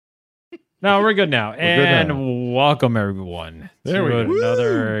No, we're good now. We're good And welcome everyone There we to go.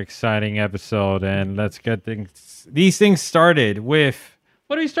 another exciting episode. And let's get these things started with.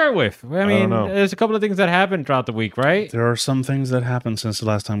 What do we start with? I mean, don't know. there's a couple of things that happened throughout the week, right? There are some things that happened since the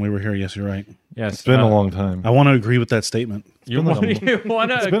last time we were here. Yes, you're right. Yes. It's been a long time. I want to agree with that statement. You want to been a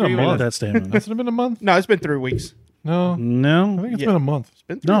agree month. with That statement. Has it been a month? No, it's been 3 weeks. No. I No, think it's been a month. It's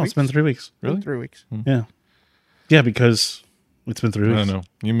been 3 no, weeks. it's been 3 weeks. Been Really? 3 weeks. Yeah, yeah, because it's been 3 I weeks. don't know.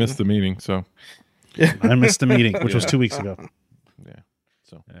 You missed the meeting, so I missed the meeting, which was 2 weeks ago. yeah.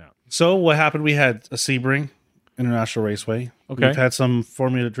 So Yeah. So what happened? We had a Sebring International Raceway. Okay. We've had some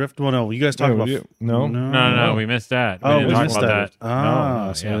Formula Drift. Well, no, you guys talk about. no. No, we missed that. Oh, we didn't talk missed about that. Ah,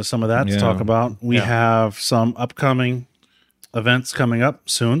 No, so yeah. there's some of that to Yeah. talk about. We Yeah. have some upcoming events coming up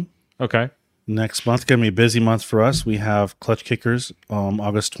soon. Okay. Next month, going to be a busy month for us. We have Clutch Kickers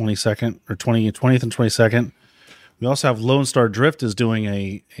August 22nd or 20th and 22nd. We also have Lone Star Drift is doing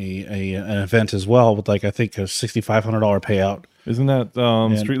an event as well with I think a $6,500 payout. Isn't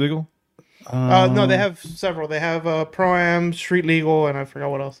that street legal? No, they have several. They have Pro-Am, Street Legal, and I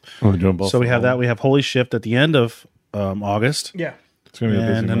forgot what else. Oh, doing both. So we have that. We have Holy Shift at the end of August. Yeah. It's gonna be a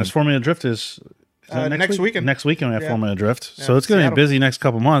busy And then month. this Formula Drift is that Next weekend. Next weekend we have Yeah. Formula Drift. Yeah, So it's going to Seattle. be busy next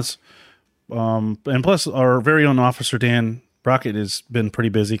couple months. And plus, our very own officer Dan Brockett has been pretty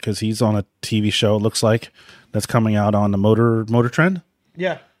busy because he's on a TV show. It looks like that's coming out on the Motor Trend.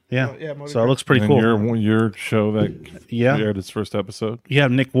 Yeah. Yeah, Oh, yeah, Motor so it Trend. looks pretty And cool. Your show that Yeah. aired its first episode. Yeah,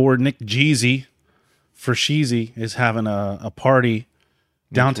 Nick Jeezy for Sheezy is having a party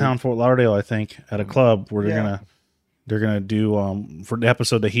downtown Fort Lauderdale, I think, at a club where they're gonna do for the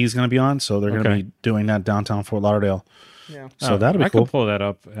episode that he's gonna be on. So they're gonna Okay. be doing that downtown Fort Lauderdale. Yeah. So that'll be I cool. could pull that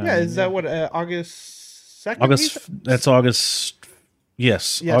up. Yeah, is that what, August 2nd? August. That's August.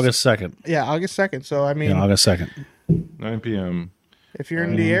 Yes, Yes. August 2nd. Yeah, August 2nd. So, I mean, Yeah, August 2nd. 9 p.m. if you're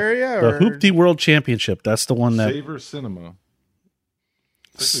in the area The or... Hoopty World Championship. That's the one that. Savor Cinema.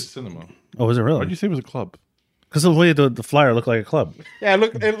 It's actually cinema. Oh, is it Why'd really? you say it was a club? Because the way the flyer looked like a club. Yeah, it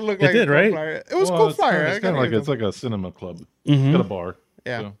looked like did, a cool right? flyer. It was a Well, cool it's flyer. kinda- I It's kind gotta of give it's them- like a cinema club. Mm-hmm. It's got a bar.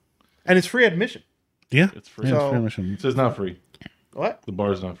 Yeah. So And it's free admission. Yeah, it's free. Yeah, So- free admission. It says not free. What? The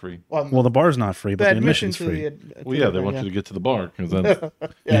bar's not free. Well, the bar's not free, but the admission admission's to free. Well, yeah, they want you to get to the bar because then Yeah,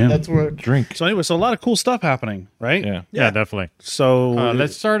 Yeah. that's where... drink. So anyway, so a lot of cool stuff happening, right? Yeah. Yeah, definitely. So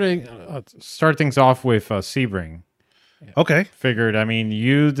Let's start things off with Sebring. okay. Figured, I mean,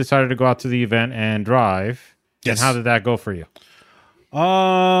 you decided to go out to the event and drive. Yes. And how did that go for you?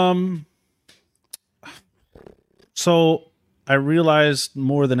 So I realized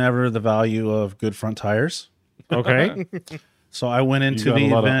more than ever the value of good front tires. Okay. So I went You into got the a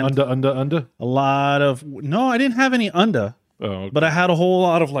lot event. of under. A lot of no, I didn't have any under, Oh, okay. but I had a whole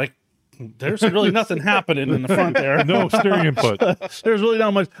lot of there's really nothing happening in the front there. no steering input. You There's really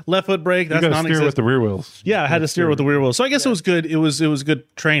not much left foot brake. That's got to steer non-existent. with the rear wheels. Yeah, I had to steer with the rear wheel. So I guess it was good. It was good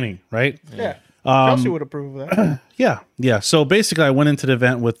training, right? Yeah. Chelsea would approve of that. Yeah. So basically, I went into the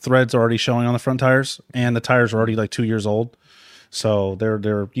event with threads already showing on the front tires, and the tires are already 2 years old. So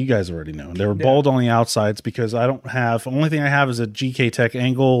they're you guys already know they were bald on the outsides because I don't have. Only thing I have is a GK Tech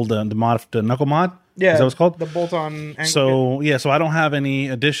angle, the knuckle mod. Yeah. Is that what it's called? The bolt-on angle. So I don't have any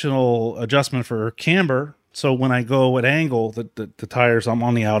additional adjustment for camber. So when I go at angle, the tires, I'm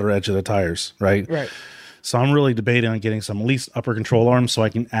on the outer edge of the tires, right? Right. So I'm really debating on getting some at least upper control arms so I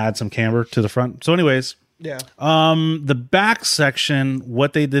can add some camber to the front. So anyways, Yeah. the back section,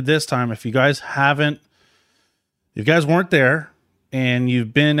 what they did this time, if you guys weren't there and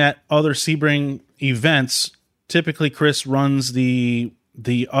you've been at other Sebring events, typically Chris runs the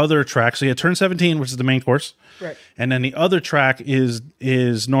other track. So you have turn 17, which is the main course. Right. And then the other track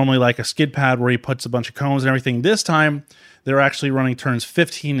is normally like a skid pad where he puts a bunch of cones and everything. This time they're actually running turns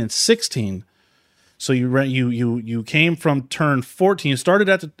 15 and 16. So you came from turn 14. You started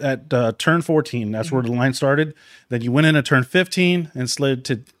at turn 14. That's where the line started. Then you went into turn 15 and slid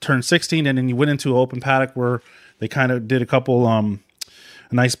to turn 16, and then you went into an open paddock where they kind of did a couple a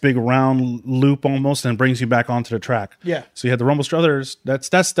nice big round loop almost, and brings you back onto the track. Yeah. So you had the Rumble Struthers. That's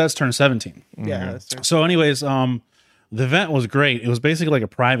turn 17. Yeah. That's true. So, anyways, the event was great. It was basically like a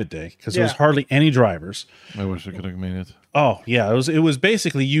private day because there was Yeah. hardly any drivers. I wish I could have made it. Oh yeah, it was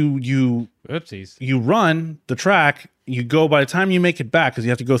basically you Oopsies. you run the track, you go, by the time you make it back, because you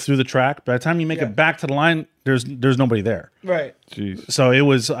have to go through the track, by the time you make it back to the line, there's nobody there. Right. Jeez. So it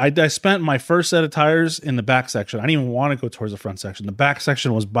was, I spent my first set of tires in the back section. I didn't even want to go towards the front section. The back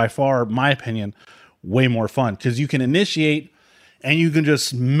section was by far, my opinion, way more fun because you can initiate and you can just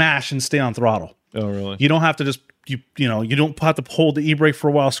smash and stay on throttle. Oh, really? You don't have to just you don't have to hold the e-brake for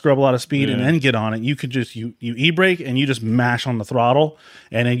a while, scrub a lot of speed, and then get on it. You could just you e-brake and you just mash on the throttle,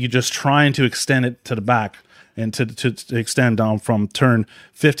 and then you just trying to extend it to the back and to extend down from turn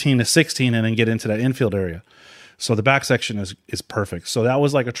 15 to 16 and then get into that infield area. So the back section is perfect. So that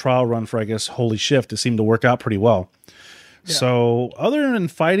was like a trial run for, I guess, Holy Shift. It seemed to work out pretty well. Yeah. So other than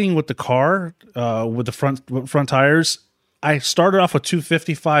fighting with the car, with the front tires, I started off with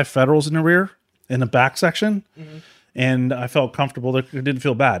 255 Federals in the rear in the back section, and I felt comfortable. It didn't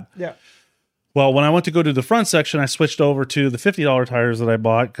feel bad. Yeah. Well, when I went to go to the front section, I switched over to the $50 tires that I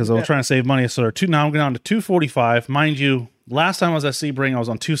bought because I was trying to save money. So now I'm down to 245. Mind you, last time I was at Sebring, I was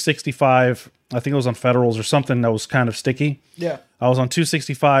on 265. I think it was on Federals or something that was kind of sticky. Yeah. I was on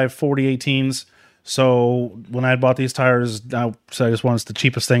 265, 40 18s. So when I had bought these tires, I just wanted the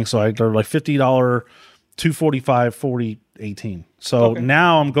cheapest thing. So they're like $50, 245, 40 18. So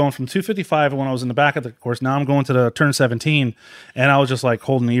now I'm going from 255 when I was in the back of the course. Now I'm going to the turn 17, and I was just like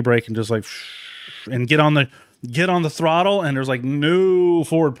holding the e-brake and just like and get on the throttle, and there's like no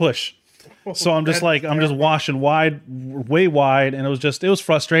forward push. So I'm just like I'm just washing way wide, and it was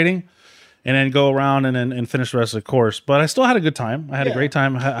frustrating. And then go around and finish the rest of the course. But I still had a good time. I had a great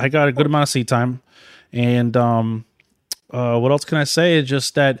time. I got a good amount of seat time. And what else can I say? It's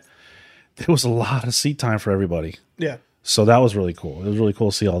just that there was a lot of seat time for everybody. Yeah. So that was really cool. It was really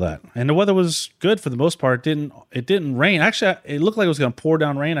cool to see all that. And the weather was good for the most part. It didn't rain. Actually, it looked like it was going to pour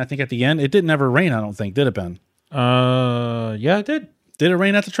down rain, I think, at the end. It didn't ever rain, I don't think. Did it, Ben? Yeah, it did. Did it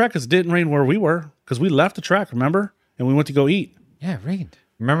rain at the track? Because it didn't rain where we were. Because we left the track, remember? And we went to go eat. Yeah, it rained.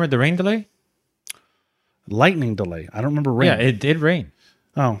 Remember the rain delay? Lightning delay. I don't remember rain. Yeah, it did rain.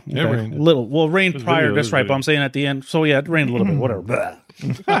 Oh, okay. It rained. Little. Well, rain prior. video, That's right. But I'm saying at the end. So yeah, it rained a little bit. Whatever.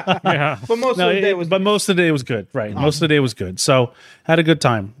 Yeah. But most of the day was. But most of the day was good. Right. Most of the day was good. So had a good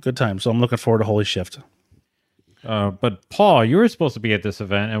time. Good time. So I'm looking forward to Holy Shift. But Paul, you were supposed to be at this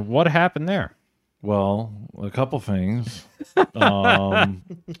event, and what happened there? Well, a couple things.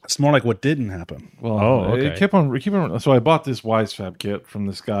 It's more like what didn't happen. Well, okay. it kept on. So I bought this WiseFab kit from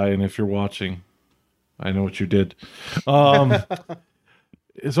this guy, and if you're watching, I know what you did.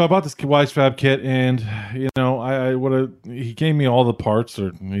 So I bought this WiseFab kit, and he gave me all the parts,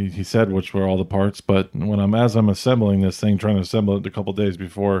 or he said which were all the parts. But as I'm assembling this thing, trying to assemble it a couple days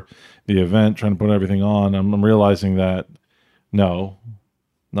before the event, trying to put everything on, I'm realizing that no,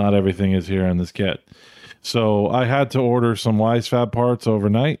 not everything is here in this kit. So I had to order some WiseFab parts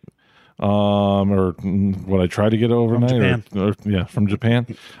overnight, or what I tried to get overnight, from Japan.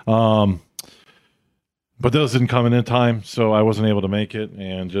 But those didn't come in time, so I wasn't able to make it,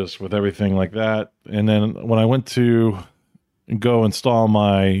 and just with everything like that. And then when I went to go install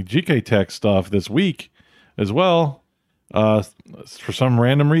my GK Tech stuff this week as well, for some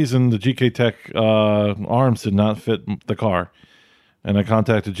random reason, the GK Tech arms did not fit the car. And I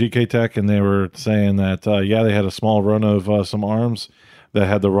contacted GK Tech, and they were saying that, they had a small run of some arms that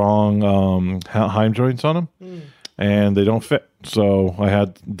had the wrong Heim joints on them, and they don't fit. So I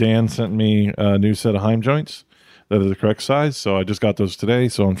had Dan sent me a new set of Heim joints that are the correct size. So I just got those today.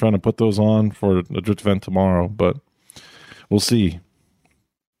 So I'm trying to put those on for a drift event tomorrow, but we'll see.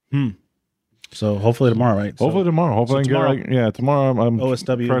 So hopefully tomorrow, right? Hopefully tomorrow. Hopefully tomorrow. Tomorrow I'm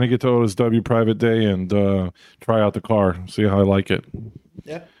OSW. trying to get to OSW private day and try out the car, see how I like it.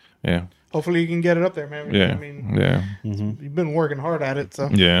 Yeah. Yeah. Hopefully you can get it up there, man. Yeah. I mean, Yeah. you've been working hard at it, so.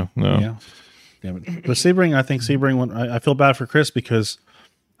 Yeah. No. Yeah. Damn it. But Sebring, I think I feel bad for Chris because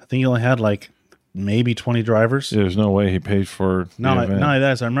I think he only had like maybe 20 drivers. Yeah, there's no way he paid for the event. Not only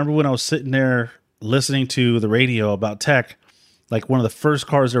that, so I remember when I was sitting there listening to the radio about tech, like one of the first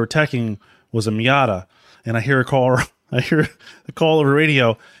cars they were teching was a Miata, and I hear a call over the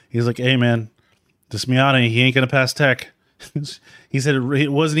radio. He's like, "Hey man, this Miata, he ain't gonna pass tech." He said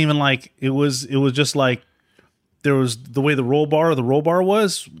it wasn't even like it was just like there was the way the roll bar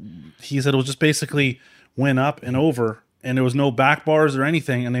was. He said it was just basically went up and over, and there was no back bars or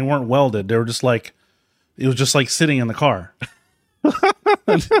anything, and they weren't welded. They were just like it was just like sitting in the car.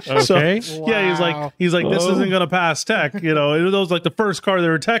 Okay. So, yeah, he's like, this isn't gonna pass tech. It was like the first car they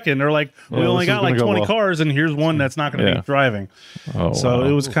were teching. They're like, we only got like 20 cars, and here's one that's not gonna be driving. So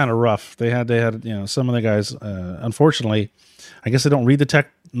it was kind of rough. They had some of the guys. Unfortunately, I guess they don't read the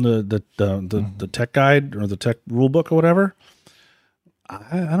tech the tech guide or the tech rule book or whatever.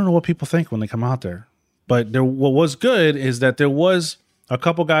 I don't know what people think when they come out there. But what was good is that there was a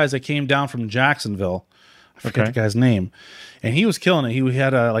couple guys that came down from Jacksonville. I forget the guy's name, and he was killing it. He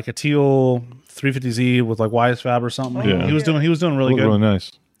had a Teal 350Z with like WiseFab or something. Yeah. He was doing really good. Really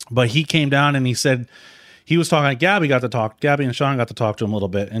nice. But he came down and he said he was talking. Gabby and Sean got to talk to him a little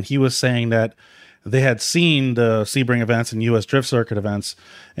bit, and he was saying that they had seen the Sebring events and U.S. Drift Circuit events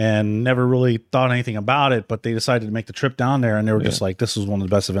and never really thought anything about it, but they decided to make the trip down there, and they were just like, this is one of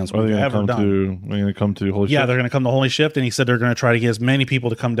the best events we've ever done. They're going to come to Holy Shift? Yeah, they're going to come to Holy Shift, and he said they're going to try to get as many people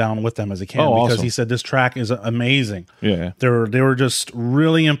to come down with them as they can, because awesome. he said this track is amazing. Yeah. They were just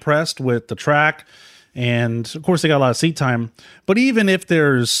really impressed with the track, and of course they got a lot of seat time. But even if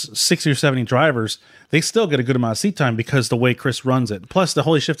there's 60 or 70 drivers, they still get a good amount of seat time because the way Chris runs it. Plus, the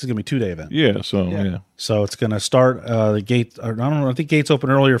Holy Shift is going to be 2-day event. Yeah, so. So it's going to start the gate. I don't know. I think gates open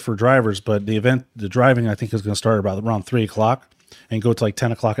earlier for drivers, but the driving, I think, is going to start around 3:00 and go to like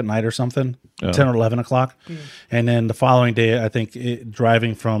 10 o'clock at night or something, 10 or 11 o'clock, and then the following day, I think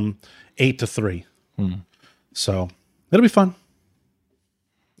driving from 8 to 3. So it'll be fun.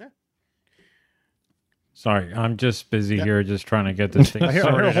 Sorry, I'm just busy here, just trying to get this thing. I hear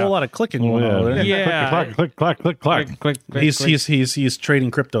a whole lot of clicking going on over there. Yeah, Click, click. He's trading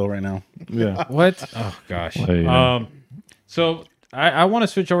crypto right now. Yeah. What? Oh gosh. Hey, So I want to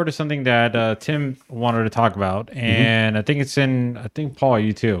switch over to something that Tim wanted to talk about, and I think Paul,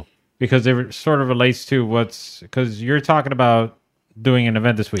 you too, because it sort of relates to because you're talking about doing an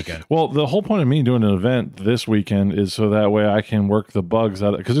event this weekend. Well, the whole point of me doing an event this weekend is so that way I can work the bugs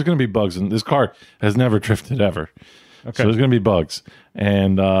out, because there's going to be bugs, and this car has never drifted ever. Okay. So there's going to be bugs,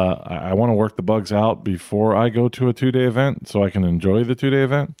 and I want to work the bugs out before I go to a 2-day event so I can enjoy the 2-day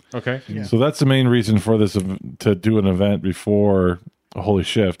event. Okay. Yeah. So that's the main reason for this, to do an event before a Holy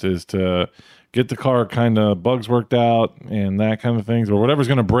Shift, is to get the car kind of bugs worked out and that kind of things, or whatever's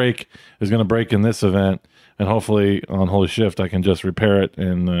going to break is going to break in this event. And hopefully on Holy Shift, I can just repair it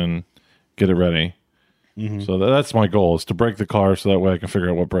and then get it ready. So that's my goal, is to break the car so that way I can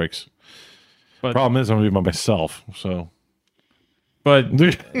figure out what breaks. But problem is, I'm going to be by myself. But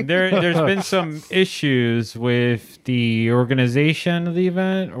there's been some issues with the organization of the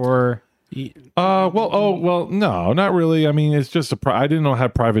event, or well, no, not really. I mean, it's just I didn't know how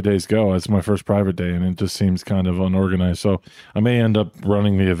private days go. It's my first private day, and it just seems kind of unorganized. So I may end up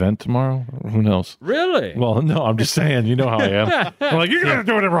running the event tomorrow. Who knows? Really? Well, no, I'm just saying. You know how I am. I'm like, you're gonna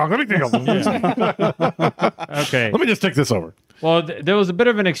doing it wrong. Let me take over. Okay. Let me just take this over. Well, there was a bit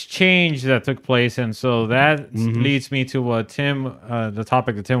of an exchange that took place, and so that leads me to what the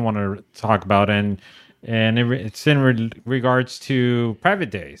topic that Tim wanted to talk about, and it's in regards to private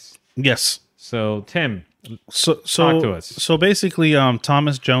days. Yes. So, Tim, talk to us. So basically,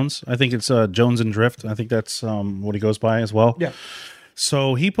 Thomas Jones, I think it's Jones and Drift. I think that's what he goes by as well. Yeah.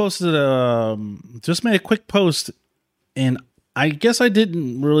 So he posted just made a quick post, and I guess I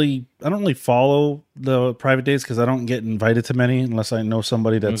don't really follow the private days because I don't get invited to many unless I know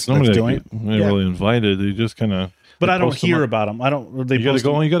somebody that's doing it. They're really invited. They just kind of. But I don't hear about them. I don't. They you got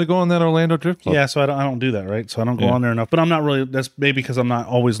to go on that Orlando Drift Club. Yeah, so I don't do that, right? So I don't go on there enough. But I'm not really. That's maybe because I'm not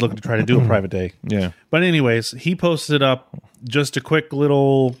always looking to try to do a private day. Yeah. But anyways, he posted up just a quick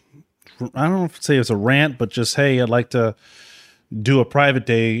little. I don't know if say it's a rant, but just hey, I'd like to do a private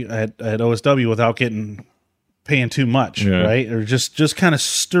day at OSW without paying too much, right? Or just kind of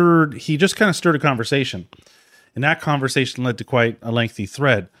stirred. He just kind of stirred a conversation, and that conversation led to quite a lengthy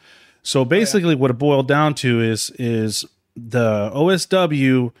thread. So basically, what it boiled down to is the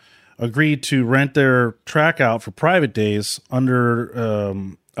OSW agreed to rent their track out for private days under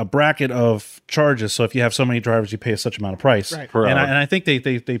a bracket of charges. So if you have so many drivers, you pay such amount of price. Right. And I think they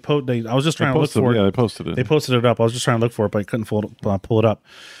I was just trying to look for it. Yeah, they posted it. They posted it up. I was just trying to look for it, but I couldn't pull it up.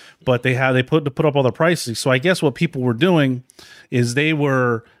 But they put up all the prices. So I guess what people were doing is they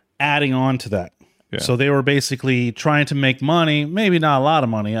were adding on to that. Yeah. So they were basically trying to make money, maybe not a lot of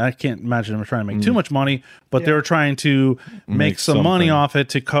money. I can't imagine them trying to make too much money, but they were trying to make some money off it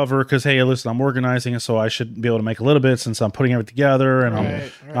to cover, because, hey, listen, I'm organizing it, so I should be able to make a little bit since I'm putting everything together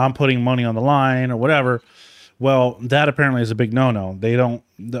and I'm putting money on the line or whatever. Well, that apparently is a big no-no. The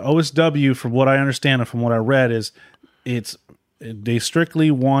OSW, from what I understand and from what I read, is they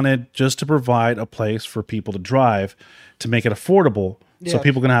strictly wanted just to provide a place for people to drive to make it affordable. So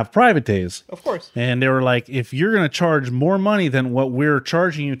people can have private days, of course. And they were like, if you're going to charge more money than what we're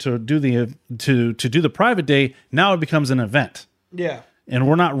charging you to do the private day, now it becomes an event. Yeah. And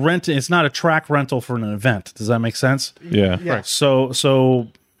we're not renting. It's not a track rental for an event. Does that make sense? Yeah. Right. So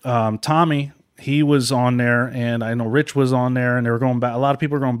Tommy, he was on there, and I know Rich was on there, and they were going back. A lot of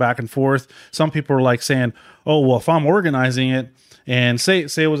people were going back and forth. Some people were like saying, "Oh, well, if I'm organizing it." And say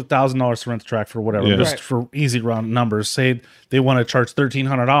it was $1,000 to rent the track for whatever, just for easy round numbers. Say they want to charge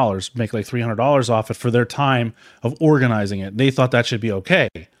 $1,300, make like $300 off it for their time of organizing it. They thought that should be okay.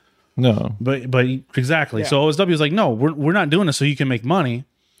 No, but exactly. Yeah. So OSW was like, no, we're not doing this so you can make money,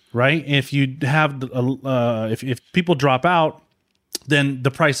 right? If you have if people drop out, then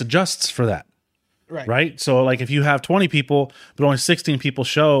the price adjusts for that. Right. So like if you have 20 people, but only 16 people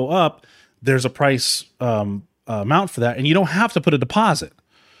show up, there's a price amount for that. And you don't have to put a deposit.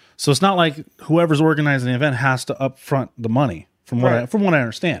 So it's not like whoever's organizing the event has to upfront the money from what I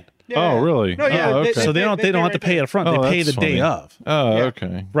understand. Oh, really? No, yeah. Oh, okay. So they don't have to pay it up front. Oh, they pay the that's day funny. of. Oh, Yeah.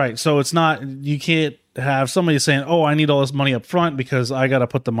 okay. Right. So it's not, you can't have somebody saying, oh, I need all this money up front because I got to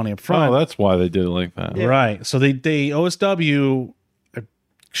put the money up front. Oh, that's why they did it like that. Yeah. Right. So they OSW,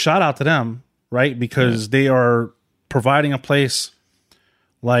 shout out to them, right? Because they are providing a place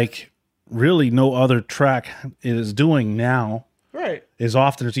like really no other track is doing now. Right. As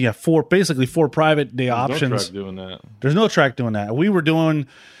often as you have four private day There's options. no track doing that. There's no track doing that. We were doing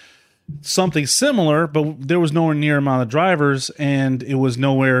something similar, but there was nowhere near amount of drivers and it was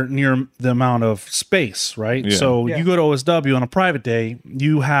nowhere near the amount of space, right? Yeah. So Yeah. you go to OSW on a private day,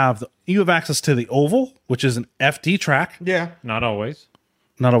 you have access to the oval, which is an FD track. Yeah. Not always.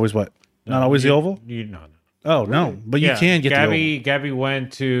 Not always what? Not always the oval? You know. Oh, no. But you Yeah, can get the oval. Gabby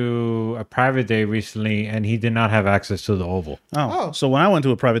went to a private day recently, and he did not have access to the oval. Oh. So when I went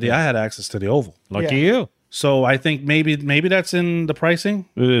to a private day, I had access to the oval. Lucky Yeah. you. So I think maybe that's in the pricing.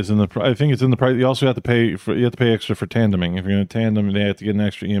 It is in the. I think it's in the price. You also have to pay for. You have to pay extra for tandeming. If you're going to tandem, they have to get an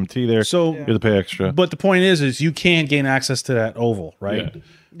extra EMT there. So you have to pay extra. But the point is you can gain access to that oval, right?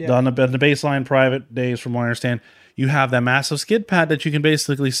 Yeah. On the baseline private days, from what I understand, you have that massive skid pad that you can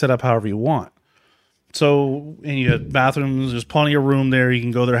basically set up however you want. So, and you have bathrooms, there's plenty of room there. You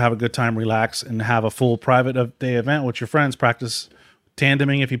can go there, have a good time, relax, and have a full private day event with your friends. Practice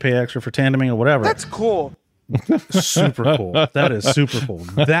tandeming if you pay extra for tandeming or whatever. That's cool. super cool. That is super cool.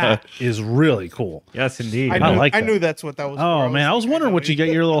 That is really cool. Yes, indeed. I like I that. knew that's what that was. Oh for. man, I was wondering what you get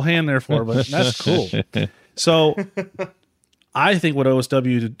your little hand there for, but that's cool. So I think what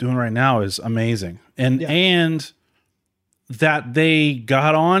OSW is doing right now is amazing. And that they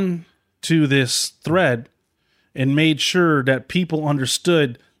got on to this thread and made sure that people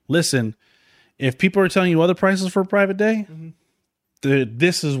understood, listen, if people are telling you other prices for a private day,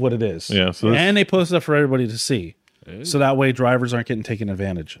 this is what it is. Yeah, so this- and they post it for everybody to see. So that way drivers aren't getting taken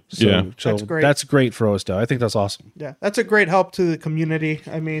advantage. So, Yeah. so That's great. that's great for OSW. I think that's awesome. Yeah, that's a great help to the community.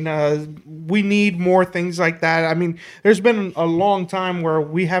 I mean, we need more things like that. I mean, there's been a long time where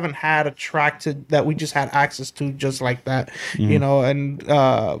we haven't had a track that we just had access to just like that, you know, and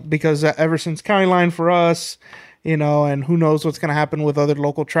because ever since County Line for us, you know, and who knows what's going to happen with other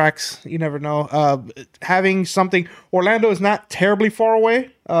local tracks. You never know. Having something, Orlando is not terribly far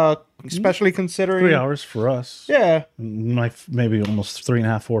away, especially considering 3 hours for us. Yeah, Maybe almost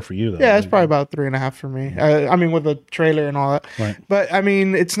 3.5, 4 for you though. yeah, it's probably about 3.5 for me. I mean, with the trailer and all that. Right. But I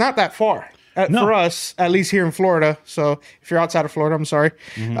mean, it's not that far No. for us, at least here in Florida. So if you're outside of Florida, I'm sorry.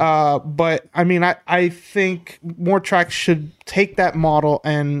 But I mean, I think more tracks should take that model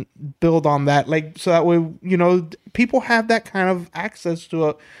and build on that, like so that way, you know, people have that kind of access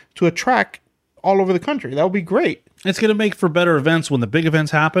to a track all over the country. That would be great. It's going to make for better events when the big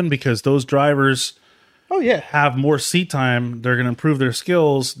events happen because those drivers Oh yeah, have more seat time. They're going to improve their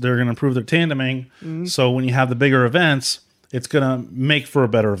skills. They're going to improve their tandeming. So when you have the bigger events, it's going to make for a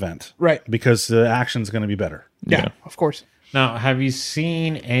better event. right. Because the action's going to be better. Yeah, of course. Now, have you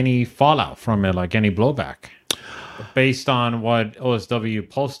seen any fallout from it, like any blowback, based on what OSW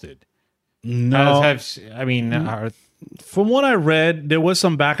posted? No. I mean, From what I read, there was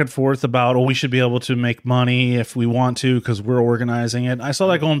some back and forth about, we should be able to make money if we want to because we're organizing it. I saw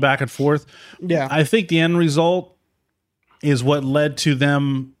that going back and forth. Yeah. I think the end result is what led to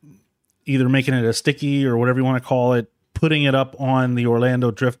them either making it a sticky or whatever you want to call it, putting it up on the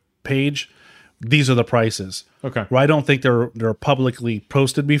Orlando Drift page. These are the prices. Okay. Where I don't think they're publicly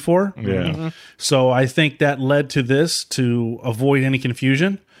posted before. Yeah. So I think that led to this to avoid any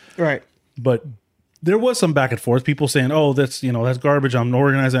confusion. Right. But there was some back and forth. People saying, "Oh, that's garbage. I'm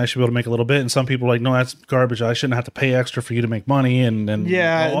organizing. I should be able to make a little bit." And some people are like, "No, that's garbage. I shouldn't have to pay extra for you to make money." And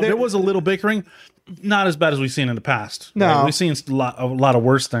Yeah, there was a little bickering, not as bad as we've seen in the past. No. Right? We've seen a lot of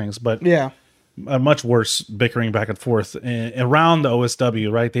worse things, but Yeah. a much worse bickering back and forth around the OSW.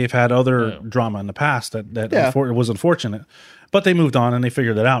 Right? They've had other drama in the past that was unfortunate, but they moved on and they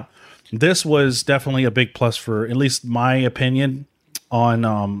figured it out. This was definitely a big plus for at least my opinion on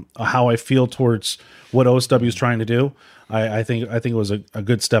how I feel towards what OSW is trying to do. I think it was a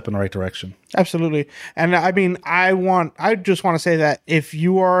good step in the right direction. Absolutely. And I mean, I just want to say that if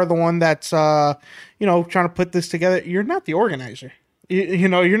you are the one that's, trying to put this together, you're not the organizer.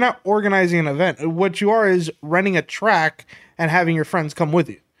 You're not organizing an event. What you are is renting a track and having your friends come with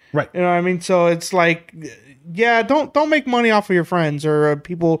you. Right. You know what I mean? So it's like, yeah, don't make money off of your friends or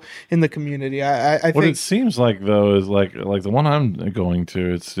people in the community. I What think it seems like though is like the one I'm going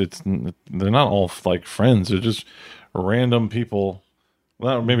to. It's they're not all like friends. They're just random people.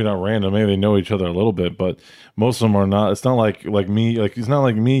 Well, maybe not random. Maybe they know each other a little bit, but most of them are not. It's not like me. Like it's not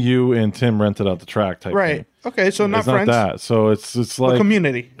like me, you, and Tim rented out the track type. right. Thing. Okay, so not It's friends. not that. So it's A like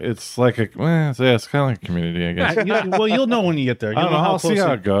community. It's like a it's kind of like a community, I guess. Well, you'll know when you get there. I You'll don't know. how I'll see close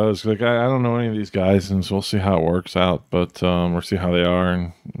how it- it goes. Like I don't know any of these guys, and so we'll see how it works out. But we'll see how they are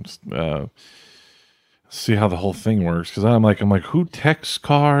and see how the whole thing works. Because I'm like, who techs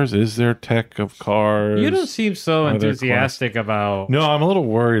cars? Is there tech of cars? You don't seem so Are there enthusiastic about. No, I'm a little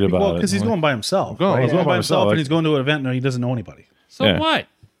worried about Well, it. because he's I'm like, going by himself. Going- right? he's He's going going by by himself, himself. and he's going to an event and he doesn't know anybody. So Yeah. what?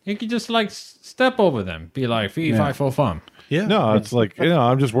 You could just like step over them, be like, fee, fi, fo, fum. Yeah. No, it's like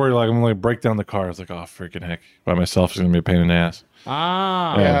I'm just worried. Like I'm gonna break down the car. It's like, oh freaking heck, by myself is gonna be a pain in the ass.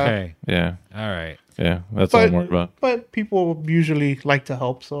 Ah, Yeah. okay. Yeah, All right. yeah, that's all I'm worried about. But people usually like to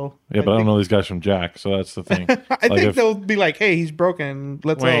help, so Yeah, but I don't know these guys from Jack, so that's the thing. I think they'll be like, "Hey, he's broken.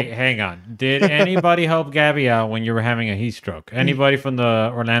 Let's Wait, help." hang on. Did anybody help Gabby out when you were having a heat stroke? Anybody from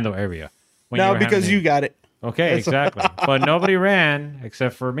the Orlando area? When No, were having because a- you got it. Okay, exactly. But nobody ran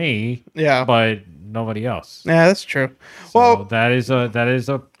except for me. Yeah. But nobody else. Yeah, that's true. So Well, that is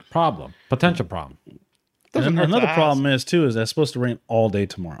a problem, potential problem. And hurt to another ask. problem is too is that it's supposed to rain all day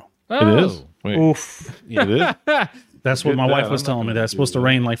tomorrow. It is. Wait, oof, it is. That's what Get my that. wife was I'm not telling me. gonna That it's do supposed to that.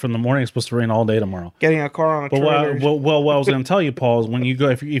 rain like from the morning. It's supposed to rain all day tomorrow. getting a car on a But trailer. what I was going to tell you, Paul, is when you go,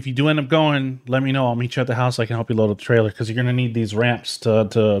 if you do end up going, let me know. I'll meet you at the house. I can help you load up the trailer because you're going to need these ramps to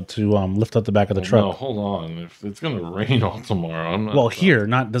lift up the back of the truck. No, hold on. If it's gonna rain all tomorrow, I'm not. Well, here,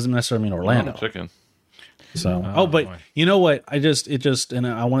 not doesn't necessarily mean I'm Orlando. chicken. So, but boy. you know what? And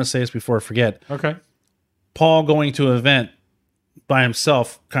I want to say this before I forget. Okay. Paul going to an event by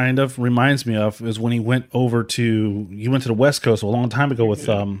himself kind of reminds me of is when he went to the West Coast a long time ago with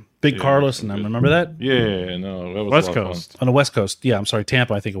Big Carlos and them. Remember that? Yeah, no, that was West a lot of Coast. On the West Coast. Yeah, I'm sorry,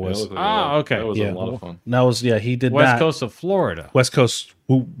 Tampa, I think it Fun. was. That was Okay. That was Yeah. a lot of fun. That was he did West that. Coast of Florida. West Coast,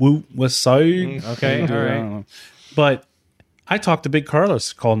 woo, West Side. Okay, all I right. don't know. But I talked to Big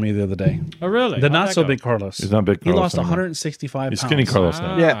Carlos, called me the other day. Oh, really? The How'd not that so go? big Carlos. He's not Big He Carlos lost anymore. 165 He's pounds. skinny Carlos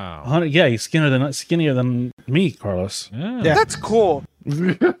now. Yeah. 100, yeah, he's skinnier than me, Carlos. Yeah. Yeah. That's cool.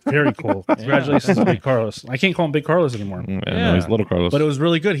 Very cool. Congratulations to Big Carlos. I can't call him Big Carlos anymore. Yeah, Yeah. no, he's little Carlos. But it was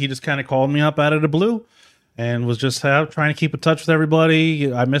really good. He just kind of called me up out of the blue and was just trying to keep in touch with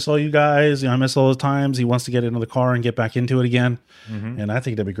everybody. I miss all you guys. I miss all the times. He wants to get into the car and get back into it again. And I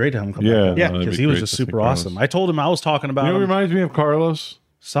think that'd be great to have him come Yeah, back. no, that'd Because be he was great just to see super Carlos. awesome. I told him I was talking about you know what him. reminds me of Carlos?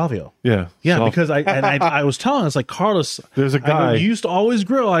 Salvio. Yeah. Yeah, Sal- because I was telling, it's like, Carlos, There's a I go, guy- you used to always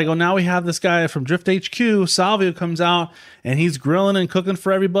grill. I go, now we have this guy from Drift HQ. Salvio comes out and he's grilling and cooking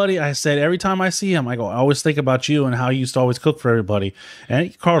for everybody. I said, every time I see him, I go, I always think about you and how you used to always cook for everybody.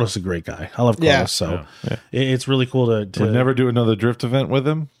 And Carlos is a great guy. I love Carlos. Yeah. So it's really cool to Would never do another drift event with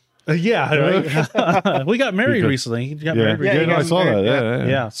him. yeah, right? We got married recently. He got married Yeah, recently. no, I saw that. Yeah. Yeah.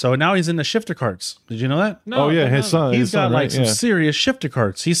 Yeah, so now he's in the shifter carts. Did you know that? No, Oh yeah, his son. He's his got son, like right? some Yeah. serious shifter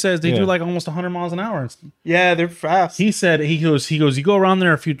carts. He says they do Yeah. like almost 100 miles an hour. Yeah, they're fast. He said he goes you go around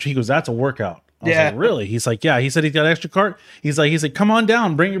there a few. He goes, that's a workout. I was Yeah. like, really? He's like, yeah. He said he's got an extra cart. He's like, come on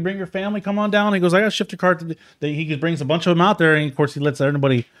down, bring your family, come on down. He goes, I got a shifter cart. He brings a bunch of them out there, and of course he lets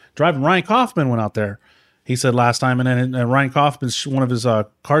everybody drive. And Ryan Kaufman went out there. He said last time, and then Ryan Kaufman's one of his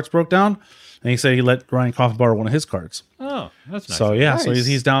carts broke down, and he said he let Ryan Kaufman borrow one of his carts. Oh, that's nice. So yeah, so Nice.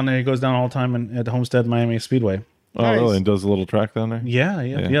 he's down there. He goes down all the time at Homestead Miami Speedway. Oh Nice. really? And does a little track down there. Yeah.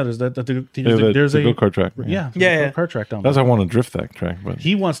 There's that. Yeah, There's the a go-kart track. yeah, Yeah. go-kart track down there. That's I want to drift that track, but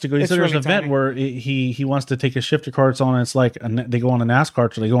He wants to go. He It's said there's an really event tiny. where he wants to take his shifter carts on. And it's like they go on a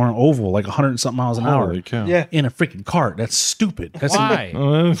NASCAR, so they go on an oval, like 100 and something miles an hour holy cow! Yeah. in a freaking cart. That's stupid. That's Why?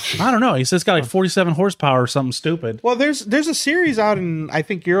 I don't know. He says it's got like 47 horsepower or something stupid. Well, there's a series out in I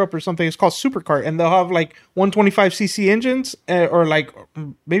think Europe or something. It's called Supercart, and they'll have like 125cc engines or like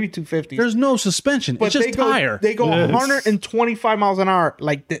maybe 250. There's no suspension. It's just tire. They go Yes. 125 miles an hour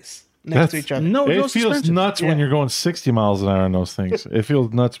like this next to each other. no It feels suspension. nuts when Yeah. you're going 60 miles an hour on those things. It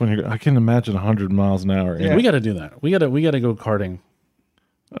feels nuts when you're. I can imagine 100 miles an hour. Yeah. We got to do that. We got to go karting.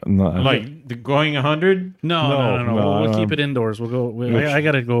 Like going 100? No. We'll keep I'm- it indoors. We'll go. I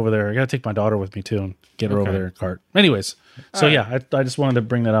got to go over there. I got to take my daughter with me too and get her over there and kart. Anyways, so yeah, I just wanted to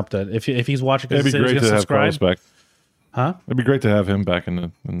bring that up. That if he's watching, It'd be because he said great he's to gonna have Carlos subscribe. back. Huh? It'd be great to have him back in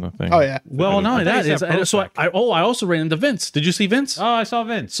the thing. Oh yeah. Well, not only that thought you is said so Prozac. I also ran into Vince. Did you see Vince? Oh, I saw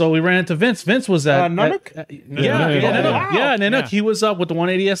Vince. So we ran into Vince. Vince was at Nanook? yeah, Yeah. Nanook. Yeah. He was up with the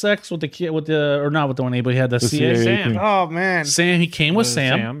 180SX with the or not with the 180, but he had the CA. CA. Sam. Oh man. He came with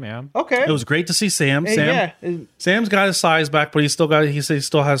Sam. Yeah. Okay. It was great to see Sam. Hey, yeah. Sam's got his size back, but he said he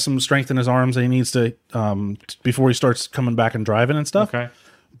still has some strength in his arms that he needs to before he starts coming back and driving and stuff. Okay.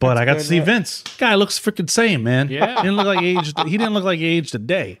 But I got to good, see yeah. Vince. Guy looks freaking same, man. Yeah. He didn't look like he aged a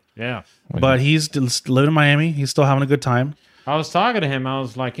day. Yeah. But he's living in Miami. He's still having a good time. I was talking to him. I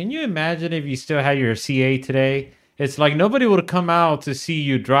was like, can you imagine if you still had your CA today? It's like nobody would come out to see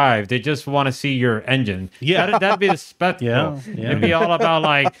you drive. They just want to see your engine. Yeah. That'd be the spectacle. Yeah. It'd be all about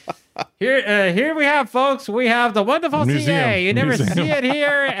like, here we have, folks. We have the wonderful Museum. CA. You never Museum. see it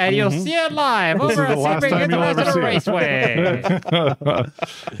here, and you'll see it live over is at the last Sebring time you'll ever International see it. Raceway.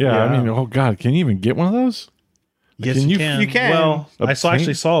 Yeah, I mean, oh god, can you even get one of those? Yes, Can you you- can. You can. Well, I Obtain-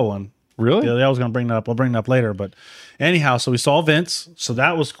 actually saw one. Really? Yeah, I was going to bring that up. I'll bring it up later. But anyhow, so we saw Vince. So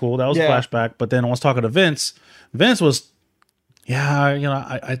that was cool. That was a Yeah. flashback. But then I was talking to Vince. Vince was, I'm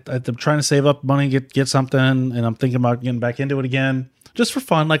trying to save up money, get something, and I'm thinking about getting back into it again, just for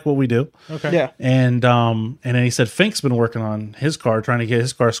fun, like what we do. Okay. Yeah. And then he said Fink's been working on his car, trying to get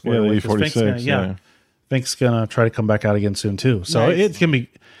his car squared Yeah, the away. 'cause Fink's E46, yeah. Fink's gonna try to come back out again soon too. So Nice. it's gonna be.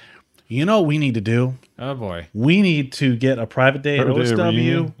 You know what we need to do? Oh boy. We need to get a private day at Private day OSW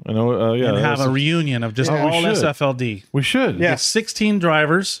reunion. I know, yeah, and have that's- a reunion of just Oh, we all should. SFLD. We should. Yeah. Get 16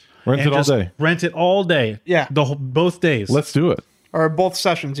 drivers. Rent and it all just day. Rent it all day. Yeah. Both days. Let's do it. Or both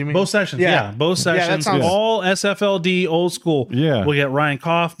sessions, you mean? Both sessions. Yeah. Both Yeah, that sessions. sounds- All SFLD old school. Yeah. We'll get Ryan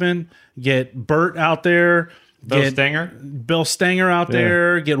Kaufman, get Bert out there, Bill get Stenger. Bill Stenger out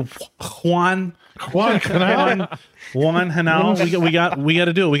there, get Juan Hanal. We got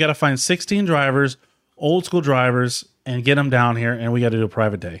to do it. We got to find 16 drivers, old school drivers, and get them down here, and we got to do a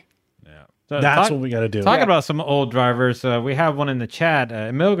private day. So That's what we got to do. Talking about some old drivers, we have one in the chat,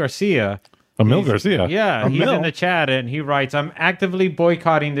 Emil Garcia. Emil Garcia. Yeah, he's Emil? in the chat and he writes, "I'm actively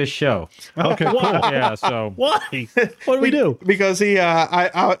boycotting this show." Okay, cool. Yeah, so Why? What do we do? Because he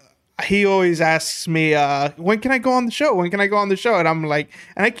always asks me, when can I go on the show? When can I go on the show? And I'm like,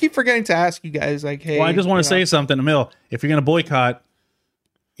 and I keep forgetting to ask you guys, like, hey. Well, I just want to you know. say something, Emil. If you're going to boycott,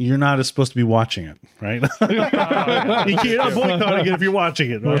 you're not supposed to be watching it, right? You're not boycotting it if you're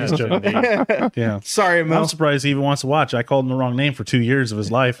watching it. No, I'm just joking. Yeah. Sorry, I'm Mel. surprised he even wants to watch. I called him the wrong name for 2 years of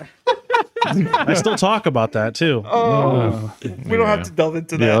his life. I still talk about that too. We don't have to delve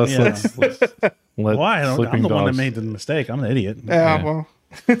into that. Yeah, Yeah. let's let Why? I'm sleeping the one that dogs- made the mistake. I'm an idiot. Yeah, well,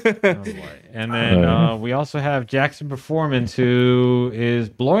 and then we also have Jackson Performance, who is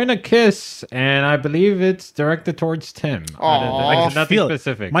blowing a kiss, and I believe it's directed towards Tim. Aw. Nothing Feel it.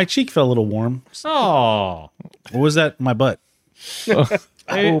 specific. My cheek felt a little warm. Oh, Or was that my butt?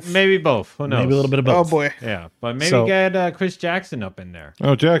 maybe both. Who knows? Maybe a little bit of both. oh boy. Yeah, but maybe So- get Chris Jackson up in there.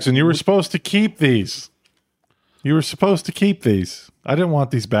 Oh, Jackson, you were supposed to keep these. You were supposed to keep these. I didn't want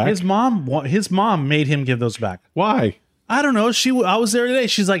these back. His mom made him give those back. Why? I don't know. I was there today.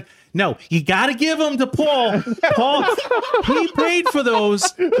 She's like, no, you got to give them to Paul. Paul, he paid for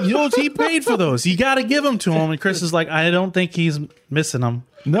those. He paid for those. You got to give them to him. And Chris is like, I don't think he's missing them.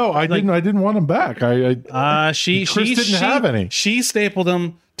 No, I didn't. I didn't want them back. She Chris didn't have any. She stapled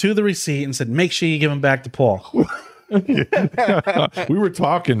them to the receipt and said, make sure you give them back to Paul. We were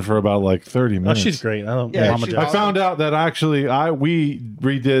talking for about like 30 Oh, minutes. she's great. I don't. Yeah, Mama she's Jack. I found out that actually we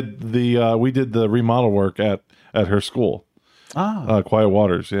redid we did the remodel work at her school. Quiet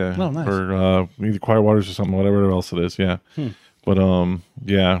Waters, yeah. Oh, nice. Or either Quiet Waters or something, whatever else it is, yeah. But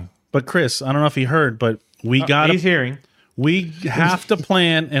yeah. But Chris, I don't know if he heard, but we got He's hearing. we have to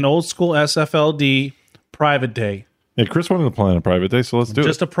plan an old school SFLD private day. Yeah, Chris wanted to plan a private day, so let's do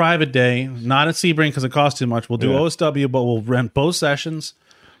Just it. a private day, not at Sebring because it costs too much. We'll do Yeah. OSW, but we'll rent both sessions.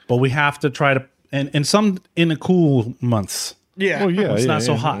 But we have to try to, and some in the cool months. Yeah. Oh yeah, It's yeah, not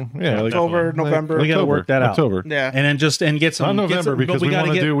so yeah. hot. Yeah, like October, November. We got to work that out. October. Yeah. And then get some. Not get November some- but because we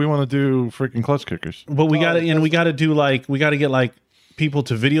gotta want to do freaking clutch kickers. But we got to, we got to do we got to get people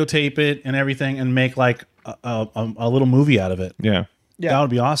to videotape it and everything, and make a little movie out of it. Yeah. Yeah. That would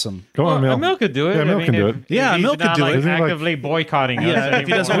be awesome. Come on, Emil. Emil could do it. Yeah, Emil can do it. Yeah, Emil Emil could do it. Isn't he like- actively boycotting us Yeah, if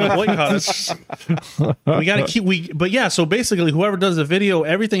he doesn't anymore. want to boycott us, we got to keep. But yeah, so basically, whoever does the video,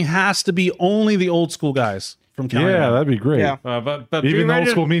 everything has to be only the old school guys from County. Yeah, Line. that'd be great. Yeah. But be Even ready old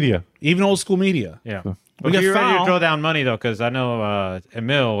to- school media. Even old school media. Yeah. We But got be ready to Foul. throw down money though, because I know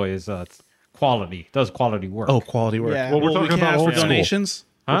Emil is quality, does quality work. Oh, quality work. Yeah. Well, we're talking we can't about ask old for school. donations.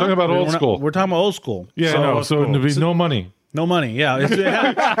 We're talking about old We're not- school. We're talking about old school. Yeah, So no, old so school. there'd be no money. No money. Yeah, it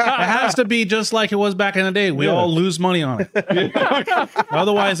has to be just like it was back in the day. We all lose money on it.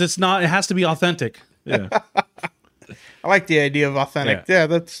 Otherwise, it's not. It has to be authentic. Yeah. I like the idea of authentic. Yeah,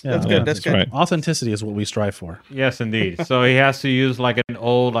 that's good. That's good. right. Authenticity is what we strive for. Yes, indeed. So he has to use like an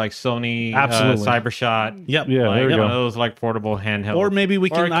old like Sony Absolutely. CyberShot. Yep. Yeah, Like there we one of go. those like portable handheld. Or maybe we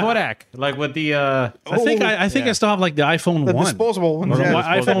or can. a Kodak, like with the. I think I still have like the iPhone The 1. disposable ones. Or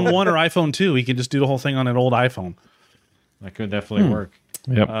Yeah. iPhone 1 or iPhone 2. We can just do the whole thing on an old iPhone. That could definitely work.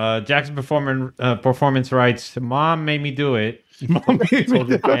 Yep. Jackson Performance writes, "Mom made me do it." Mom made me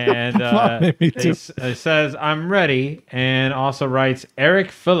do it. And Mom made me do it says, "I'm ready," and also writes Eric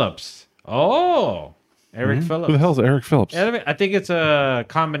Phillips. Oh, Eric Phillips. Who the hell's Eric Phillips? I think it's a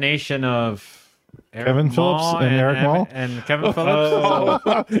combination of Eric Kevin Phillips Mall and Eric Mall? and Kevin Phillips.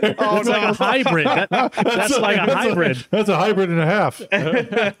 It's like a hybrid. That's like a hybrid. That's a hybrid and a half.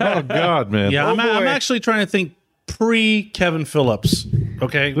 Oh God, man. Yeah, I'm boy. actually trying to think pre-Kevin Phillips.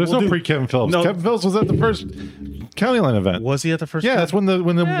 Okay, There's no pre-Kevin Phillips. No. Kevin Phillips was at the first County Line event. Was he at the first? Yeah, that's when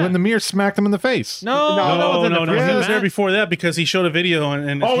the mirror smacked him in the face. No, No, that no, was no. in the He first was there event. before that because he showed a video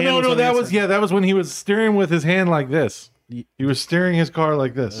and his Oh hand no, was no, on the that was inside. that was when he was steering with his hand like this. He was steering his car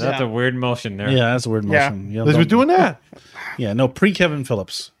like this. That's a weird motion there. Yeah, that's a weird Yeah. motion. Yeah, He was don't- doing that. Yeah, no, pre-Kevin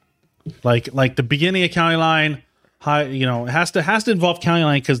Phillips. Like the beginning of County Line, it has to involve County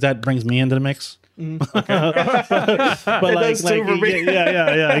Line because that brings me into the mix. But does too for me.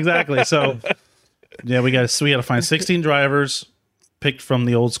 yeah, exactly. So yeah, we got to find 16 drivers picked from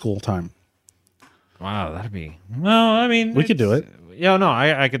the old school time. Wow, that'd be. Well, I mean, We could do it's- Yeah, no,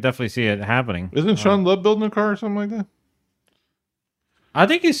 I could definitely see it happening. Isn't Sean Love building a car or something like that? I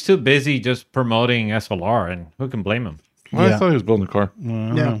think he's too busy just promoting SLR, and who can blame him? Well, Yeah. I thought he was building a car.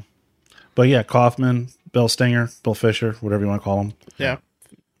 Yeah. But yeah, Kaufman, Bill Stinger, Bill Fisher, whatever you want to call them. Yeah.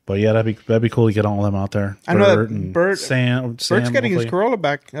 But yeah, that'd be cool to get all of them out there. I know that and Bert- Sam, Bert's getting his hopefully. Corolla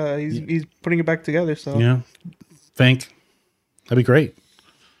back. He's putting it back together. So Yeah, Fink. That'd be great.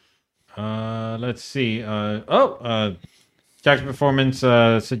 Let's see. Jackson Performance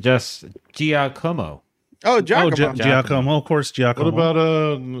suggests Giacomo. Giacomo. Giacomo, of course, Giacomo. What about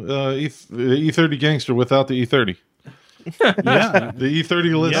the E30 Gangster without the E30? yeah, The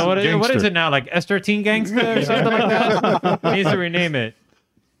E30 list Yeah, what Gangster. is it now? Like S13 Gangster or something like that? He needs to rename it.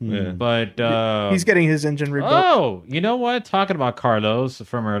 Yeah. But He's getting his engine rebuilt. oh, you know what? Talking about Carlos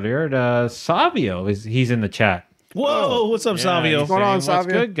from earlier, Savio he's in the chat. Whoa, what's up, Yeah, Savio? he's going on, saying, "What's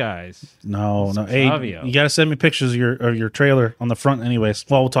Savio?" good, guys?" No. Hey, Savio. you got to send me pictures of your trailer on the front, anyways.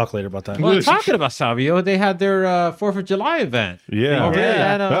 Well, we'll talk later about that. Well, talking about Savio, they had their 4th of July event. Yeah. Over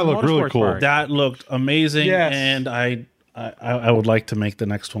at, That looked really Motorsports cool. Park. That looked amazing, Yes. and I would like to make the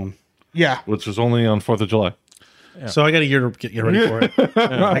next one. Yeah. Which was only on 4th of July. So I got a year to get ready for it.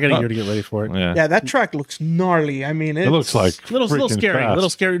 I got a year to get ready for it. Yeah. Yeah, that track looks gnarly. I mean, It looks like Little freaking scary, fast. little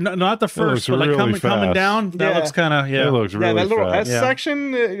scary. Not the first, but looks like really coming fast. down. That Yeah. looks kind of It looks really that little fast. S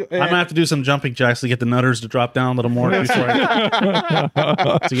section. I'm gonna have to do some jumping jacks to get the nutters to drop down a little more before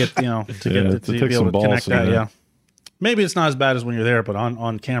to get to to be take some able to balls connect in that. there. Yeah, maybe it's not as bad as when you're there, but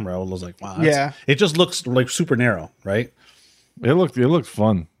on camera, I was like, wow. Yeah. it just looks like super narrow, right? It looked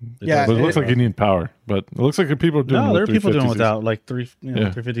fun. Yeah, But it looks like you need power. But it looks like people are doing No, it there are with people doing it 350s. without like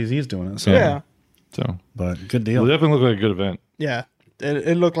 350Z's doing it. So, yeah. So but good it deal. definitely looked like a good event. Yeah.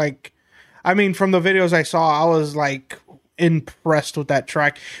 It looked like, I mean, from the videos I saw, I was like impressed with that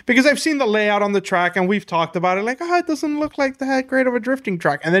track because I've seen the layout on the track and we've talked about it. Like, it doesn't look like that great of a drifting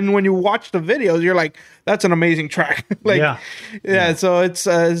track. And then when you watch the videos, you're like, that's an amazing track. like, Yeah. So it's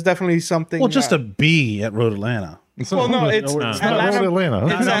definitely something. Well, just a B at Road Atlanta. well, no, it's It's not Road Atlanta.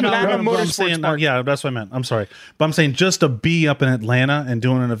 It's Atlanta I'm Motorsports saying, Park. yeah, that's what I meant. I'm sorry, but I'm saying just to be up in Atlanta and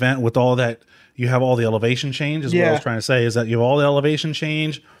doing an event with all that, you have all the elevation change. Is what I Yeah. was trying to say. Is that you have all the elevation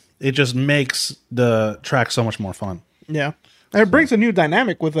change? It just makes the track so much more fun. Yeah. And it brings a new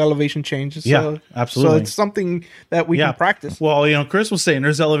dynamic with elevation changes. Yeah, absolutely. So it's something that we can practice. Well, Chris was saying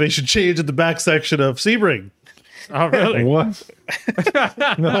there's elevation change at the back section of Sebring. Oh, really? What?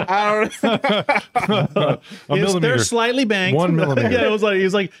 I don't know. A millimeter. They're slightly banked. 1 millimeter. Yeah, it was like he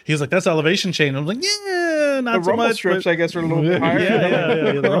was like that's elevation change. I was like, yeah, not The so rumble much. strips, but- I guess, are a little bit higher.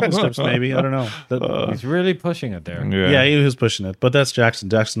 yeah, the rumble strips maybe. I don't know. He's really pushing it there. Yeah, he was pushing it, but that's Jackson.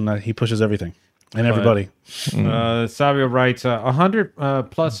 Jackson, he pushes everything and everybody. Savio writes 100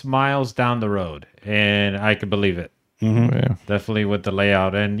 plus miles down the road, and I can believe it. Yeah. Definitely with the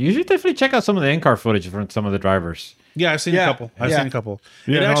layout, and you should definitely check out some of the in-car footage from some of the drivers. Yeah, I've seen Yeah, a couple. I've yeah. seen a couple.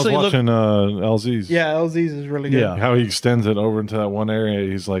 Yeah, It and I was actually looked. watching LZ's. Yeah, LZ's is really good. Yeah. How he extends it over into that one area.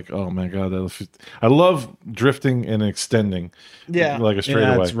 He's like, oh my God. I love drifting and extending. Yeah. Like a Yeah,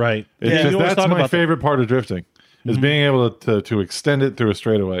 straightaway. that's right. It's Yeah, just, you always that's talk my about that. favorite part of drifting. is being able to extend it through a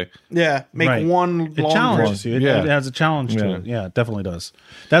straightaway. Yeah, make Right. one It long challenges trip. you. It, Yeah. it has a challenge to Yeah. it. Yeah, it definitely does.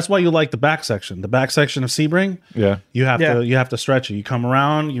 That's why you like the back section. The back section of Sebring, Yeah. you have Yeah. to stretch it. You come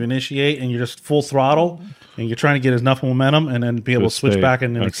around, you initiate, and you're just full throttle, and you're trying to get enough momentum, and then be able Just to switch stay. back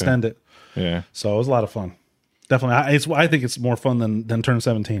and then Okay. extend it. Yeah. So it was a lot of fun. Definitely, I think it's more fun than Turn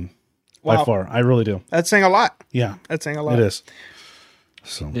 17 by Wow. far. I really do. That's saying a lot. Yeah, That's saying a lot. it is.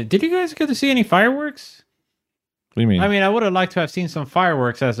 So Did you guys get to see any fireworks? What do you mean? I mean, I would have liked to have seen some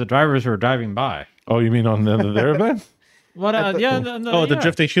fireworks as the drivers were driving by. Oh, you mean on their event? What? the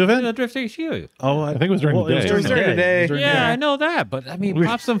Drift HQ event. The Drift HQ. Oh, I think it was during the day. It was during the day. Yeah, I know that, but I mean,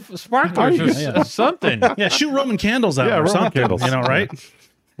 pop some sparklers or something. Yeah, shoot Roman candles out Yeah, or Roman something. candles. You know, right?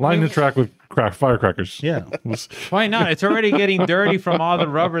 Line the track with firecrackers. Yeah. Why not? It's already getting dirty from all the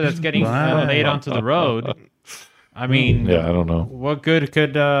rubber that's getting Right. laid onto the road. I mean, Yeah, I don't know. what good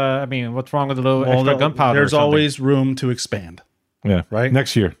could? I mean, what's wrong with a little extra gunpowder? There's or something? always room to expand. Yeah. Right?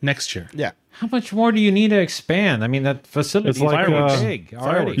 Next year. Next year. Yeah. How much more do you need to expand? I mean, that facility It's is like, big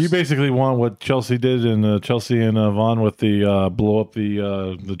already. You basically want what Chelsea did in Chelsea and Vaughn with the blow up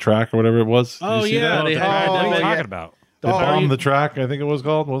the track or whatever it was. Did Oh, you see yeah, that? they had- what are you yeah. talking about? They bombed the track. I think it was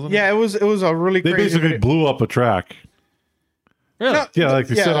called, wasn't it? Yeah, it was a really They crazy basically video. blew up a track. Really? No, Yeah, like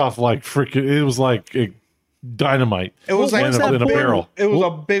they Yeah. set off like freaking. It was like dynamite. It was like in a big- barrel. It was a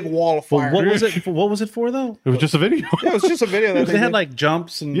big wall of fire. What was it? What was it for though? It was just a video. It was just a video that They had did. like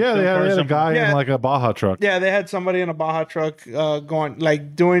jumps and Yeah, they had a guy Yeah. in like a Baja truck. Yeah, they had somebody in a Baja truck going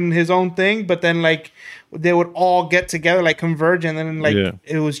like doing his own thing, but then like they would all get together, like converge, and then like Yeah.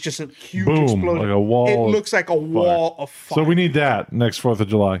 it was just a huge Boom, explosion. like a wall It of looks like a wall of fire. So we need that next 4th of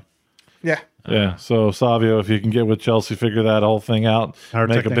July. yeah. Yeah. So Savio, if you can get with Chelsea, figure that whole thing out, Our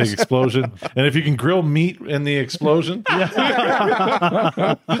make a techniques. big explosion, and if you can grill meat in the explosion,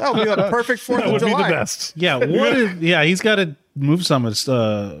 That would be the perfect 4th that of would be July. the best. Yeah, he's got to move some of his,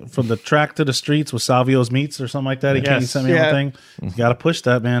 from the track to the streets with Salvio's meats or something like that. He can't Yes. send me Yeah. anything. He's got to push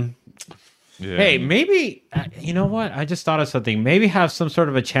that, man. Yeah. Hey, maybe you know what? I just thought of something. Maybe have some sort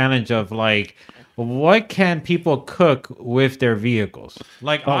of a challenge of like, what can people cook with their vehicles?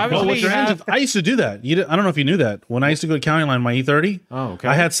 Like, obviously, What's you your have, engine? I used to do that. I don't know if you knew that. When I used to go to County Line, my E30, Oh, okay.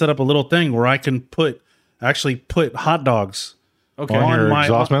 I had set up a little thing where I can put hot dogs okay. On your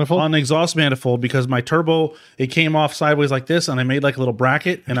exhaust manifold? on the exhaust manifold because my turbo, it came off sideways like this, and I made like a little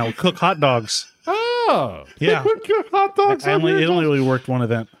bracket, and I would cook hot dogs. Oh, Yeah, Hot dogs. it only really worked one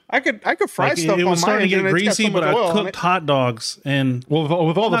event. I could fry Like, stuff it on was my starting to engine. get and it's got greasy, so but much I oil on cooked it. hot dogs, and Well,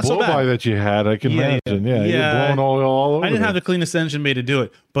 with all the Not so blow by bad. that you had, I can Yeah, imagine. Yeah, yeah. you're blowing oil all over. I didn't have there. the cleanest engine bay to do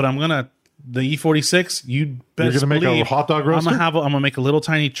it. But the E46. You best You're gonna make a believe hot dog I'm roaster? gonna make a little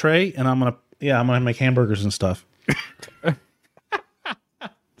tiny tray, and I'm gonna make hamburgers and stuff.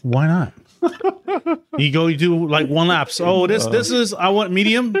 Why not? You do like 1 lap. Oh, this is I want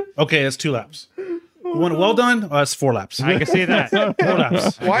medium. Okay, it's 2 laps. You want it well done? It's 4 laps. I can see that. 4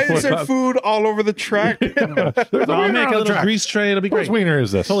 laps. Why is there food all over the track? I'll make a little grease tray. It'll be Whose great. wiener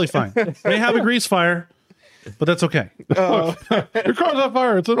is this? Totally fine. May have a grease fire, but that's okay. Your car's on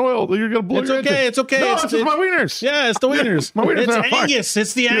fire. It's an oil. You're gonna blow It's your okay. engine. It's okay. No, It's- it's just my wieners. Yeah, it's the wieners. My wieners It's are on fire. Angus.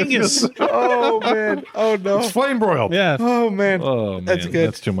 It's the Angus. Oh man! Oh no! It's flame broiled. Yeah. Oh man! Oh man, That's good.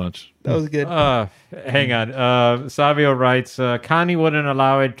 That's too much. That was good. Hang on. Savio writes, county wouldn't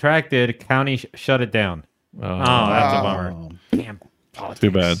allow it. Track did. County shut it down. Oh, that's a bummer. Damn politics. Too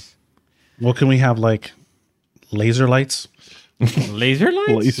bad. Well, can we have like laser lights? Laser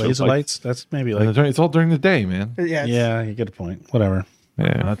lights? Laser lights? That's maybe like. It's all during the day, man. Yeah. Yeah, you get a point. Whatever.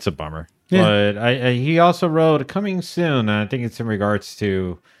 Yeah. That's a bummer. Yeah. But he also wrote coming soon. I think it's in regards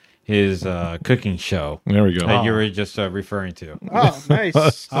to his cooking show There we go. that you were just referring to. Oh,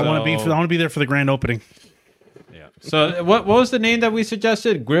 nice. I want to be there for the grand opening. Yeah. So what was the name that we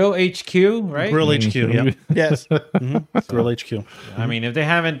suggested? Grill HQ, right? Grill HQ. Yeah. Yes. Grill HQ. I mean, if they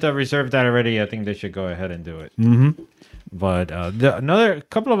haven't reserved that already, I think they should go ahead and do it. Mm-hmm. But another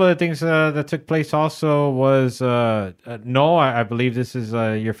couple of other things that took place also was Noel, I believe this is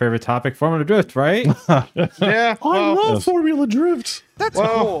your favorite topic, Formula Drift, right? Yeah. Well, Formula Drift. that's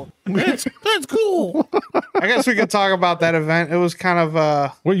cool. That's cool. I guess we could talk about that event. It was kind of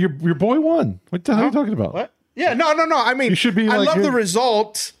Well, your boy won. What the hell are you talking about? what? Yeah. No. I mean, You should be I like love him. the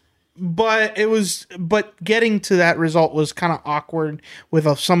result, but getting to that result was kind of awkward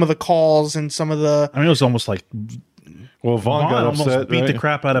with some of the calls and some of the. I mean, it was almost like Well, Vaughn got almost upset. beat the right?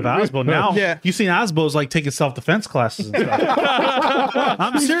 crap out of Asbo. Now, Yeah. you seen Asbo's like taking self-defense classes and stuff.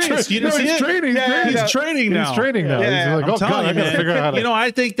 I'm serious. You didn't see he's it? training. Yeah, He's yeah. training now. He's training now. Yeah, He's like, I'm oh, telling God, I you, got to man. figure out how to. You know,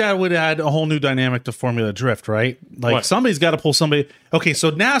 I think that would add a whole new dynamic to Formula Drift, right? Like What? somebody's got to pull somebody. Okay,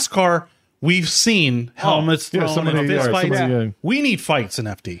 so NASCAR we've seen helmets thrown in fist fights. We need fights in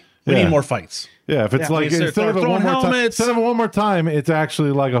FD. We need more fights. Yeah, if it's like instead of a one more time, it's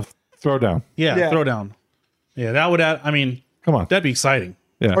actually like a throwdown. Yeah, throwdown. Yeah, that would add. I mean, come on, that'd be exciting.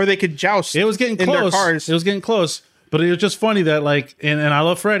 Yeah, or they could joust. It was getting close. In their cars. It was getting close, but it was just funny that like, and I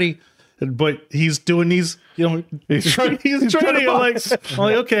love Freddie, but he's doing these. You know, he's training. I'm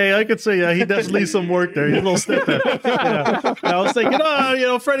like, okay, I could say, yeah, he does need some work there. He's a little stiff there. Yeah. I was thinking,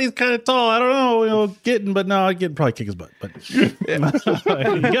 Freddie's kind of tall. I don't know, but I get probably kick his butt. But you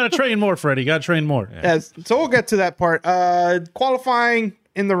got to train more, Freddie. You got to train more. Yeah. Yes. So we'll get to that part. Qualifying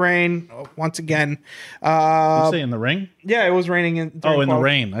in the rain once again. Did you say in the ring? Yeah, it was raining. In the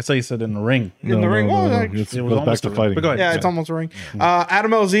rain. I thought you said in the ring. In the ring. It was back to fighting. But go ahead. Yeah, it's almost a ring.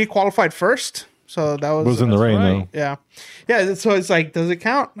 Adam LZ qualified first. So that was. It was in the rain, though. Yeah. Yeah. So it's like, does it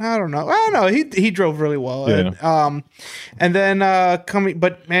count? I don't know. I don't know. He drove really well. Yeah. And then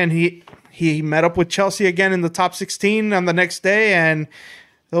but man, he met up with Chelsea again in the top 16 on the next day, and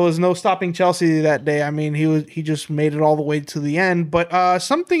there was no stopping Chelsea that day. I mean, he just made it all the way to the end. But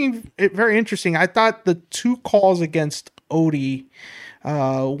something very interesting. I thought the two calls against Odie,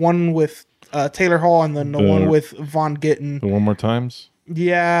 one with Taylor Hall and then the one with Von Gittin. The one more times.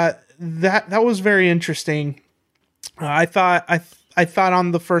 Yeah, that was very interesting. I thought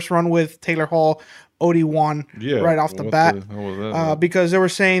on the first run with Taylor Hall, Odie won right off the bat because they were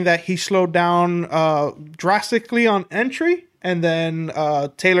saying that he slowed down drastically on entry, and then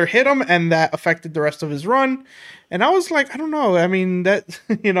Taylor hit him, and that affected the rest of his run. And I was like, I don't know. I mean, that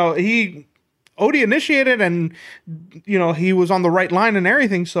Odie initiated, and he was on the right line and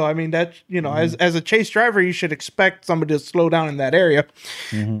everything. So I mean, that as a chase driver, you should expect somebody to slow down in that area.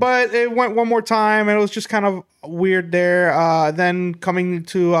 Mm-hmm. But it went one more time, and it was just kind of weird there. Then coming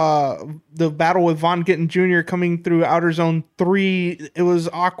to the battle with Von Gittin Jr. coming through outer zone 3, it was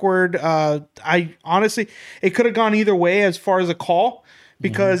awkward. I honestly, it could have gone either way as far as a call,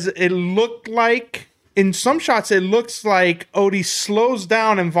 because it looked like, in some shots, it looks like Odie slows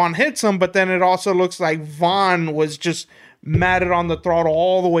down and Von hits him, but then it also looks like Von was just matted on the throttle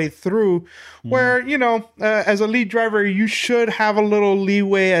all the way through, where, as a lead driver, you should have a little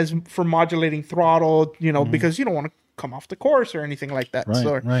leeway for modulating throttle, because you don't want to come off the course or anything like that.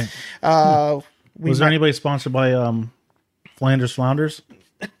 Right. Was there anybody sponsored by Flanders Flounders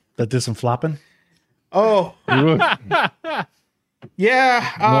that did some flopping? Oh.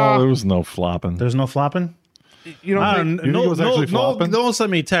 Yeah. No, there was no flopping. There's no flopping? You think it was actually flopping? No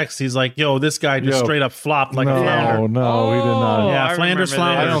sent me a text. He's like, yo, this guy just straight up flopped like a flounder. No, he did not. Yeah, Flanders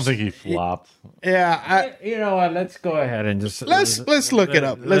Flounders. I don't think he flopped. Yeah. You know what? Let's go ahead and just... Let's look it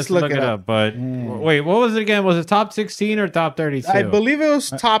up. Let's look it up. But wait, what was it again? Was it top 16 or top 32? I believe it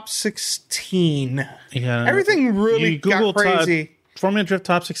was top 16. Yeah. Everything really got crazy. Formula Drift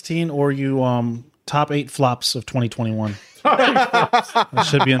top 16, or you top 8 flops of 2021. It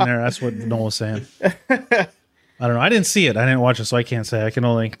should be in there. That's what Noel was saying. I don't know. I didn't see it. I didn't watch it, so I can't say. I can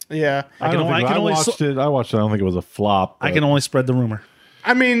only. Yeah, I watched it. I watched it. I don't think it was a flop. I can only spread the rumor.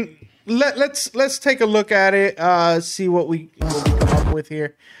 I mean, let's take a look at it. See what we come up with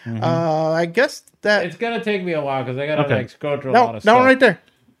here. I guess that it's gonna take me a while because I gotta go through a lot of stuff. That one right there.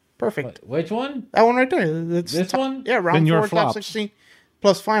 Perfect. Which one? That one right there. This one? Yeah, round 4, top 16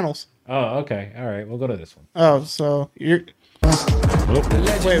 plus finals. Oh, okay. All right. We'll go to this one. Oh, so you're...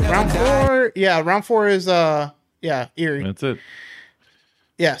 Wait, round 4? Yeah, round 4 is, Erie. That's it.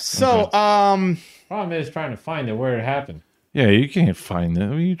 Yeah, so, Problem is trying to find it where it happened. Yeah, you can't find it.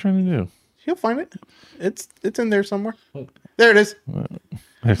 What are you trying to do? You'll find it. It's in there somewhere. There it is.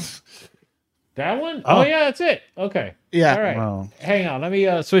 That one? Oh, yeah, that's it. Okay. Yeah. All right. Wow. Hang on. Let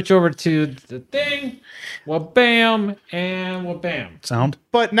me switch over to the thing. Bam and bam. Sound.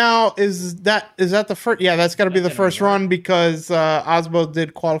 But now is that the first? Yeah, that's got to be the first run because Osbo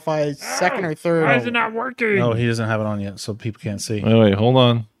did qualify second or third. Why is it not working? No, he doesn't have it on yet, so people can't see. Wait, hold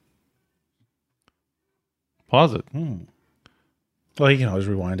on. Pause it. Well, you can always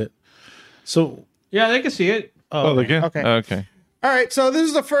rewind it. So yeah, they can see it. Oh, they can. Okay. All right, so this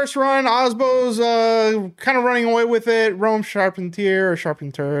is the first run. Osbo's kind of running away with it. Rome Charpentier or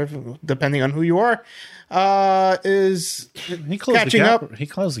Charpentier, depending on who you are, is he closed catching the gap. up. He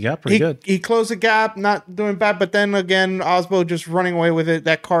closed the gap pretty good. He closed the gap, not doing bad. But then again, Osbo just running away with it.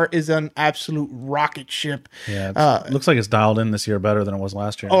 That car is an absolute rocket ship. Yeah, looks like it's dialed in this year better than it was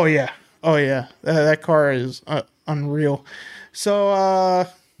last year. Oh yeah. That car is unreal. So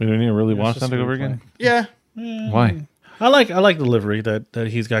you don't even really watch that to go over again. Yeah. Why? I like the livery that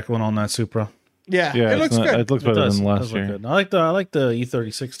he's got going on that Supra. Yeah, it looks good. It looks better than last year. Good. I like the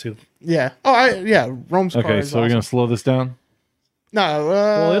E36 too. Yeah. Rome's car. Okay, is so we're awesome. gonna slow this down. No.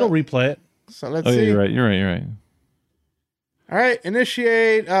 Well, it'll replay it. So let's Oh, yeah, see. you're right. All right,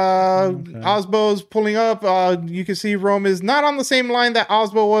 initiate. Osbo's pulling up. You can see Rome is not on the same line that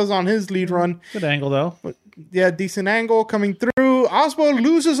Osbo was on his lead run. Good angle, though. Yeah, decent angle coming through. Osbo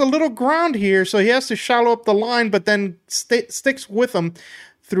loses a little ground here, so he has to shallow up the line, but then sticks with him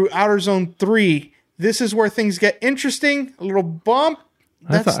through outer zone 3. This is where things get interesting. A little bump.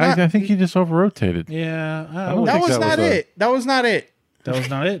 I think he just over-rotated. Yeah. That was not it. That was not it. That was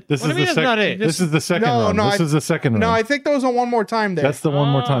not it. This is the second. not it? This is the second No, run. no, This is the second run. No, I think there was a one more time there. That's the one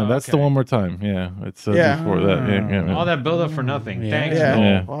more time. That's the okay. one more time. Yeah, it's Yeah. before that. Yeah. All that build up for nothing. Yeah. Thanks. Yeah. Noel.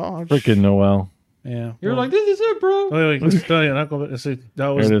 Yeah. Well, Freaking Noel. Yeah. You're like, this is it, bro. Wait. Let's tell you. That was.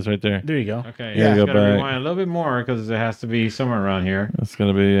 There it is right there. There you go. Okay, Yeah. yeah, Go gotta back. rewind a little bit more because it has to be somewhere around here. That's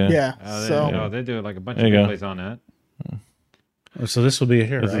gonna be. yeah. They, So they do like a bunch There of you go. replays on that. So this will be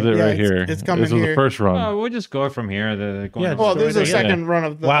here, This right? is it Yeah, right it's- here. it's coming this was here. the first run. Oh, we'll just go from here. Going Yeah, on. well, there's a Yeah. second run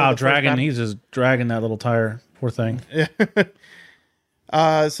of the. Wow, of the first dragging. battle. He's just dragging that little tire. Poor thing.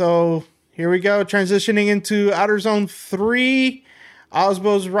 So here we go, transitioning into outer zone 3.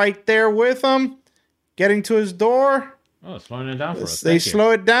 Osbo's right there with him, getting to his door. Oh, slowing it down for us. They Thank you.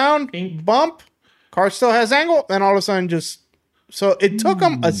 slow it down, Bing. bump. Car still has angle, and all of a sudden, just so it took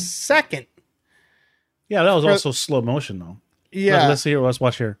him a second. Yeah, that was also slow motion though. Yeah, Let's see here. Let's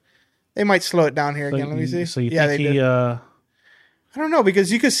watch here. they might slow it down here again. Let me see. So you yeah, think they he? did. I don't know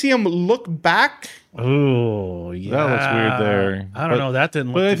because you could see him look back. Oh, yeah. That looks weird there. I don't know. That didn't.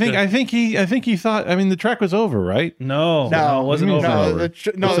 Look But I too think good. I think he thought. I mean, the track was over, right? No, No, it wasn't what do you mean over. it's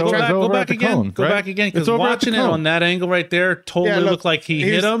No, over? the It's track- over Go at back the again. cone, Go right? back again It's because over at the watching it cone. on that angle right there totally Yeah, look, looked like he he's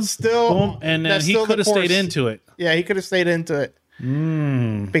hit him. still- boom, and then that's he still the could have stayed course. into it. Yeah, he could have stayed into it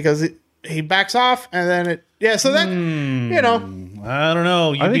because he backs off, and then it. Yeah, so that you know, I don't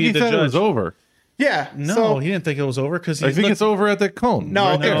know. You I think be he the said judge. it was over. yeah. No, so, he didn't think it was over because I think it's over at the cone. no,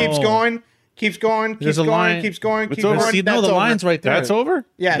 right it there. keeps going, keeps going, keeps There's a going, line- keeps going, keeps over. going. See, no, That's the over. line's right there. That's over.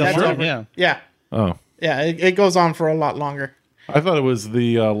 Yeah, The that's front, over. yeah. Yeah, Oh, yeah. It goes on for a lot longer. I thought it was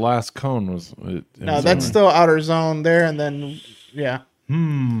the last cone. It No, was that's over. still outer zone there, and then yeah,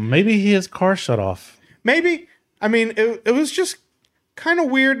 Maybe his car shut off. maybe. I mean, it was just kind of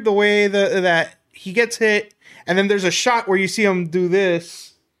weird the way that he gets hit, and then there's a shot where you see him do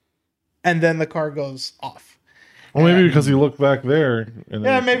this, and then the car goes off. Well, maybe because he looked back there. And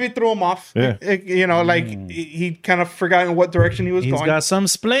Yeah, then- maybe it threw him off. Yeah. You know, like he kind of forgot in what direction he was He's going. got some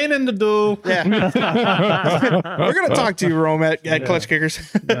splaining to do. Yeah. We're going to talk to you, Rome, at Clutch Kickers.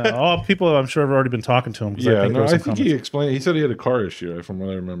 All people, I'm sure, have already been talking to him. 'cause Yeah, there was I some think he comments. explained. He said he had a car issue, from what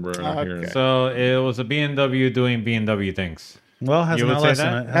I remember hearing. Okay. So it was a BMW doing BMW things. Well, has You an would say LS in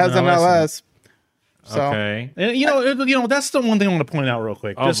that? it. Has an in it. LS. So, Okay. And, you know, that's the one thing I want to point out real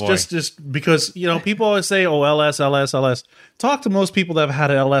quick. Oh, boy. Just because people always say, "Oh, LS, LS, LS." Talk to most people that have had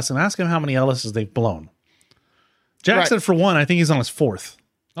an LS and ask them how many LSs they've blown. Jackson, Right. for one, I think he's on his 4th.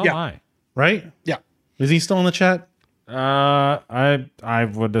 Oh Yeah. my. Right? yeah. Is he still in the chat? I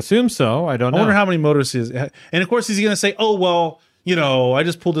would assume so. I don't I know. wonder how many motors he is. And of course, he's going to say, "Oh, well, I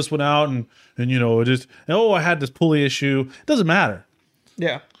just pulled this one out, and I had this pulley issue." It doesn't matter.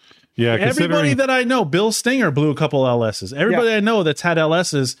 Yeah. Yeah, Everybody considering that I know, Bill Stinger blew a couple LSs. Everybody Yeah. I know that's had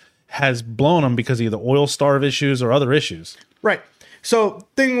LSs has blown them because of either oil starve issues or other issues. Right. So,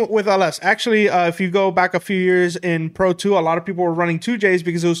 thing with LS, actually, if you go back a few years in Pro 2, a lot of people were running 2Js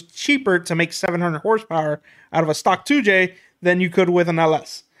because it was cheaper to make 700 horsepower out of a stock 2J than you could with an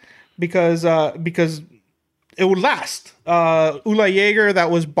LS. Because it would last. Ula Jaeger,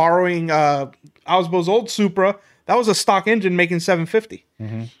 that was borrowing Ausbo's old Supra, that was a stock engine making 750.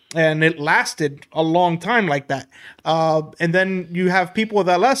 And it lasted a long time like that. And then you have people with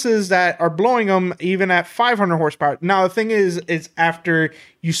LSs that are blowing them even at 500 horsepower. Now, the thing is after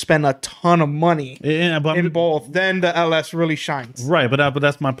you spend a ton of money in both, then the LS really shines. Right, but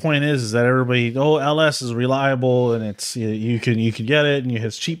that's my point is that everybody, LS is reliable and it's you can get it and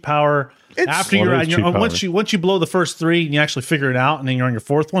it's cheap power. After Well, you're it on is your cheap power. once you blow the first 3 and you actually figure it out and then you're on your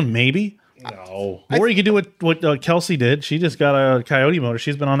 4th one, maybe. no. Or you could do what Kelsey did. She just got a Coyote motor.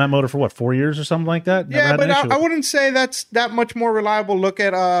 She's been on that motor for 4 years or something like that. Never Yeah, had but an issue I with it. wouldn't say that's that much more reliable. Look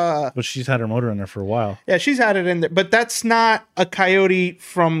at But she's had her motor in there for a while. yeah, she's had it in there, but that's not a Coyote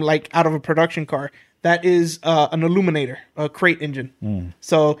from like out of a production car. That is an illuminator, a crate engine.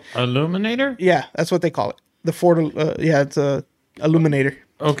 So Illuminator? yeah, that's what they call it. The Ford, it's a illuminator.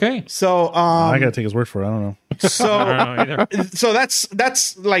 Okay. So I gotta take his word for it. I don't know. so I don't know either. so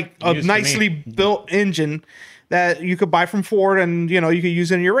that's like a News to nicely built engine that you could buy from Ford, and you could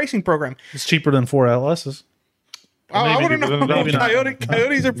use in your racing program. It's cheaper than 4 LSs. I maybe, wouldn't know. maybe not.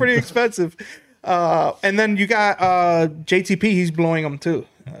 Coyotes are pretty expensive. And then you got JTP. He's blowing them too.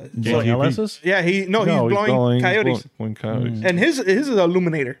 Blowing JTP. LSs? Yeah, he's blowing Coyotes. Blowing Coyotes. And his is an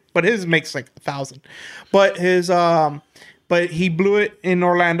illuminator, but his makes like 1,000. But he blew it in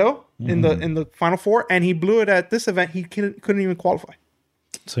Orlando in the Final Four, and he blew it at this event. He couldn't even qualify.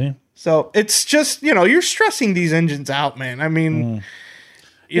 See? So it's just, you're stressing these engines out, man. I mean,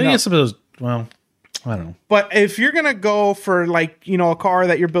 You get some of those, well, I don't know. But if you're going to go for like, a car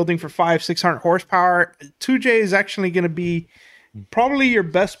that you're building for 500-600 horsepower, 2J is actually going to be probably your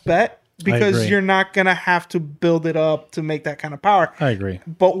best bet because you're not going to have to build it up to make that kind of power. I agree.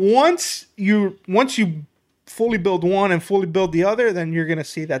 But once you fully build one and fully build the other, then you're going to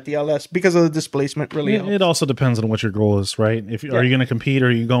see that the LS, because of the displacement, really helps. It also depends on what your goal is, right? Are you going to compete?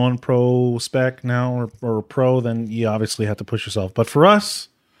 Are you going pro spec now or pro? Then you obviously have to push yourself. But for us,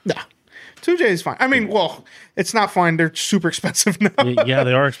 yeah, 2J is fine. I mean, well, it's not fine. They're super expensive now. yeah,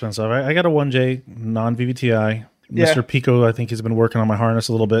 they are expensive. I got a 1J non-VVTi. Yeah. Mr. Pico, I think he's been working on my harness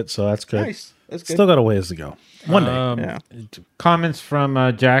a little bit, so that's good. Nice. That's good. Still got a ways to go. One day. Comments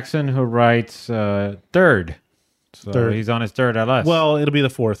from Jackson, who writes third. So Third. he's on his third LS. Well, it'll be the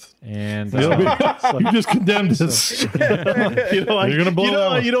fourth. And You just condemned us. You're gonna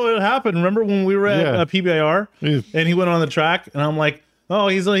blow you know what happened? Remember when we were at PBIR Yeah. and he went on the track and I'm like, oh,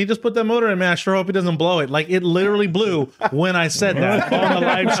 he just put that motor in, man. I sure hope he doesn't blow it. Like, it literally blew when I said that on the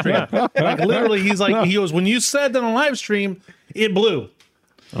live stream. Like, literally, he goes, when you said that on live stream, it blew.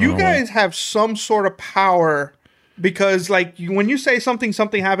 You guys have some sort of power because, like, when you say something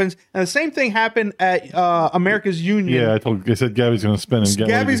happens, and the same thing happened at America's Union. Yeah, I said Gabby's going to spin. And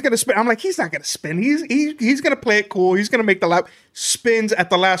Gabby's going to spin. I'm like, he's not going to spin. He's going to play it cool. He's going to make the lap. Spins at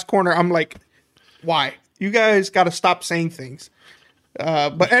the last corner. I'm like, why? You guys got to stop saying things.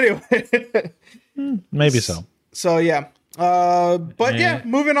 But anyway. Maybe so. So, yeah. But yeah,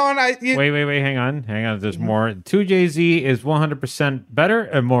 moving on. Wait, hang on. There's more. 2JZ is 100% better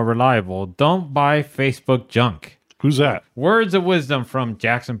and more reliable. Don't buy Facebook junk. Who's that? Words of wisdom from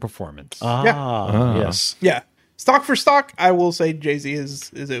Jackson Performance. Yes. Yeah. Stock for stock, I will say Jay-Z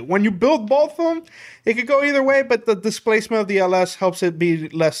is it. When you build both of them, it could go either way, but the displacement of the LS helps it be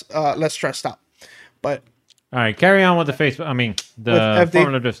less stressed out. But all right, carry on with the Facebook. I mean, the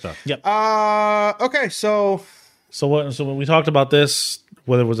Formula Drift stuff. Yep. Okay, so when we talked about this,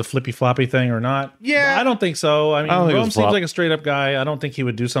 whether it was a flippy floppy thing or not, yeah, I don't think so. I mean, don't think it Rome was seems flop. like a straight up guy. I don't think he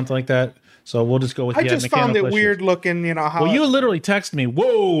would do something like that. So we'll just go with I just found it weird looking, how. Well, you literally texted me,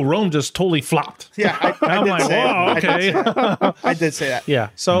 "Whoa, Rome just totally flopped." Yeah, I I'm did like, say "Whoa, that. okay." I did say that. Yeah.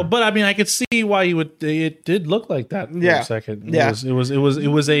 So, but I mean, I could see why you would. It did look like that for Yeah. a second. Yeah. It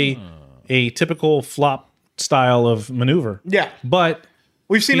was a typical flop style of maneuver. Yeah, But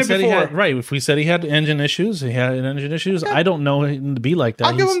we've seen he it said before. he had, right. If we said he had engine issues, I don't know him to be like that.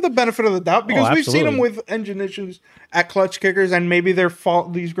 I'll give him the benefit of the doubt because we've seen him absolutely. with engine issues at clutch kickers, and maybe these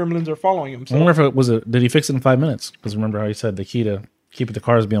gremlins are following him. I So. wonder if it was did he fix it in 5 minutes? Because remember how he said the key to keeping the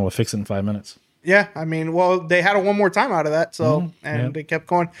car is being able to fix it in 5 minutes. Yeah, I mean, well, they had one more time out of that, so they kept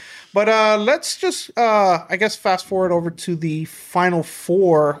going. But let's just, I guess, fast forward over to the Final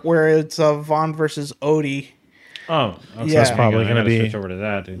Four where it's Vaughn versus Odie. Oh, okay. Yeah. That's probably gonna be- switch over to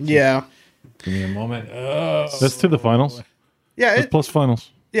that. Yeah, Give me a moment. That's to the finals. yeah, That's plus finals.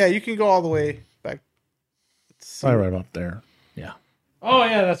 yeah. You can go all the way back. Probably right up there. Yeah. Oh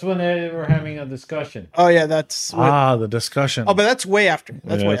yeah, that's when they were having a discussion. Oh yeah, that's. The discussion. Oh, but that's way after.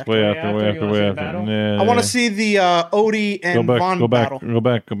 That's way It's after. way Way after. after? Way You after. wanna Way see the after. battle? Yeah, I want to see the Odie and Vaughn battle. Go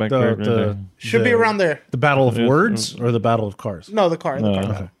back. Right Should be the- around there. the battle of Yes. words or the battle of cars. No, the car. No,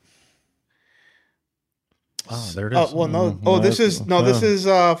 battle. okay. Oh, there it is. Oh well, no. Oh, this is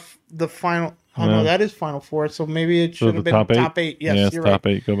the final. Oh no, Yeah. that is Final Four. So maybe it So should the have been top eight. Yes, Yes, you're top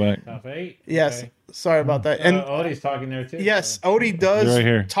right. 8. Go back. Top 8. Yes, Okay. sorry about that. And Odie's talking there too. yes, so. Odie does You're right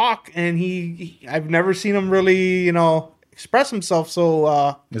here. talk, and he I've never seen him really, express himself.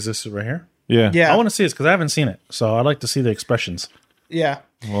 So Is this right here? Yeah. yeah, I want to see this because I haven't seen it. So I'd like to see the expressions. yeah.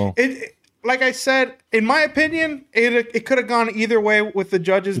 Well, It like I said, in my opinion, it could have gone either way with the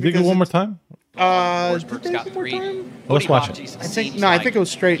judges. did you because go one more time? Forsberg's got 3. Let's watch it. Bocce I think- seems no, I think it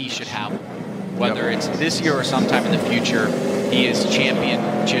was straight. He should have one. Whether it's this year or sometime in the future, he is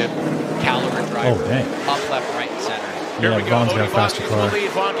championship caliber driver. Oh, dang. Up, left, right, and center. Yeah, Vaughn's got a faster car.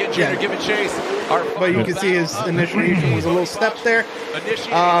 Vaughn can Yeah. give it chase. But you can see his initiation was a little step there.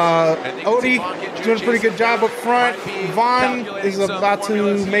 Odie doing a pretty good job up front. Vaughn is about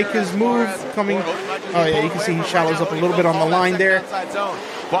to make his move. Coming. Oh yeah, you can see he shallows up a little bit on the line there.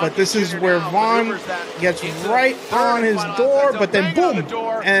 But this is where Vaughn gets right on his door, but then boom,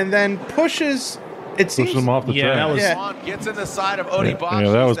 and then pushes It seems. Pushing him off the track. that was Yeah. Gets in the side of Odie Bosch.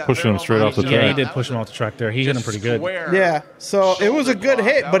 Yeah, that was pushing him straight off the Yeah, track. he did push him off the track there. He hit him pretty good. Yeah, so it was a good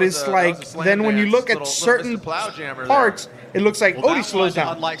hit, but it's like then when you look at certain parts, it looks like Odie slows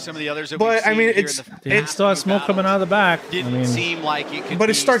down. Unlike some of the others that But we've I seen mean, here in it's the He still has smoke coming out of the back. didn't seem like it could but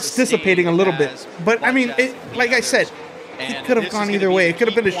it be starts sustained dissipating a little bit. as But I mean, much as it like I said, And it could have this gone is either gonna way. be It could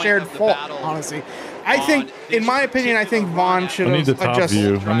have been a the key shared point of the fault, battle honestly. I on think, in this my opinion, I think particular Vaughn run. should I need the have top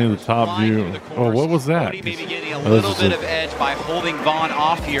adjusted. view. I need the top view. Oh, what was that? Cody maybe getting a Oh, this little is bit a- of edge by holding Vaughn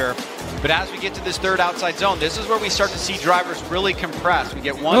off here. But as we get to this third outside zone, this is where we start to see drivers really compress. We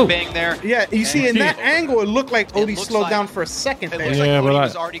get one bang there. Yeah, you see, in that angle, it looked like Odie looks slowed like- down for a second It there. looks Yeah, like but Cody I-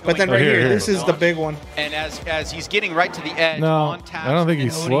 was already But then going right here, here, here. this is the big one. And as he's getting right to the edge, No, on task, I don't think he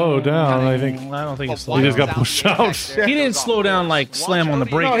and Odie slowed down. I I think don't think he Well, slowed he just down. got pushed out. He didn't slow down like slam on the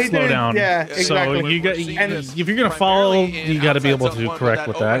brake, No, he slow didn't. down. Yeah, So exactly. you got, And if you're gonna follow, you got to be able to correct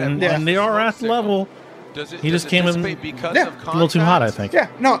with that. And, Yeah. and they are at the level. He just came in Yeah. a little too hot, I think. Yeah,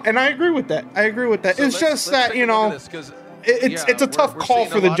 no, and I agree with that. I agree with that. It's just that, you know, it's a tough call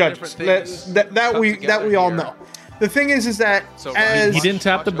for the judges. That we all know. The thing is that as He didn't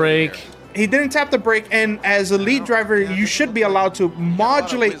tap the brake. he didn't tap the brake, and as a lead driver, you should be allowed to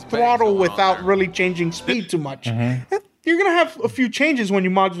modulate throttle without really changing speed too much. You're gonna have a few changes when you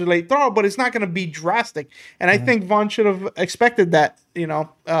modulate throttle, but it's not gonna be drastic. And I think Vaughn should have expected that, you know,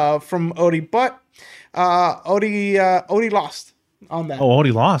 from Odie. But Odie lost on that. Oh,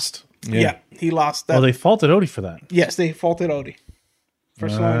 Odie lost. Yeah, he lost that. Oh, they faulted Odie for that. Yes, they faulted Odie for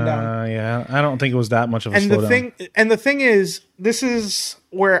slowing down. Yeah, I don't think it was that much of a And slowdown. the thing is, this is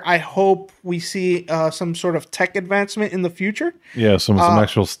where I hope we see some sort of tech advancement in the future, Yeah, some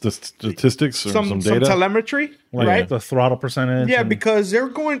actual statistics or some data. telemetry, Like right? the throttle percentage. Yeah, and- because they're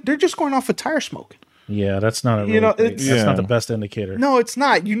just going off of tire smoke. yeah, that's not a really You know, great- it's- that's Yeah. not the best indicator. No, it's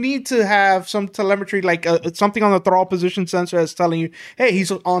not. You need to have some telemetry, like something on the throttle position sensor that's telling you, hey,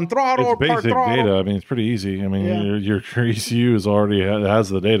 he's on throttle or It's part basic throttle. data. I mean, it's pretty easy. I mean, Yeah. your ECU is already has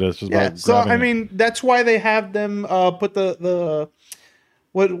the data. It's just Yeah. about So grabbing I it. mean, that's why they have them put the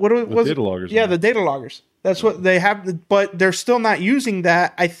what was data it? loggers Yeah, in the data loggers. That's what they have, but they're still not using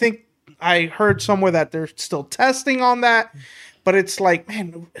that. I think I heard somewhere that they're still testing on that, but it's like,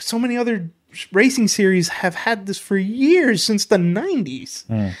 man, so many other racing series have had this for years, since the 90s.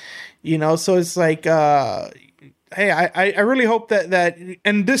 You know, so it's like hey, I really hope that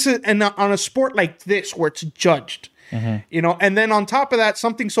and this is, and on a sport like this where it's judged, you know, and then on top of that,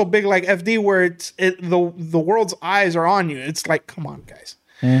 something so big like FD where the world's eyes are on you. It's like, come on, guys,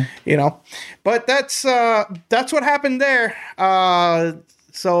 you know. But that's what happened there.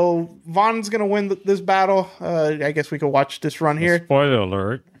 So Vaughn's gonna win this battle. I guess we could watch this run here. Spoiler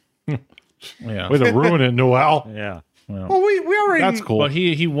alert. Yeah, Way to ruin it, Noel. Yeah. Well, we already That's cool. but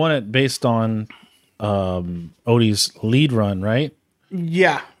he won it based on Odie's lead run, right?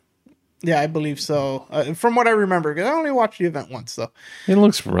 Yeah, I believe so. From what I remember, because I only watched the event once, so. It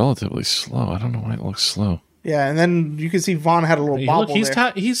looks relatively slow. I don't know why it looks slow. Yeah, and then you can see Vaughn had a little Hey, bobble look,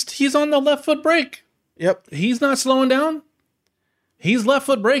 there. he's on the left foot brake. Yep. He's not slowing down. He's left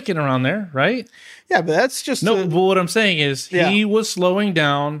foot braking around there, right? Yeah, but that's just No, but what I'm saying is he Yeah. was slowing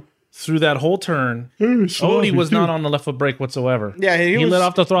down through that whole turn. Odie was not on the left foot brake whatsoever. Yeah, he was- let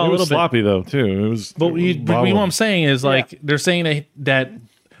off the throttle It a was little bit. sloppy though too. It was. But what I'm saying is, like, they're saying that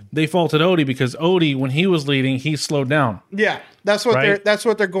they faulted Odie because Odie, when he was leading, he slowed down. Yeah, that's what Right?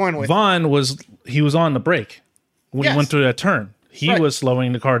 they're going with. Vaughn was on the brake when Yes. he went through that turn. He Right. was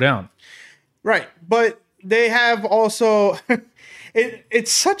slowing the car down. Right, but they have also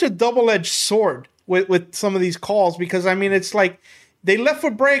it's such a double-edged sword with some of these calls, because I mean, it's like they left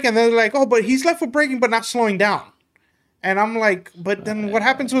foot brake and they're like, oh, but he's left foot braking but not slowing down. And I'm like, but then what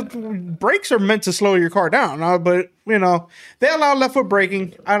happens with brakes are meant to slow your car down? But you know, they allow left foot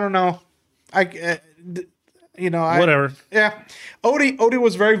braking. I don't know. Whatever. Yeah, Odie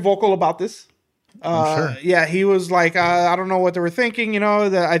was very vocal about this. Sure. Yeah, he was like, I don't know what they were thinking. You know,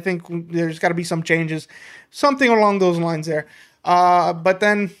 that I think there's got to be some changes, something along those lines there. But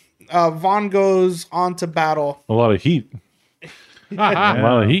then Vaughn goes on to battle. A lot of heat. A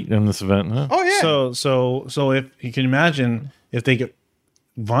lot of heat in this event, huh? Oh yeah, So if you can imagine, if they get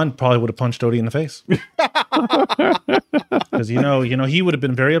Vaughn probably would have punched Odie in the face, because you know he would have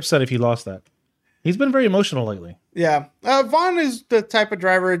been very upset if he lost that. He's been very emotional lately. yeah. Vaughn is the type of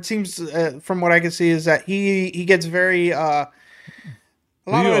driver. It seems, from what I can see, is that he gets very a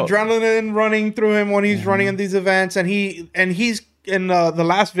lot of adrenaline running through him when he's running in these events, and he's in the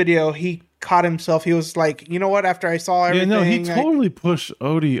last video he caught himself. He was like, you know what? After I saw Yeah, everything, no, he totally pushed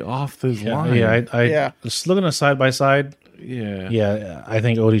Odie off his line. Yeah, I Yeah. just looking at side by side. yeah. Yeah, I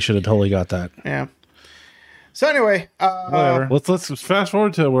think Odie should have totally got that. yeah. So anyway, Whatever. Let's fast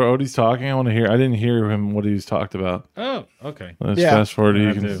forward to where Odie's talking. I want to hear. I didn't hear him what he's talked about. Oh, okay. Let's Yeah. fast forward. I You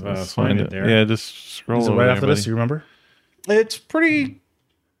have can to, find find it it there. Yeah, just scroll Is it over right there, after this? buddy. You remember? it's pretty.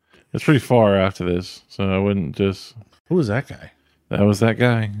 It's pretty far after this, so I wouldn't just. Who is that guy? That was that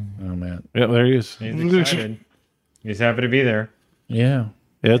guy. Oh man. Yeah, there he is. He's excited. He's happy to be there. Yeah.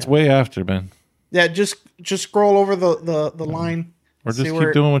 Yeah, it's way after, man. Yeah, just scroll over the line. Or See just where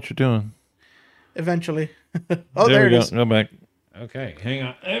keep doing what you're doing. Eventually. Oh, there it we is. go. Go back. Okay, hang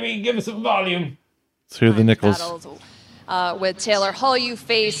on. Let me give it some volume. Let's hear the nickels. Battles, with Taylor Hull, you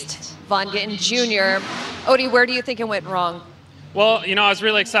faced Von Gittin Jr. Odie, where do you think it went wrong? Well, I was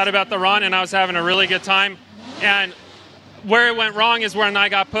really excited about the run, and I was having a really good time. And where it went wrong is when I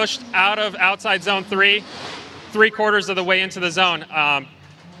got pushed out of outside zone 3/4 of the way into the zone.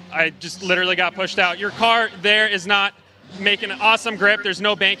 I just literally got pushed out. Your car there is not making an awesome grip. There's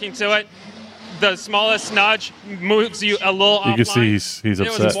no banking to it. The smallest nudge moves you a little You offline. can see he's It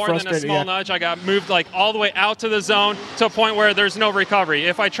upset. was more than a Frustrated, small yeah. nudge. I got moved all the way out to the zone to a point where there's no recovery.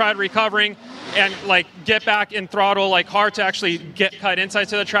 If I tried recovering and get back in throttle hard to actually get cut inside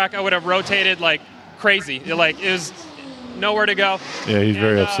to the track, I would have rotated like crazy. It was nowhere to go. Yeah, he's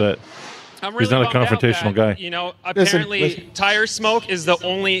very upset. I'm really He's not a bummed out confrontational that, guy. Apparently Listen. tire smoke is the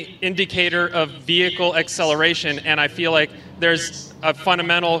only indicator of vehicle acceleration, and I feel like there's a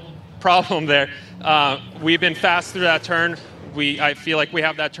fundamental problem there. We've been fast through that turn. I feel like we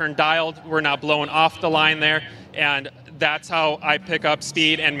have that turn dialed. We're not blowing off the line there, and that's how I pick up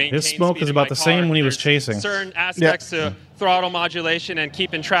speed and maintain His smoke speed is in about my the same car. when he was There's chasing. certain aspects to throttle modulation and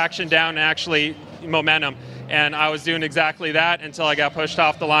keeping traction down and actually momentum, and I was doing exactly that until I got pushed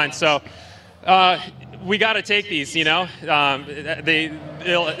off the line. So we got to take these, it'll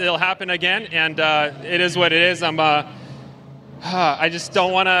happen again, and it is what it is. I just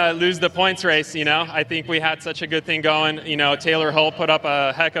don't want to lose the points race, I think we had such a good thing going. Taylor Hull put up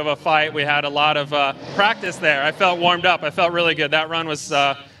a heck of a fight. We had a lot of practice there. I felt warmed up. I felt really good. That run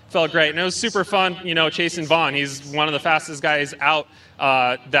felt great, and it was super fun, chasing Vaughn. He's one of the fastest guys out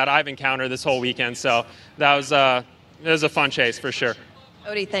that I've encountered this whole weekend. So that was it was a fun chase for sure.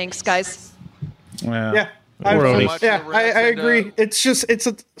 Odie, thanks, guys. Yeah. Poor Odie. I agree. It's just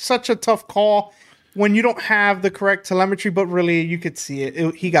such a tough call when you don't have the correct telemetry, but really you could see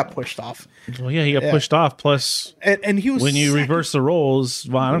it. He got pushed off. Well, yeah, he got pushed off. Plus, And he was when you reverse the roles,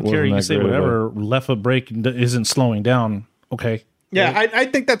 well, I don't care. You can Wasn't that say great of whatever. Left foot brake isn't slowing down. Okay. Yeah, I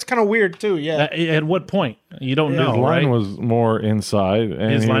think that's kind of weird too. Yeah. At what point? You don't His know, line right? was more inside,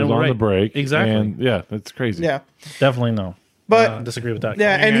 and His he line was was on the right. brake. Exactly. And yeah, that's crazy. Yeah. Definitely no. But disagree with that.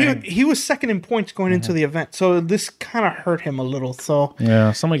 yeah, and he was second in points going into the event, so this kind of hurt him a little. So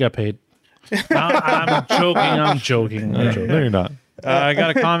Yeah, somebody got paid. I'm joking. No, you're not. I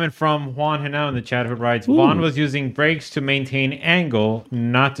got a comment from Juan Henao in the chat who writes, Vaughn was using brakes to maintain angle,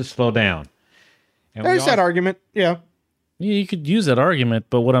 not to slow down. And there's that argument. Yeah. Yeah, you could use that argument,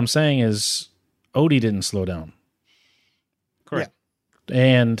 but what I'm saying is Odie didn't slow down. Correct.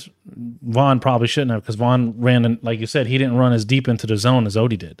 And Vaughn probably shouldn't have, because Vaughn ran, in, like you said, he didn't run as deep into the zone as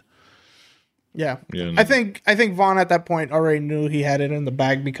Odie did. Yeah. Yeah. I think Vaughn at that point already knew he had it in the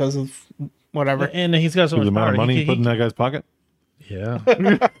bag because of whatever. And he's got so The much amount power. of money He- he put in that guy's pocket. Yeah.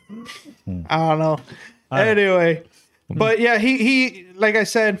 I don't know. Anyway, but yeah, he like I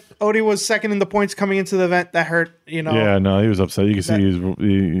said, Odie was second in the points coming into the event. That hurt, Yeah, no, he was upset. You can see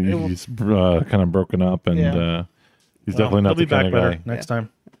he's kind of broken up, and Yeah. he's definitely not He'll the be back kind of better guy. next time.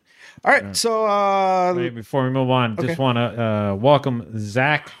 All right, so Wait, before we move on, Okay. just want to welcome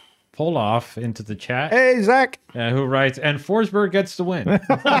Zach Poloff into the chat, hey Zach, who writes, and Forsberg gets the win. what?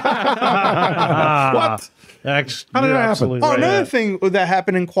 How did that happen? Absolutely Oh, right. another thing that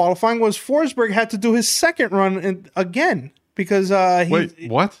happened in qualifying was Forsberg had to do his second run again because he. Wait,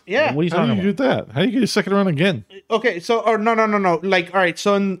 what? Yeah. What are you How talking do you about? get that? How do you get your second round again? Okay, so no. Like, all right,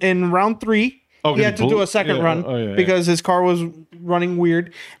 so in round 3, Oh, he had to do a second yeah, run yeah. because his car was running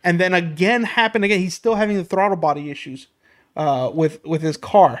weird, and then happened again. He's still having the throttle body issues with his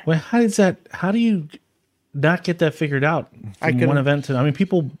car. Well, how do you not get that figured out I from couldn't- one event to? I mean,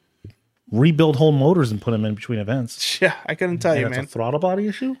 people rebuild whole motors and put them in between events. Yeah, I couldn't tell you, That's man. a throttle body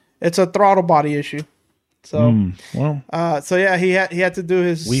issue. It's a throttle body issue. So, Well, so yeah, he had to do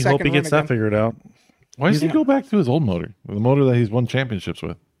his. we second hope he run gets that again. figured out. Why does he go back to his old motor, the motor that he's won championships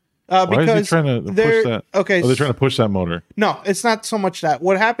with? Why because is he trying to push that? Okay, they're trying to push that motor. No, it's not so much that.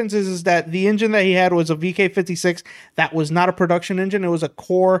 What happens is that the engine that he had was a VK56 that was not a production engine. It was a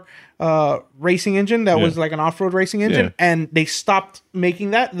core racing engine that was like an off-road racing engine, and they stopped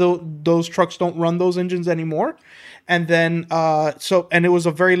making that. Those trucks don't run those engines anymore. And then and it was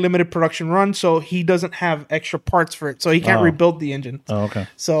a very limited production run, so he doesn't have extra parts for it, so he can't rebuild the engine. Oh, okay.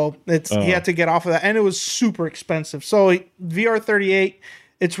 So he had to get off of that, and it was super expensive. So VR38.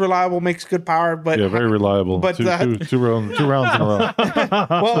 It's reliable, makes good power, but very reliable. But two rounds in a row.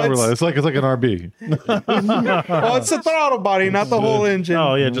 Well, it's like an RB. well, it's the throttle body, not the whole engine.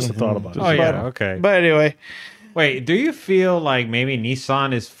 Oh yeah, just the throttle body. Oh yeah, okay. But anyway, Wait, do you feel like maybe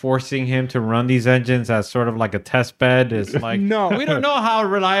Nissan is forcing him to run these engines as sort of like a test bed? It's like, No. we don't know how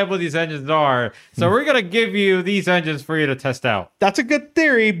reliable these engines are, so we're going to give you these engines for you to test out. that's a good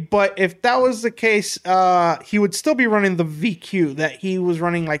theory. But if that was the case, he would still be running the VQ that he was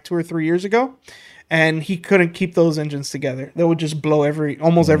running like 2 or 3 years ago, and he couldn't keep those engines together. They would just blow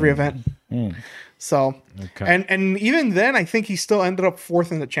almost every event. So, and even then, I think he still ended up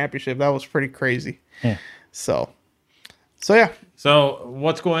 4th in the championship. That was pretty crazy. So yeah. So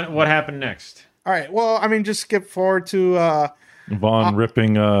what happened next? All right. Well, I mean, just skip forward to Vaughn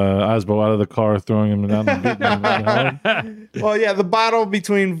ripping Osbo out of the car, throwing him down and beating him really hard. well, yeah, the battle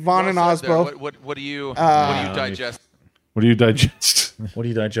between Vaughn and Osbo. What do you digest? What do you digest? What do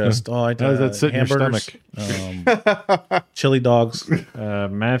you digest? Oh, I How does that sit in your hamburgers, chili dogs.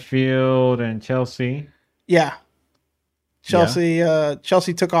 Matfield and Chelsea. Yeah.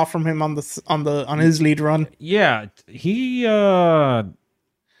 Chelsea took off from him on his lead run. Yeah, he Matfield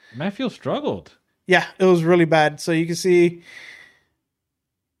struggled. Yeah, it was really bad. So you can see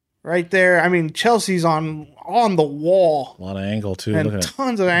right there. I mean, Chelsea's on the wall. A lot of angle too. And Look at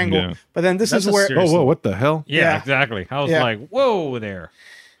tons of angle. Yeah. But then this That's is a where serious- Whoa, what the hell? Yeah, Yeah. exactly. I was Yeah. like, whoa there.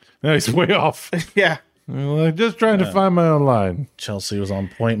 No, he's way off. yeah. Like, just trying to find my own line. Chelsea was on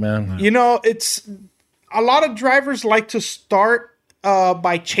point, man. You know, it's a lot of drivers like to start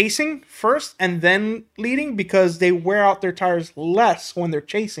by chasing first and then leading because they wear out their tires less when they're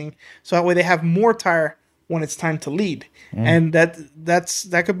chasing. So that way they have more tire when it's time to lead. And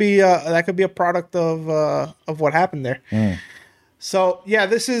that could be a product of what happened there. So yeah,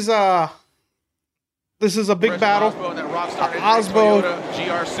 this is a big battle.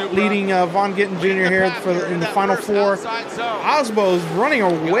 Osbo leading Von Gittin Jr. here in the final 4. Osbo's running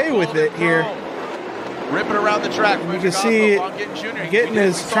away with it here. Ripping around the track. You can see Gittin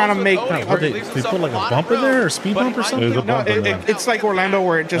is trying to make. They put like a bumper there or speed bump or something? There's a No, bumper there. it's like Orlando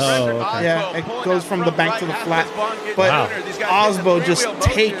where it just it goes from the bank to the flat. But Osbo just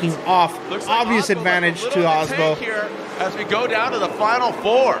taking off. Obvious advantage to Osbo. As we go down to the final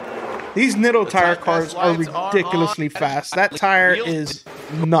 4. These Nitto tire cars are ridiculously fast. That tire is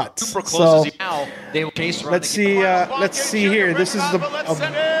nuts. So let's see here. This is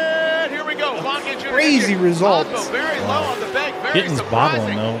crazy result. Gittin's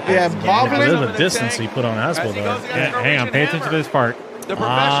bobbling though. Yeah, A bobbling. little bit of distance he put on Osbo though. Hang on, pay attention to this part. That's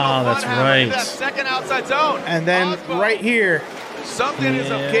right. That second outside zone. And then right here, Something is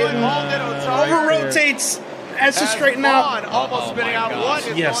Gittin over rotates, has to straighten out. Almost spinning out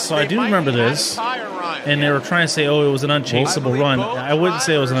one. Yes, so I do remember this. And they were trying to say, "Oh, it was an unchaseable run." I wouldn't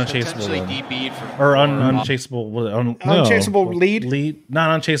say it was an unchaseable run, or unchaseable. Unchaseable lead. Not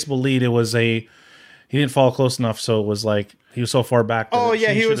unchaseable lead. It was he didn't fall close enough, so it was like he was so far back. That Oh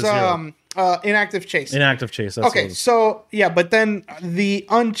yeah, he should was have zeroed. inactive chase. Inactive chase. That's what it Okay, was. so yeah, but then the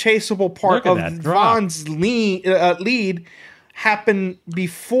unchaseable part Look at of that drop. Vaughn's lead happened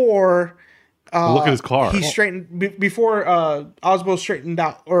before. Look at his car. He straightened before Osbo straightened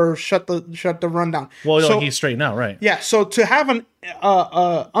out or shut the run down. Well, so, he's straightened out, right? yeah. So to have an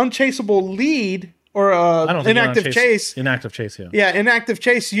unchaseable lead or I don't think inactive chase. Inactive chase, yeah. Yeah, inactive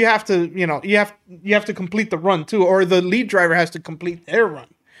chase. You have to, you have to complete the run too, or the lead driver has to complete their run.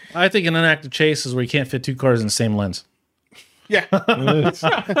 I think an inactive chase is where you can't fit 2 cars in the same lens. Yeah, That's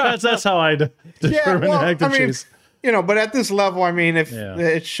how I determine inactive chase. But at this level, I mean, if Yeah.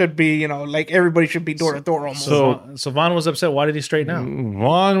 it should be, like everybody should be door to door almost. So Vaughn was upset. Why did he straighten out?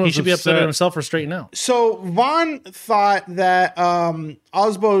 Vaughn was He should be upset at himself for straightening out. So Vaughn thought that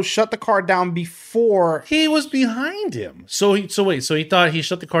Osbo shut the car down before. He was behind him. So he thought he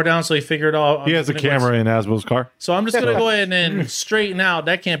shut the car down, so he figured out. He has a camera in Asbo's car. So I'm just gonna go ahead and straighten out.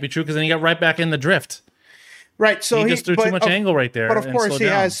 That can't be true because then he got right back in the drift. Right, so he just threw too much angle right there. But of and course, slowed he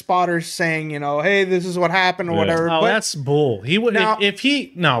down. has spotters saying, hey, this is what happened or whatever. Oh, but, that's bull. He would if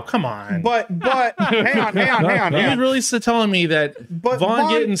he no, come on. But hang on. He's really telling me that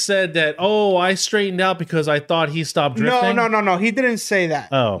Vaughn Gittin said that. Oh, I straightened out because I thought he stopped drifting. No. He didn't say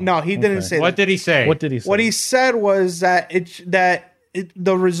that. Oh, no, he didn't say that. What did he say? What did he say? What he said was that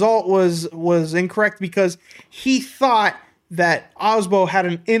the result was incorrect because he thought that Osbo had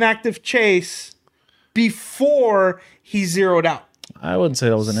an inactive chase before he zeroed out. I wouldn't say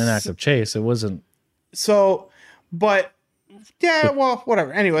that was an inactive chase. It wasn't. So, but yeah, well,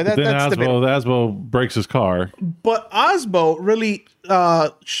 whatever. Anyway, that's debatable. Osbo breaks his car. But Osbo really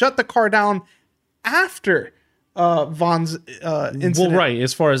shut the car down after Vaughn's incident. Well, right,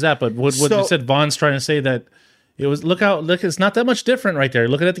 as far as that. But what you said, Vaughn's trying to say that it was. Look, it's not that much different right there.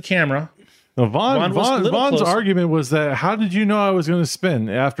 Looking at the camera. No, Vaughn's argument was that how did you know I was going to spin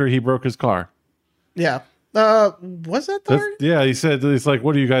after he broke his car? Yeah. Was that the yeah, he said it's like,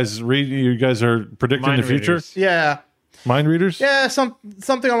 what do you guys read? You guys are predicting Mind the future? readers. Yeah. Mind readers? Yeah,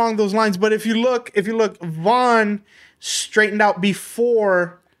 something along those lines. But if you look, Vaughn straightened out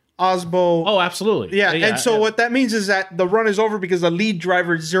before Osbo. Oh, absolutely. Yeah. And so what that means is that the run is over because the lead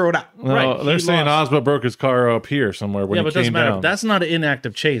driver zeroed out. No, Right, they're he saying lost. Osbo broke his car up here somewhere when Yeah, he but it doesn't came matter. down. That's not an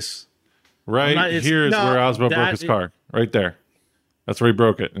inactive chase. Right here's where Osbo broke his car. Right there. That's where he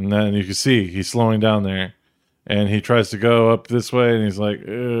broke it. And then you can see he's slowing down there. And he tries to go up this way, and he's like,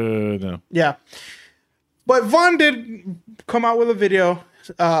 no. Yeah. But Vaughn did come out with a video,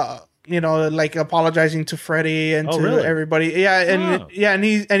 like apologizing to Freddie and to everybody. Yeah, and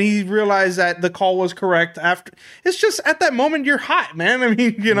he realized that the call was correct after. It's just at that moment you're hot, man. I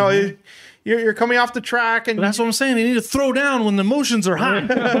mean, you're coming off the track, and But that's what I'm saying. They need to throw down when the emotions are high.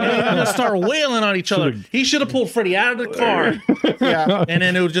 They're gonna start wailing on each other. He should have pulled Freddie out of the car. yeah. And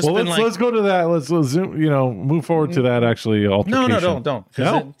then it would just been let's go to that. Let's zoom. move forward to that. Actually, altercation. No, don't.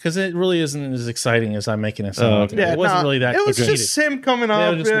 Because it really isn't as exciting as I'm making it sound. Yeah, it wasn't really that. It was heated. just him coming Yeah,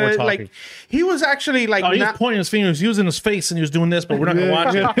 up. it was just more talking. Like he was actually like he was pointing his finger. He was using his face and he was doing this, but we're not going to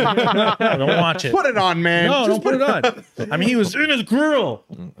watch it. Don't watch it. Put it on, man. No, don't put it on. I mean, he was in his grill.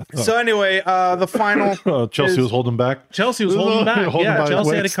 So anyway, the final. Chelsea was holding back. Chelsea was holding back. By Chelsea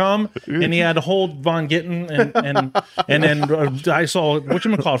his had to come and he had to hold Vaughn Gittin and then I saw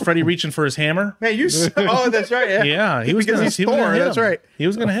Freddie reaching for his hammer. Man, oh, that's right. Yeah, he was because he's Thor. That's right. He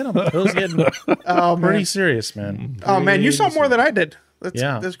was going to hit him. It was getting pretty serious, man. Oh man, you saw more than I did.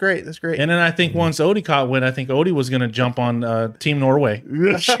 That's great. That's great. And then I think once Odie caught wind, I think Odie was going to jump on Team Norway.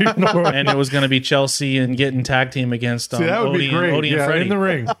 And it was going to be Chelsea and getting tag team against See, that would Odie, be great. and Odie and Freddie. In the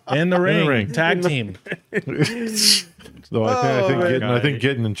ring. In the ring. Tag team. So I think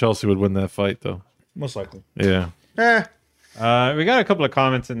Gittin and Chelsea would win that fight, though. Most likely. Yeah. We got a couple of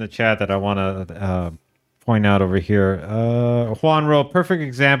comments in the chat that I want to point out over here. Juan wrote, perfect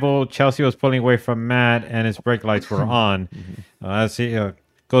example. Chelsea was pulling away from Matt and his brake lights were on. As he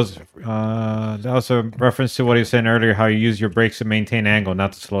goes, that was a reference to what he was saying earlier, how you use your brakes to maintain angle,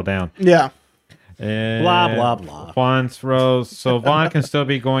 not to slow down. Yeah. And blah, blah, blah. Juan's wrote, so Vaughn can still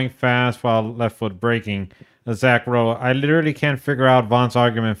be going fast while left foot braking. Zach wrote, I literally can't figure out Vaughn's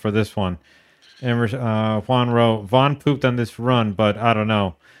argument for this one. And Juan wrote, Vaughn pooped on this run, but I don't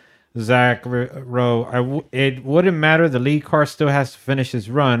know. Zach wrote, it wouldn't matter. The lead car still has to finish his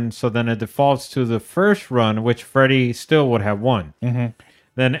run, so then it defaults to the first run, which Freddie still would have won. Mm-hmm.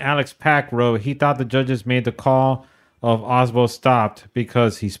 Then Alex Pack wrote, he thought the judges made the call of Osbo stopped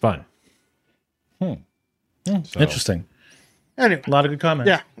because he spun. So. Interesting. Anyway, a lot of good comments.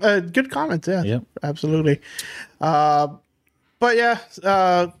 Yeah, good comments. Yeah, yep. Absolutely. But yeah,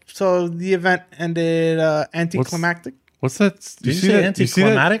 so the event ended anticlimactic. What's that? Did you say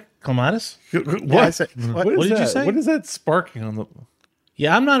anticlimactic? Clematis? What? What did you say? What is that sparking on the?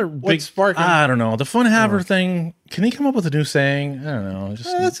 Yeah, I'm not a big sparking. I don't know. The fun haver thing. Can he come up with a new saying? I don't know.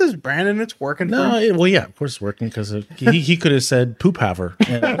 That's his brand and it's working. No, well, yeah, of course it's working because he could have said poop haver.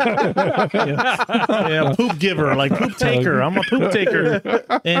 Yeah, poop giver, like poop taker. I'm a poop taker.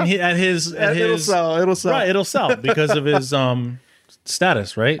 And it'll sell. Right, it'll sell because of his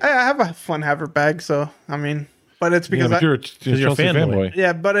status, right? I have a fun haver bag, so I mean. But it's because you're a Chelsea fanboy.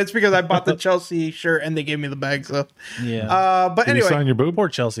 Yeah, but it's because I bought the Chelsea shirt and they gave me the bag. So yeah. But Did anyway, you sign your boob? Poor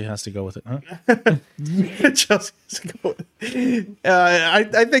Chelsea has to go with it, huh? Chelsea has to go with it.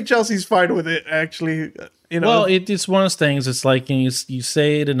 I think Chelsea's fine with it. Actually, Well, it's one of those things. It's like you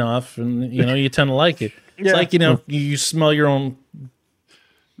say it enough, and you tend to like it. It's like you smell your own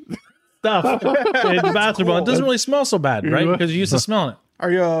stuff in the bathroom. Cool. It doesn't really smell so bad, right? Because you're used to smelling it.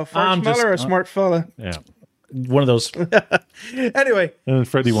 Are you a fart smeller or a smart fella? Yeah. One of those. Anyway. And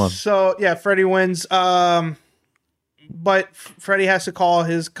Freddie won. So, yeah, Freddie wins. but Freddie has to call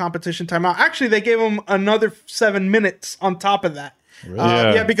his competition timeout. Actually, they gave him another 7 minutes on top of that. Really?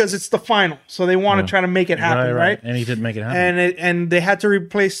 Yeah, because it's the final, so they want to try to make it happen, right? And he didn't make it happen. And they had to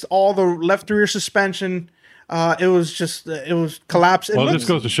replace all the left rear suspension. It was collapsed. Well, this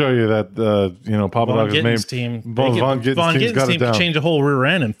goes to show you that Papa Doc has made team. Von Gitten's team could change a whole rear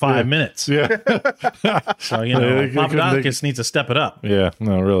end in 5 minutes. Yeah. So Papa Doc just needs to step it up. Yeah.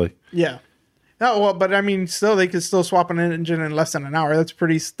 No, really. Yeah. No, well, but I mean, still, they could still swap an engine in less than an hour. That's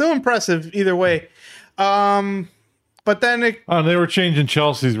still impressive either way. But then they were changing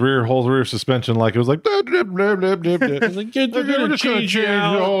Chelsea's whole rear suspension like it was like they're gonna change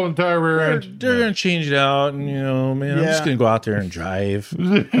the whole entire rear end. They're gonna change it out, and I'm just gonna go out there and drive.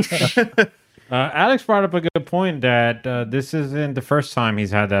 Alex brought up a good point that this isn't the first time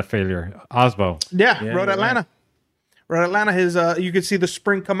he's had that failure. Osbo. Road Atlanta. Right. Road Atlanta, you could see the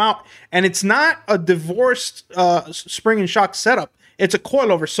spring come out, and it's not a divorced spring and shock setup. It's a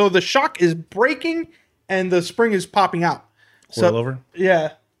coilover, so the shock is breaking and the spring is popping out. Coilover?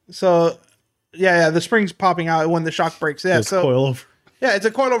 Yeah. So, the spring's popping out when the shock breaks. Yeah. It's coilover. Yeah, it's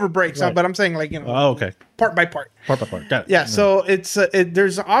a coilover break. Right. But I'm saying okay. Part by part. Part by part. Got it. Yeah. So it's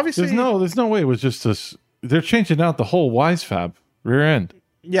there's obviously there's no way it was just this. They're changing out the whole Wise Fab rear end.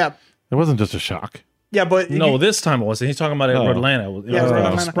 Yeah. It wasn't just a shock. Yeah, but this time it wasn't. He's talking about it in Atlanta. It was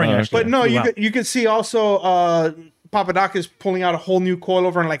Atlanta. spring. But no, you could see also Papa Doc is pulling out a whole new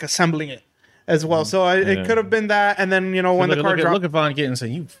coilover and assembling it as well. So it could have been that, and then when the car dropped, look at Von Gittin and say,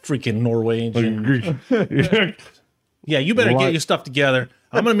 "You freaking Norwegian." Yeah, you better get your stuff together.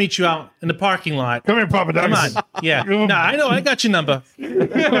 I'm going to meet you out in the parking lot. Come here, Papa Doc. Come on. Yeah. No, I know. I got your number.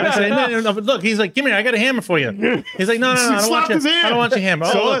 I say, no, but look, he's like, "Give me, I got a hammer for you." He's like, "No, I don't want your hammer."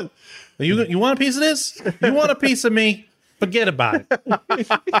 Oh, look. You want a piece of this? You want a piece of me? Forget about it.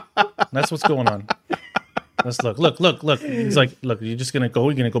 That's what's going on. Let's look. He's like, "Look, you're going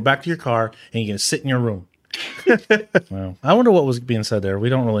to go back to your car and you're going to sit in your room." Well, I wonder what was being said there. We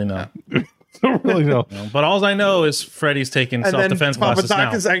don't really know. Don't really know. But all I know is Freddie's taking self-defense classes now. Papa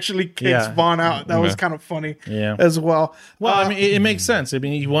Doc is actually kicks Vaughn out. That was kind of funny as well. Well, I mean, it makes sense. I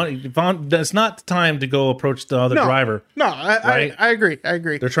mean, Vaughn, that's not the time to go approach the other driver. No, I agree.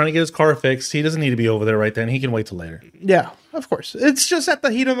 They're trying to get his car fixed. He doesn't need to be over there right then. He can wait till later. Yeah, of course. It's just at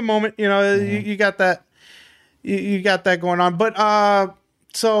the heat of the moment. You got that. You got that going on. But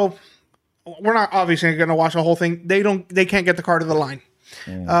so we're not obviously going to watch the whole thing. They can't get the car to the line.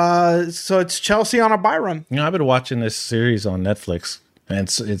 So it's Chelsea on a bye run. I've been watching this series on Netflix, and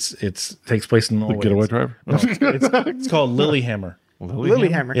it takes place in Norway. The Getaway Driver. No, it's called Lilyhammer.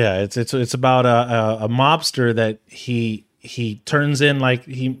 Lilyhammer. Yeah, it's about a mobster that he turns in, like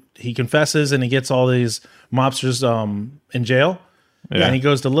he confesses and he gets all these mobsters in jail, and he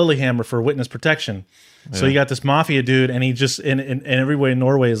goes to Lilyhammer for witness protection. So you got this mafia dude, and he just in every way in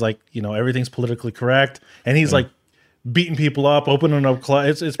Norway is like everything's politically correct, and he's like beating people up, opening up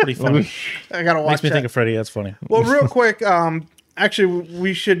clubs. It's pretty funny. I gotta watch. Makes me think of Freddie. That's funny. Well, real quick, actually,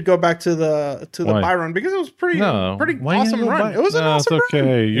 we should go back to the bye run because it was pretty awesome run. It was an awesome run. It's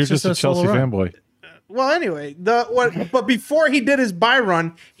okay. You're just a Chelsea fanboy. Well, anyway, but before he did his bye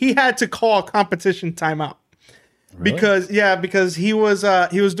run, he had to call a competition timeout. Really? Because he was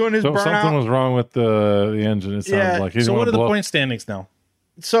doing his burnout. Something was wrong with the engine. It sounds like. So what are the point standings now?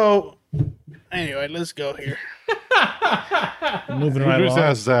 So anyway, let's go here. Moving right along. Just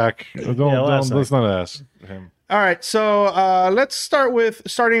ask Zach. Let's not ask him. All right, so let's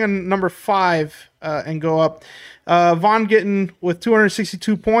starting on number 5 and go up. Von Gittin with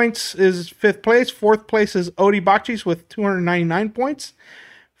 262 points is 5th place. 4th place is Odi Bakchis with 299 points.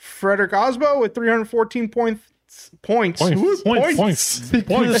 Frederick Osbo with 314 points. Points. 14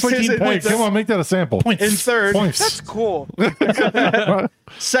 points. Come on, make that a sample. Points. In 3rd. Points. That's cool.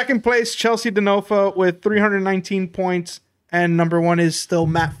 2nd place, Chelsea Denofa with 319 points. And number 1 is still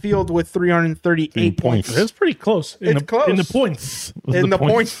Matt Field with 338 points. It's pretty close. Close. In the points. In the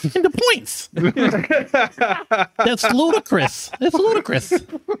points. In the points. That's ludicrous. It's ludicrous.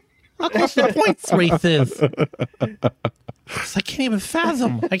 How close the points race is. I can't even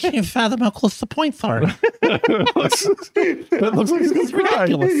fathom. How close the points are. That looks like he's going to cry.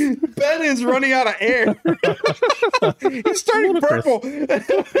 Ridiculous. Ben is running out of air. He's turning purple.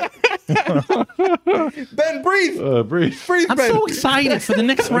 Ben, breathe. Breathe. Breathe, I'm Ben. so excited for the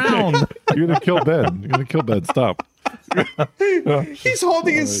next round. You're going to kill Ben. Stop. He's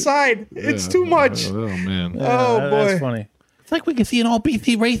holding his side. It's too much. Oh, man. Oh, boy. That's funny. It's like we can see an all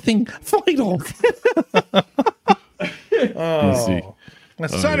BC racing final. Let's see.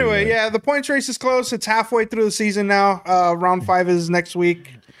 So anyway, the points race is close. It's halfway through the season now. Round 5 is next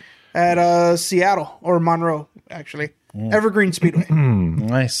week at Seattle or Monroe, actually. Evergreen Speedway.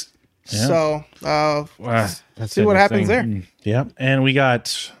 Nice. Yeah. So That's see what happens there. Yeah. And we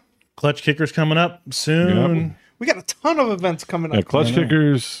got clutch kickers coming up soon. Yep. We got a ton of events coming up. Yeah, clutch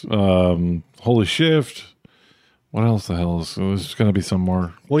kickers, holy shift. What else the hell is there's going to be some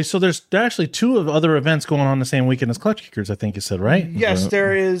more? Well, so there's actually 2 of other events going on the same weekend as clutch kickers, I think you said, right? Yes,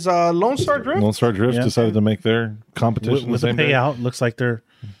 there is Lone Star Drift. Lone Star Drift decided to make their competition With the the same day. payout. Looks like they're...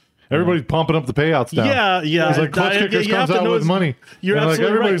 Everybody's pumping up the payouts now. Yeah. It's like clutch kickers you have comes to out know with it's- money. You're And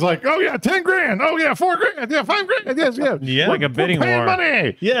absolutely everybody's right. like, oh yeah, 10 grand. Oh yeah, 4 grand. Yeah, 5 grand. Yes, yeah. Yeah. Like a bidding We're paying war.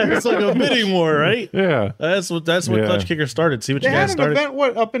 money. Yeah, it's like a bidding war, right? Yeah. That's what Yeah. clutch kickers started. See what They you had guys an started.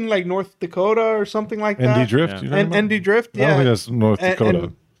 event up in like North Dakota or something like that. ND Drift. You talking And about? ND Drift. I don't Yeah. think that's North And- Dakota.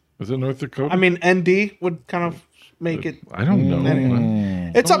 and- Is it North Dakota? I mean, ND would kind of make it. I don't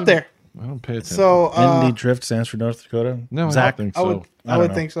know. It's up there. I don't pay attention. So ND Drift stands for North Dakota. no, Zach, I don't think I so. would, I don't would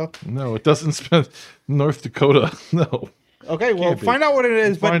know. think so. No, it doesn't spend North Dakota. No. Okay, well, Can't be. find out what it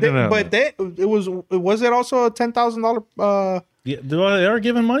is. But Find it out. was it also a $10,000? Yeah, they are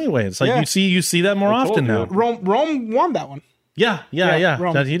giving money away. It's like Yeah. you see that more I told often you. now. Rome won that one. Yeah.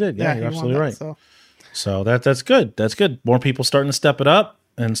 Rome. That he did. Yeah, he you're won absolutely that, right. So. So that's good. That's good. More people starting to step it up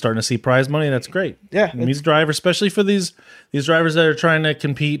and starting to see prize money. That's great. Yeah, And these drivers, especially for these drivers that are trying to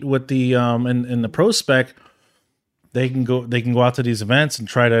compete with the in the pro spec, they can go out to these events and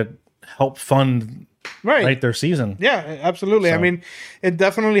try to help fund their season. Yeah, absolutely. So. I mean, it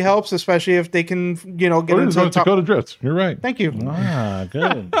definitely helps, especially if they can, get It is into the North top. Dakota Drift. You're right. Thank you. Ah,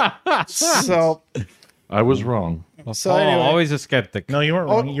 good. So, I was wrong. so Oh, anyway, always a skeptic. No, you weren't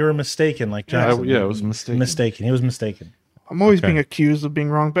wrong. You were mistaken, like Jackson. Yeah, it was a mistake. Mistaken. He was mistaken. I'm always being accused of being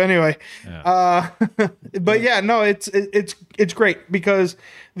wrong. But anyway, but yeah, no, it's great because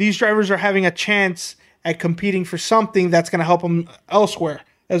these drivers are having a chance at competing for something that's going to help them elsewhere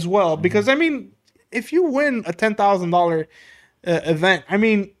as well. Because I mean, if you win a $10,000 event, I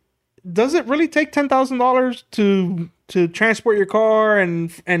mean, does it really take $10,000 to transport your car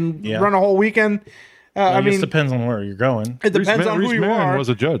and Yeah. run a whole weekend? I mean, it depends on where you're going. it depends on who Reese you Marin are. was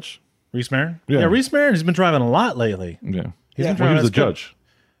a judge. Reese Marin? Yeah. Reese Marin has been driving a lot lately. Yeah. He's been Well, driving. he was a That's good. judge.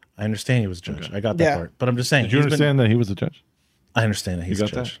 I understand he was a judge. I got that Yeah. part. But I'm just saying. Did you he's been- understand that he was a judge? I understand that he's a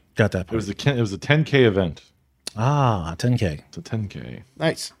got judge. Got that It was part. a 10K event. 10K. It's a 10K.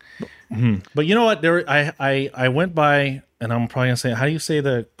 Nice. But you know what? I went by, and I'm probably gonna say, how do you say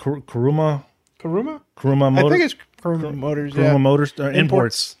the Karuma Karuma? Motor? I think it's Karuma Motors. Karuma Yeah. Motors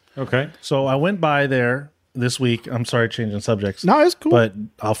Imports. Okay. So I went by there this week. I'm sorry, changing subjects. No, it's cool. But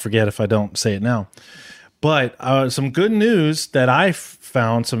I'll forget if I don't say it now. But some good news that I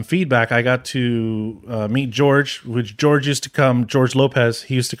found, some feedback. I got to meet George, which George used to come. George Lopez.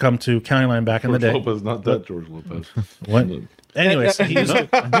 He used to come to County Line back in the day. Lopez, not that George Lopez. What? Anyways, he used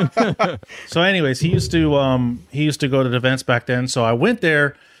to, he used to go to the events back then. So I went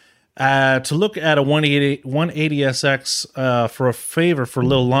there to look at a 180 SX for a favor for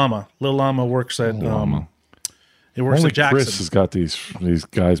Lil Llama. Lil Llama works at it works Only at Jackson. Chris has got these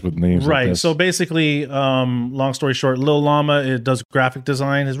guys with names like Right. this. So basically, long story short, Lil Llama it does graphic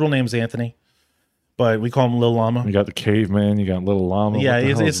design. His real name's Anthony, but we call him Lil Llama. You got the caveman, you got Little Llama. Yeah, What the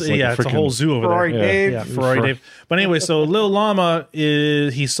it's hell? it's like yeah, it's a freaking- whole zoo over Ferrari there. Dave. Yeah, Ferrari Dave. But anyway, so Lil Llama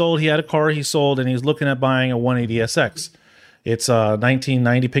he had a car he sold, and he's looking at buying a 180 SX. It's a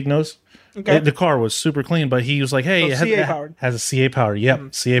 1990 pig nose. Okay. The car was super clean, but he was like, "Hey, So it has, CA powered. has a CA powered.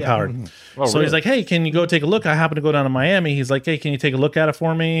 Yep, CA powered." Oh, So really? he's like, "Hey, can you go take a look? I happen to go down to Miami." He's like, "Hey, can you take a look at it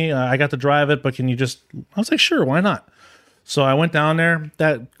for me? I got to drive it, but can you just?" I was like, "Sure, why not?" So I went down there.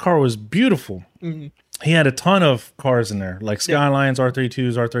 That car was beautiful. He had a ton of cars in there, like Skylines,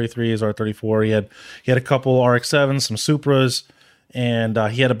 R32s, R33s, R34. He had a couple RX-7s, some Supras, and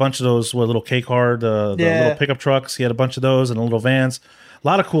he had a bunch of those with little K car, the little pickup trucks. He had a bunch of those and little vans. A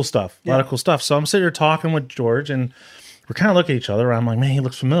lot of cool stuff. So I'm sitting here talking with George, and we're kind of looking at each other. I'm like, man, he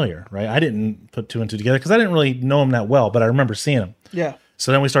looks familiar, right? I didn't put two and two together because I didn't really know him that well, but I remember seeing him. Yeah.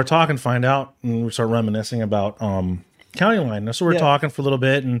 So then we start talking, find out, and we start reminiscing about County Line. So we're talking for a little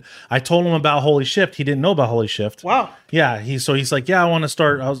bit, and I told him about Holy Shift. He didn't know about Holy Shift. Wow. Yeah, he's like, yeah, I want to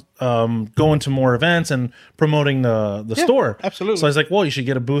start going to more events and promoting the store. absolutely. So I was like, well, you should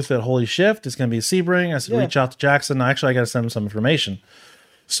get a booth at Holy Shift. It's going to be Sebring. I said, reach out to Jackson. Actually, I got to send him some information.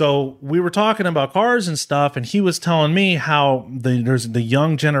 So we were talking about cars and stuff, and he was telling me how there's the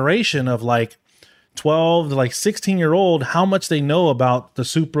young generation of like 12 to like 16-year-old, how much they know about the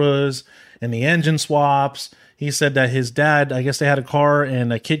Supras and the engine swaps. He said that his dad, I guess they had a car,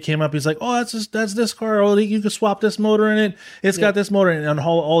 and a kid came up. He's like, "Oh, that's this car. Oh, you can swap this motor in it. It's got this motor," and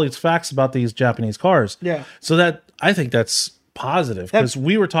all these facts about these Japanese cars. Yeah. So that I think that's positive because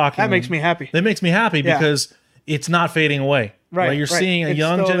we were talking. That makes me happy. That makes me happy Yeah. because it's not fading away. Right, Like you're right. seeing a It's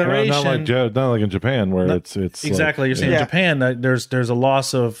young still there. generation. Not like in Japan where it's Exactly. You're saying Yeah. in Japan that there's a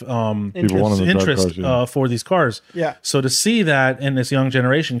loss of People wanting the dark interest cars, yeah. for these cars. Yeah. So to see that in this young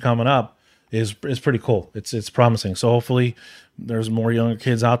generation coming up is pretty cool. It's promising. So hopefully there's more younger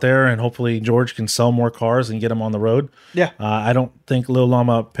kids out there, and hopefully George can sell more cars and get them on the road. Yeah. I don't think Lil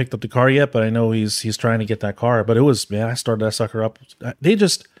Llama picked up the car yet, but I know he's trying to get that car. But it was, man, I started that sucker up. They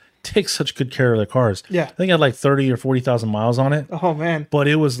just take such good care of their cars. Yeah. I think it had like 30 or 40,000 miles on it. Oh man. But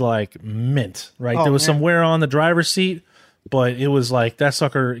it was like mint, right? Oh, there was man. some wear on the driver's seat, but it was like that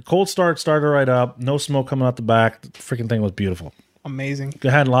sucker, cold start, started right up, no smoke coming out the back. The freaking thing was beautiful. Amazing. They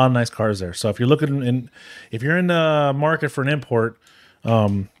had a lot of nice cars there. So if you're looking if you're in the market for an import, Yeah.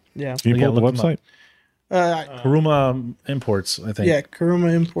 Can you Yeah, pull up the look 'em website? Karuma Imports, I think. Yeah,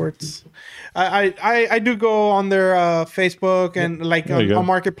 Karuma Imports. I do go on their Facebook and like There you on go.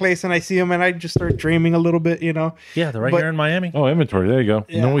 Marketplace, and I see them, and I just start dreaming a little bit, you know. Yeah, they're right But- here in Miami. Oh, inventory. There you go.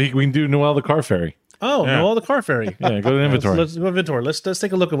 Yeah. No, we can do Noel the Car Ferry. Oh, Yeah. no, the car ferry. Yeah, go to inventory. Let's go inventory. Let's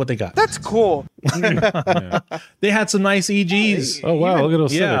take a look at what they got. That's cool. They had some nice EGs. Oh wow, look at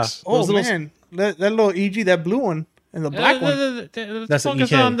those Yeah. Civics. Oh Those little- man, that little EG, that blue one and the black one. That's Let's an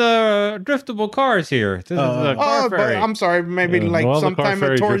focus EK. on the driftable cars here. This is the car Oh, but ferry. I'm sorry. Maybe Yeah, like well, the car sometime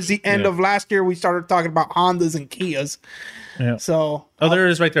ferry towards drifts- the end yeah. of last year, we started talking about Hondas and Kias. Yeah. So, Oh, there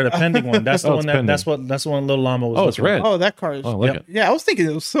it is right there, the pending one. That's the Oh, one it's pending. that's the one Little Llama was. Oh, it's looking red. for. oh, that car is. Oh, look Yep. at Yeah, I was thinking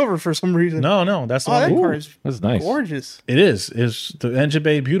it was silver for some reason. No, that's the Oh, one. that Ooh. car is That's nice. gorgeous. It is. Is the engine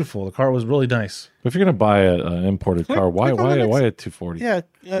bay beautiful? The car was really nice. If you're gonna buy an imported car, why click on the next- why at 240? Yeah.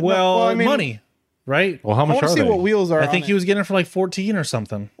 no, Well, I mean, money, right? Well, how I much want are to see they? what wheels are. I think on he it. was getting it for like 14 or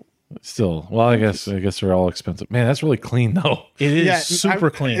something. Still, well, I guess they're all expensive. Man, that's really clean though. It is Yeah, super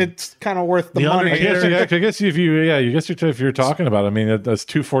clean. It's kind of worth the The money. I guess, undercarriage- I guess if you're talking about, I mean, that's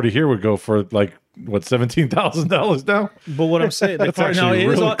 240 here would go for like what $17,000 now. But what I'm saying, the That's car, now actually it,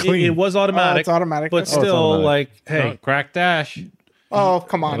 is, really it clean. was automatic. it's automatic. But Oh, it's still, automatic. like, hey, Crack dash. Oh,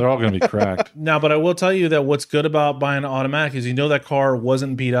 come They're on. all going to be cracked. now, but I will tell you that what's good about buying an automatic is you know that car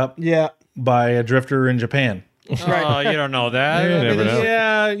wasn't beat up Yeah. by a drifter in Japan. Oh, you don't know that. Yeah, you never know.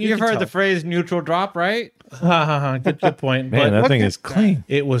 Yeah, You've heard the phrase neutral drop, right? good point. Man, but that thing look is at clean.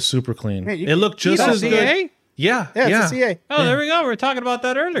 it was super clean. Man, you It looked can- just you as don't good. CA? Yeah, Yeah, it's a CA. Oh, there we go. We were talking about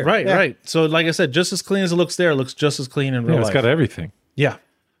that earlier. Right, Yeah. right. So, like I said, just as clean as it looks there, it looks just as clean in real Yeah, it's life. got everything. Yeah,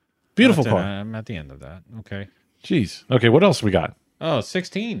 beautiful That's it. car. I'm at the end of that. Okay. Jeez. Okay, what else we got? Oh,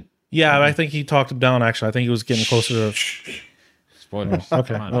 16. Yeah, I think he talked him down. Actually, I think he was getting closer to. Spoilers.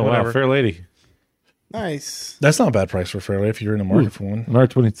 Okay. Come on. Oh Whatever. wow, Fair Lady, Nice. That's not a bad price for Fairway if you're in the market for one. an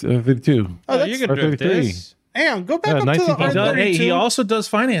R22. Oh, Oh, that's, you can drift R33. this. damn, go back Yeah, up to the 19,000. He does, hey, he R32. also does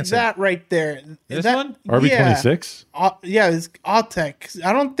financing. That right there. This That- one? RB26. Yeah, it's Autech.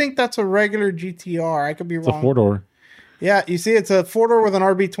 I don't think that's a regular GTR. I could be It's a wrong. 4-door. Yeah, you see, it's a 4-door with an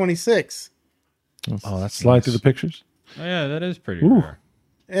RB26. Oh, that's Slide nice. through the pictures. Oh, yeah, that is pretty Ooh. rare.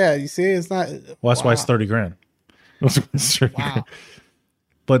 Yeah, you see, it's not. Well, that's why it's 30 grand. Wow.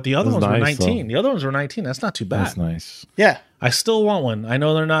 But the other That's ones were nice, 19. The other ones were 19. That's not too bad. That's nice. Yeah, I still want one. I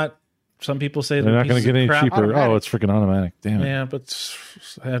know they're not. Some people say They're not going to get any cheaper. Automatic. Oh, it's freaking automatic. Damn it. Yeah, but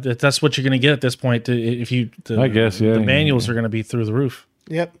that's what you're going to get at this point. If you, I guess, yeah. the manuals are going to be through the roof.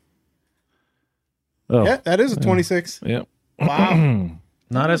 yep. Oh, Yeah, that is a 26. yep. Wow.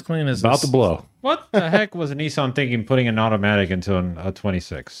 Not as clean as About this. to blow. What the heck was Nissan thinking putting an automatic into a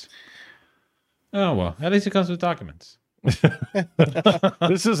 26? Oh, well, at least it comes with documents.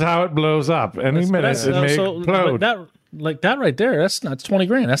 This is how it blows up. Any minute it may but explode. that right there. That's not 20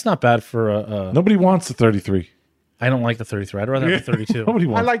 grand. That's not bad for a. Nobody wants the 33. I don't like the 33. I'd rather have the 32. Nobody I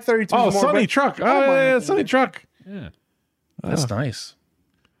wants. like 32 Oh, more. Sunny but truck. I don't Oh, mind yeah, it. Sunny truck. Yeah. That's nice.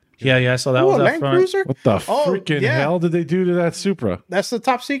 Yeah, I saw that Ooh, was a up Land front. Cruiser? What the Oh, freaking yeah. hell did they do to that Supra? That's the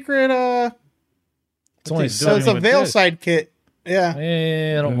top secret. It's only So it's a with Veil this? side kit. Yeah.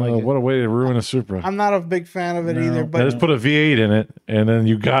 I don't like it. What a way to ruin a Supra. I'm not a big fan of it No. either, Now but just put a V8 in it, and then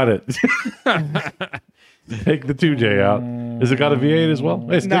you got it. Take the 2J out. Has it got a V8 as well?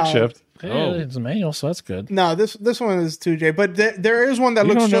 It's No. stick shift. Yeah, it's a manual, so that's good. no, this one is 2J. But there is one that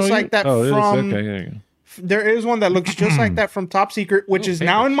You looks don't know just you- like that Oh, it is? from. Okay, yeah, yeah. There is one that looks just like that from Top Secret, which is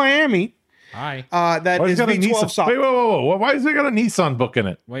now in Miami. Hi. That Why is has it got a V12 Nissan? socket. Wait, whoa. Why has it got a Nissan book in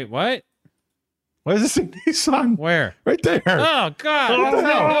it? Wait, what? Why is this a Nissan? Where? Right there. Oh, God. What the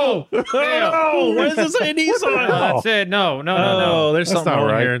hell? Oh, what does this say Nissan? That's it. No. Oh, there's That's something not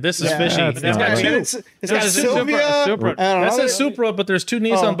wrong right. here. This is Yeah, fishy. that's It's not got right. two. It's got It's a Sylvia. Supra. I don't know. That says Supra, but there's two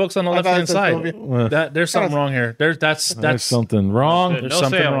Nissan Oh, books on the I left thought hand it said side. Sylvia. There's something wrong here. There's That's something wrong. That's it. there's No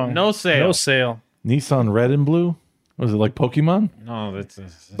something sale. wrong. No sale. No sale. Nissan red and blue. Was it like Pokemon? No,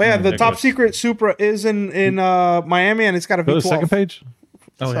 that's. But yeah, the top secret Supra is in Miami, and it's got a Go to V12. the second page.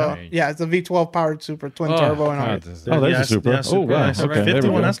 Oh, So, yeah, it's a V12 powered Super twin turbo and all. God, Oh, there's Yeah, a Supra. yeah, Oh, Supra, wow. nice. Okay, there we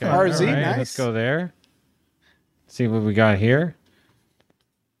 51, go. that's good. RZ, All right, nice. Let's go there. See what we got here.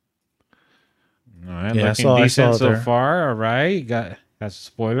 All right, Yeah, I looking saw decent it so there. far. All right, got that's a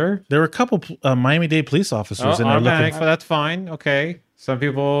spoiler. There were a couple Miami-Dade police officers in there automatic, looking. but that's fine. Okay, some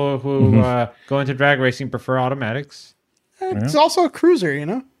people who go into drag racing prefer automatics. It's also a cruiser, you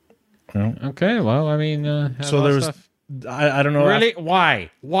know. Okay, well, I mean, has So all there was, stuff. I don't know. Really? Why?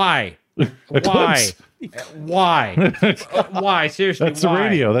 Why? Why? Seriously, That's the why?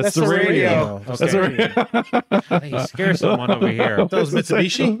 radio. That's the radio. Okay. That's the radio. Hey, scare someone over here. That was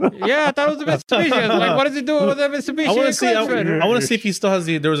Mitsubishi. Yeah, I thought it was a Mitsubishi. I was like, what is it doing with a Mitsubishi? I want to see. I Equipment? want to see if he still has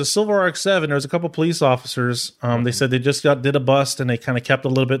the. There was a Silver RX-7. There was a couple police officers. They said they just did a bust and they kind of kept a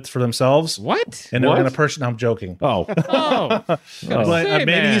little bit for themselves. What? And they were What? going to purchase. No, I'm joking. Oh, Oh, But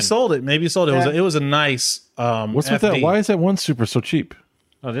maybe he sold it. Maybe he sold it. It was a nice. what's with that? FD. Why is that one Super so cheap?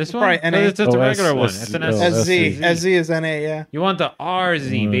 Oh, this one? Probably Oh, NA. it's just a Oh, regular one. S- It's an oh, S. SZ. SZ. SZ is NA, yeah. You want the RZ,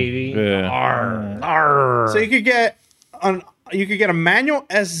 baby? Yeah. R. So you could get a manual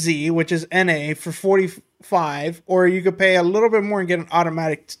SZ, which is NA, for 45, or you could pay a little bit more and get an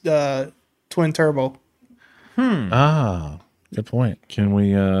automatic twin turbo. Ah, good point. Can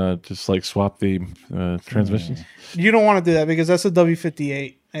we just like swap the transmissions? You don't want to do that because that's a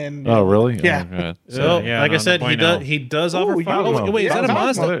W58. And Oh, really? Yeah. Oh, God. So, Yeah, like I no, said, no he bueno. does. He does offer. you Five. go. Oh, wait, is that a Yeah,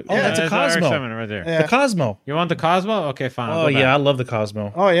 Mazda? Cosmo. Oh, that's a Cosmo. RX-7 right there. Yeah. The Cosmo. You want the Cosmo? Okay, fine. I'll Oh go yeah, I back. love the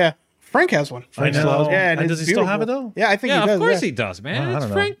Cosmo. Oh yeah, Frank has one. I know. Yeah, and And it's does he still have it beautiful. though? Yeah, I think Yeah, he does. of course yeah. he does, man. Oh, I It's don't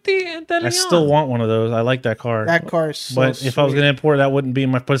know. Frank De Leon. I still want one of those. I like that car. That car's so But if I was sweet. going to import, that wouldn't be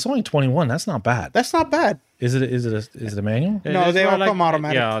my. But it's only 21. That's not bad. That's not bad. Is it a manual? It No, is they what all I come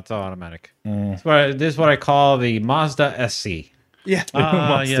automatic. Yeah, it's all automatic. This is what I call the Mazda SC. Yeah, Ah,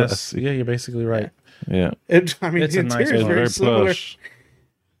 Mazda yes. SC. Yeah, you're basically right. Yeah. I mean, It's the a nice interior is car. very similar. plush.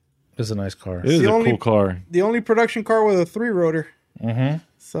 It's a nice car. It is the a only- cool car. The only production car with a 3-rotor. Mm-hmm.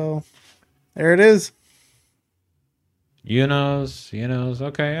 So there it is. Unos.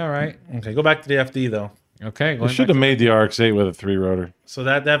 Okay, all right. Okay, go back to the FD though. Okay, They going should back have made the RX-8 with a 3-rotor. So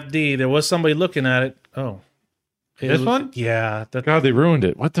that FD, there was somebody looking at it. Oh, This one? Yeah. That, God, they ruined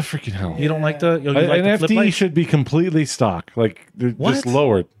it. What the freaking hell? you don't like the? You An like the flip FD lights? should be completely stock. Like, they're What? just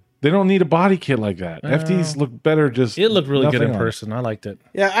lowered. They don't need a body kit like that. FDs look better just... It looked really good nothing in on it. person. I liked it.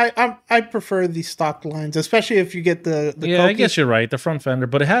 Yeah, I prefer the stock lines, especially if you get the Yeah, I Koki. guess you're right. The front fender,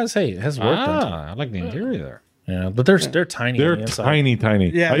 but it has work done. I like the interior there. Yeah, but they're tiny. on They're the inside. tiny.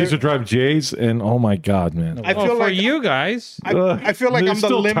 Yeah, I used to they're- drive J's, and oh my God, man. I Well, feel for like you guys, I feel like They're I'm the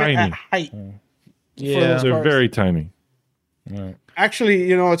still limit tiny. at height. Yeah, those They're cars. very tiny. Actually,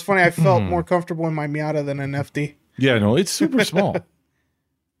 you know, it's funny. I felt more comfortable in my Miata than an FD. Yeah, no, it's super small.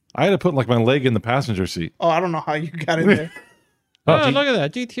 I had to put like my leg in the passenger seat. Oh, I don't know how you got in there. oh, look at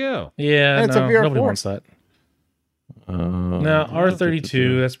that GTO. yeah. It's a No, VR4. nobody wants that. No,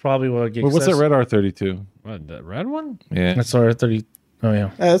 R32. That's probably what it gets. What's that red R32? What, the red one? Yeah. That's R30. Oh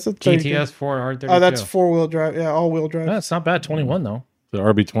yeah, That's a 32. GTS 4 R32. Oh, that's 4-wheel drive. Yeah, all-wheel drive. that's not bad. 21 though. The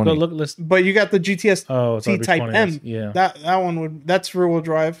RB20. But look, list. But you got the GTS Oh, it's T RB20, Type M. yeah. That one that's rear-wheel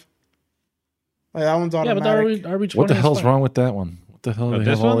drive. Like, that one's Yeah, but automatic. the RB20. What the is hell's fine. wrong with that one? What the hell? Oh, They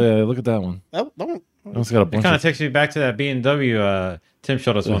this have all- one? Yeah, look at that one. that one. It's got a It bunch kind of of... takes me back to that BMW Tim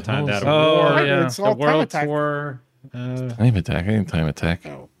showed us one time. That Oh, award, yeah. It's the all time World attack. Tour. Time attack. I ain't time attack.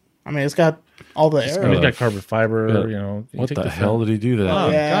 I mean, it's got all the It's air. got carbon fiber. Yeah. You know. You What take the hell front- did he do that?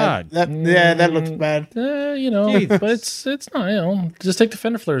 Oh, God. That looks bad. You know, Jesus. but it's not. You know, just take the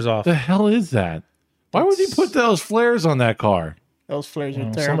fender flares off. The hell is that? Why would he put those flares on that car? Those flares are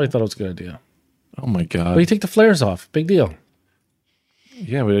terrible. Somebody thought it was a good idea. Oh my God. But you take the flares off. Big deal.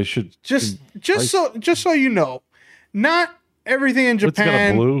 Yeah, but it should... Just so you know, not everything in got a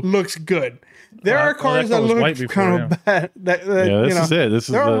Japan blue? looks good. There are that cars car that was look white before, kind of bad. That, Yeah, you this know, is it. This is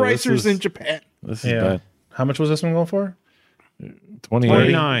there are this racers is- in Japan. This is Yeah. bad. How much was this one going for? 28.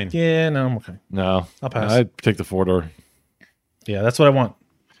 29. Yeah, no, I'm okay. No. I'll pass. I'd take the 4-door. Yeah, that's what I want.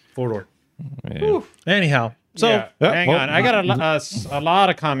 4-door. Yeah. Anyhow, so Yeah, Yeah, hang well- on. I got a lot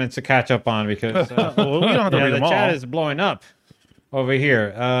of comments to catch up on because well, we don't have to yeah, read the them all. chat is blowing up over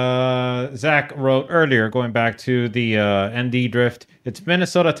here. Zach wrote earlier, going back to the ND Drift. It's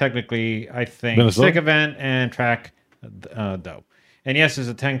Minnesota, technically, I think. Minnesota? Stick event and track, though. And yes, it's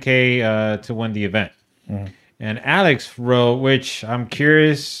a 10K to win the event. And Alex wrote, which I'm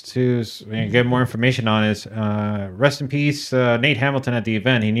curious to get more information on, is rest in peace, Nate Hamilton at the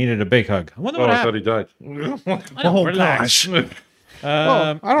event. He needed a big hug. I wonder Oh, what I thought happened. he died. Oh, relax.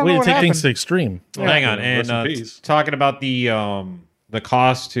 I don't Way know to what take happened. things to extreme. Hang on, Rest in and peace. talking about the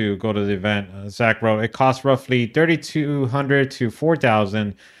cost to go to the event, Zach wrote, it costs roughly $3,200 to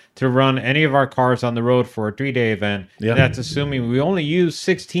 $4,000 to run any of our cars on the road for a 3-day event. Yeah. And that's assuming we only use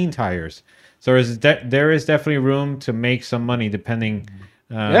 16 tires. So there is definitely room to make some money, depending.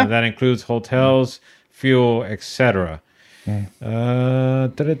 That includes hotels, fuel, etc. And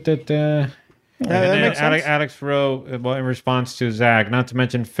then makes sense. Alex wrote, well, in response to Zach, not to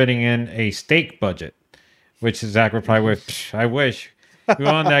mention fitting in a steak budget, which Zach replied with, "Psh, I wish. We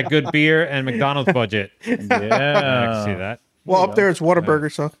want that good beer and McDonald's budget." I can see that. Well, up there it's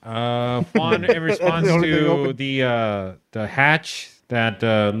Whataburger, so Juan, in response The only thing to open. the hatch, that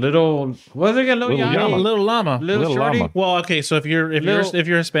little, what was it again? Little Little Yama? Yama. Little llama. Little shorty? llama. Well, okay, so if you're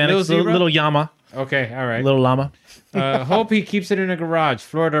Hispanic, little zebra? little llama, Okay, all right. little llama, Hope he keeps it in a garage.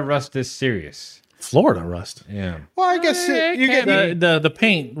 Florida rust is serious. Florida rust. Yeah. well, I guess you get The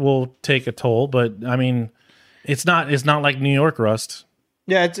paint will take a toll, but I mean, it's not like New York rust.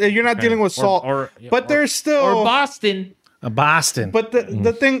 you're not dealing with salt, but there's still Or Boston. Boston. But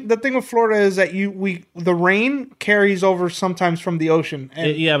the thing with Florida is that the rain carries over sometimes from the ocean.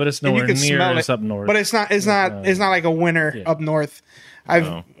 And, Yeah, but it's and nowhere near as up north. But it's not like a winter up north.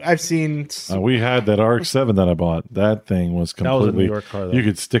 I've seen. We had that RX-7 that I bought. That thing was was a New completely. York car, though. You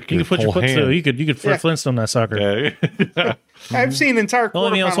could stick you your could put your whole foot hand. through. You could Yeah. Flintstone that sucker. Yeah. I've seen entire. The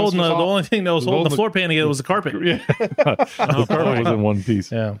only thing I was holding, the only thing that was holding the floor pan together was the carpet. The carpet was in one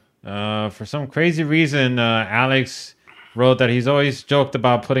piece. Yeah. For some crazy reason, Alex wrote that he's always joked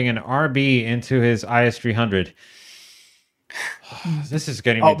about putting an RB into his IS300. This is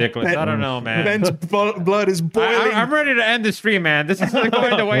getting ridiculous. I don't know, man. Ben's blood is boiling. I'm ready to end the stream, man. This is not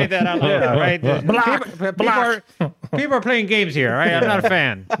going the way that I live, right? People are playing games here, right? I'm not a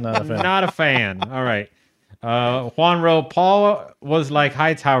fan. Not a fan. All right. Juan wrote, Paul was like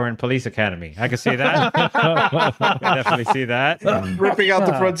Hightower in Police Academy. I can see that. Definitely see that. ripping out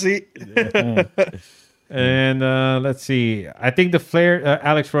the front seat. And let's see. I think the flare.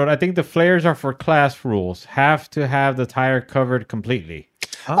 Alex wrote, I think the flares are for class rules. Have to have the tire covered completely.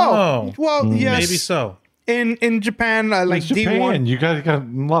 Oh, Well, yes. maybe so. In Japan, like Japan, D1. you got a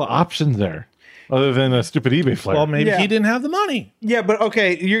lot of options there, other than a stupid eBay flare. Well, maybe Yeah. he didn't have the money. Yeah, but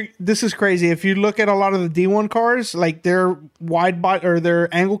okay, this is crazy. If you look at a lot of the D1 cars, like their wide body or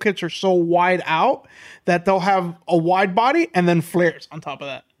their angle kits are so wide out that they'll have a wide body and then flares on top of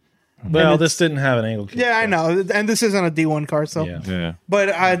that. Well, this didn't have an angle kit. Yeah, I know, and this isn't a D1 car, so. Yeah. yeah.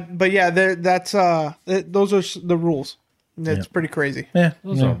 But yeah, those are the rules. It's pretty crazy. Yeah.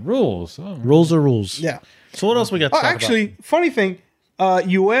 Those are rules. Oh. Rules are rules. Yeah. So what else we got to Oh, talk actually, funny thing,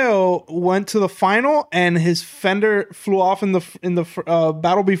 Yueo went to the final and his fender flew off in the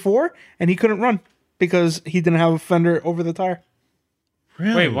battle before, and he couldn't run because he didn't have a fender over the tire. about?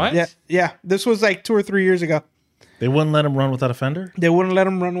 Really? Wait, what? Yeah. This was like 2 or 3 years ago. They wouldn't let him run without a fender? They wouldn't let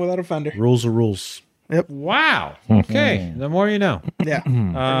him run without a fender. Rules are rules. Wow. Okay. The more you know. Yeah.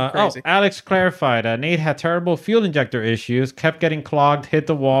 Crazy. Alex clarified. Nate had terrible fuel injector issues, kept getting clogged, hit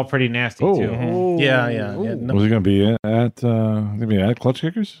the wall pretty nasty Oh. too. Ooh. Yeah. No, Was he going to be at Clutch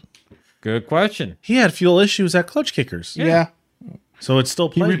Kickers? Good question. he had fuel issues at Clutch Kickers. Yeah. So it's still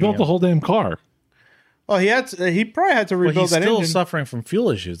He playing. rebuilt the whole damn car. Oh, he probably had to But rebuild he's that still engine. suffering from fuel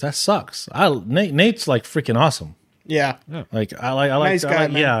issues. That sucks. Nate's like freaking awesome. Yeah. Like I like Nice guy,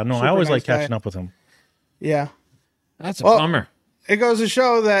 man. yeah, no, I Super always nice like catching guy. up with him. Yeah. That's a Well, bummer. It goes to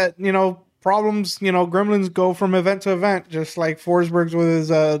show that, problems, gremlins go from event to event, just like Forsberg's with his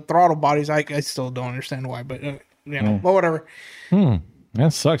throttle bodies. I still don't understand why, but, but whatever.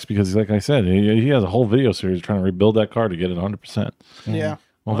 That sucks because, like I said, he has a whole video series trying to rebuild that car to get it 100%. Yeah.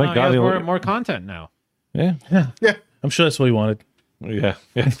 Well, He thank God. has he more content now. Yeah. Yeah. I'm sure that's what he wanted. Yeah.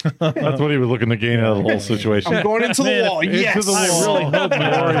 That's what he was looking to gain out of the whole situation. I'm going into the wall. Yes. Into the wall. Hope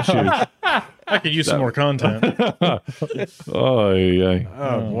more issues. I could use some more content. Oh, yeah.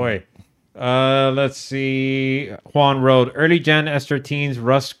 Oh boy. Let's see. Juan wrote, early gen S13s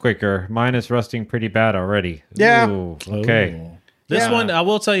rust quicker. Mine is rusting pretty bad already. Yeah. Ooh, okay. This one, I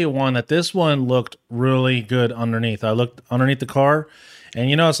will tell you that this one looked really good underneath. I looked underneath the car,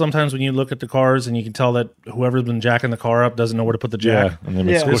 and sometimes when you look at the cars and you can tell that whoever's been jacking the car up doesn't know where to put the jack. Yeah. And then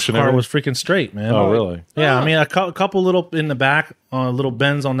Yeah. This squishing car everything. was freaking straight, man. Oh, really? Yeah, I mean a couple little in the back, little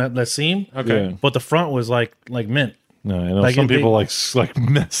bends on that seam. Okay. Yeah. But the front was like mint. No, I know Like, some they- people like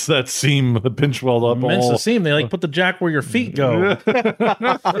mess that seam, the pinch weld up. Mince all. the seam. They like put the jack where your feet go.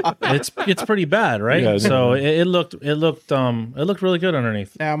 It's pretty bad, right? Yeah, so it looked really good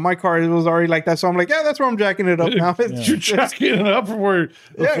underneath. Yeah, my car was already like that, so I'm like, yeah, that's where I'm jacking it up now. You're jacking it up from where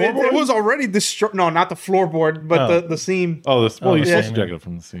the Yeah, floorboard it was already destroyed. No, not the floorboard, but Oh. the seam. Oh, this, well, you're yeah. supposed to jack it up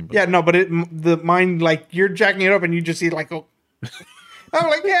from the seam. But Yeah, no, but mine, like, you're jacking it up and you just see like, oh. I'm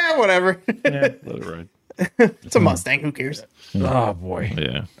like, yeah, whatever. let it ride. It's a Mustang. Who cares? Oh boy.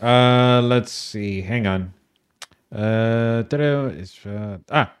 Yeah. Let's see. Hang on.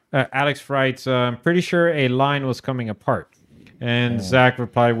 Alex writes, I'm pretty sure a line was coming apart. And Zach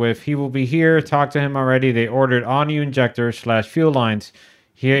replied with, he will be here. Talk to him already. They ordered on-new injectors / fuel lines.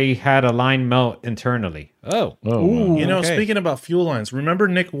 He had a line melt internally. Oh. Oh, You know, Okay. speaking about fuel lines, remember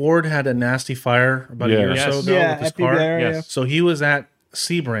Nick Ward had a nasty fire about a year or Yes. so ago Yeah, with his Epi car? there, Yes. yeah. So he was at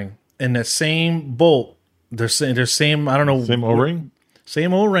Sebring, and the same bolt, their same, I don't know, same O-ring.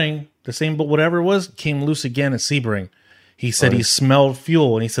 same O-ring, the same bolt, whatever it was, came loose again at Sebring. He said he smelled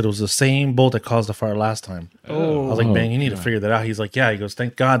fuel, and he said it was the same bolt that caused the fire last time. I was like, man, you need to figure that out. He's like, yeah. He goes,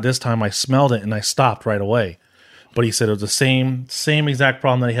 thank God this time I smelled it and I stopped right away. But he said it was the same exact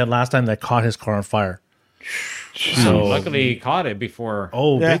problem that he had last time that caught his car on fire. So Luckily, he caught it before.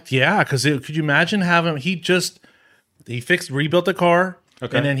 yeah, because could you imagine having he rebuilt the car,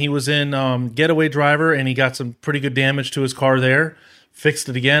 Okay. and then he was in Getaway Driver, and he got some pretty good damage to his car there, fixed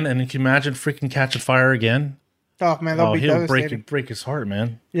it again, and then can you imagine freaking catching fire again? Oh, man, that'll Oh, be he'll devastating. break his heart,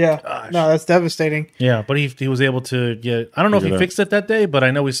 man. Yeah. No, that's devastating. Yeah, but he was able to get. I don't know if he Figure it out. fixed it that day, but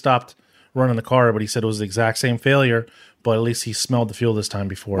I know he stopped running the car. But he said it was the exact same failure, but at least he smelled the fuel this time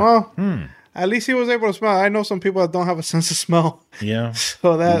before. Well, at least he was able to smell. I know some people that don't have a sense of smell. Yeah,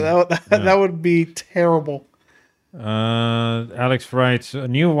 So that would be terrible. Alex writes, a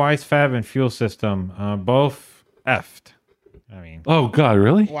new Wise Fab and fuel system, both effed. I mean, Oh God,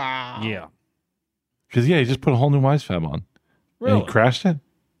 really? Wow. yeah. Because he just put a whole new Wise Fab on. Really? And he crashed it.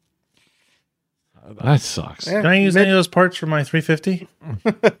 That sucks. Yeah. can I use any of those parts for my 350?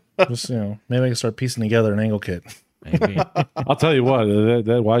 Just maybe I can start piecing together an angle kit. Maybe. I'll tell you what,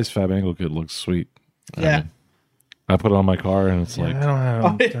 that Wise Fab angle kit looks sweet. Yeah. I put it on my car and it's like,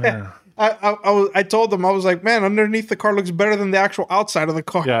 I don't have. I told them, I was like, man, underneath the car looks better than the actual outside of the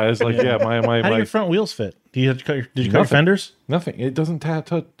car. yeah, it's like, my How do your front wheels fit? Do you have to cut your, did you cut your Nothing. fenders? nothing. It doesn't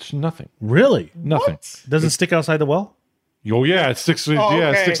touch nothing. Really? Nothing. Doesn't stick outside the well? Oh yeah, it sticks. It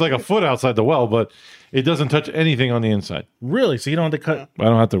okay. sticks like a foot outside the well, but it doesn't touch anything on the inside. Really? So you don't have to cut? I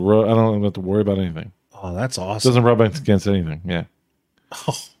don't have to. I don't have to worry about anything. Oh, that's It awesome. doesn't rub against anything. Yeah,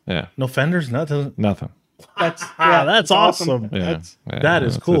 yeah, No fenders? Nothing. nothing. That's That's awesome. Yeah, that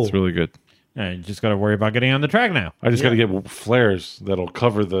is cool. It's really good. Yeah, you just got to worry about getting on the track now. I just got to get flares that'll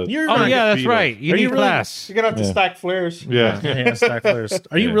cover the. You're Oh, not yeah, that's feet right. Are You need you really- class. You're going to have to stack flares. Yeah. Yeah, stack flares.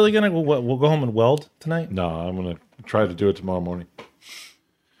 Are you Yeah. really gonna we'll go home and weld tonight? No, I'm gonna try to do it tomorrow morning.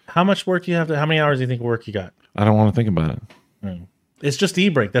 How much work do you have to? How many hours do you think work you got? I don't want to think about it. It's just the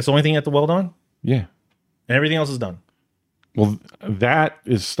e-brake. That's the only thing you have to weld on, Yeah. and everything else is done. Well, that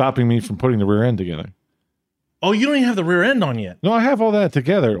is stopping me from putting the rear end together. Oh, you don't even have the rear end on yet. No, I have all that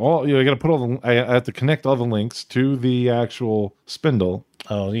together. I got to put all the. I have to connect all the links to the actual spindle.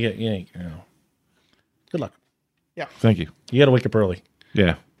 Oh, you Good luck. Thank you. You got to wake up early.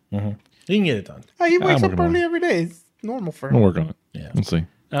 Yeah, You can get it done. Oh, he wakes I'm up working on early it. every day. It's normal for I'll him. work on it. Yeah. Let's see.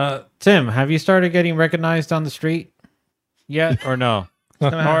 Tim, have you started getting recognized on the street yet or no?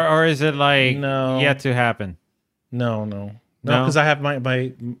 or is it like No. yet to happen? No, No? because I have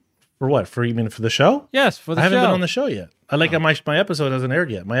my for what for you mean for the show? Yes, for the I haven't show. been on the show yet. I like my episode hasn't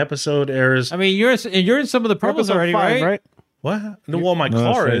aired yet. My episode airs. I mean, you're in some of the promos Episode already, 5, right? What? Well, my No,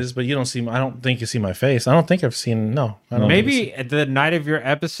 that's car right. is, but you don't see. I don't think you see my face. I don't think I've seen. No, I don't think Maybe at the night of your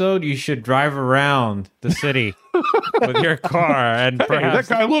episode, you should drive around the city with your car and perhaps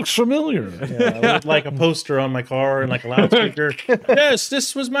That guy looks familiar. Yeah, with like a poster on my car and like a loudspeaker. Yes,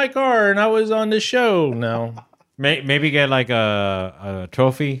 this was my car, and I was on this show. No, maybe get like a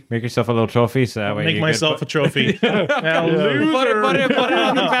trophy. Make yourself a little trophy so that way make you myself a trophy. Now, put it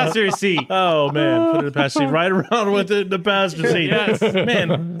on the passenger seat. Oh man, put it in the passenger seat. Ride around with it in the passenger seat. Yes.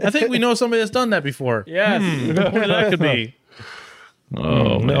 Man, I think we know somebody that's done that before. Yes. Who that could be.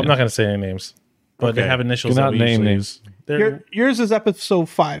 Oh, No, I'm not going to say any names, but they Okay. have initials. Cannot that we name usually names. use. They're- Yours is episode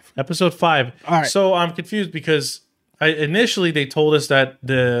 5. Episode 5. All right. So I'm confused because initially they told us that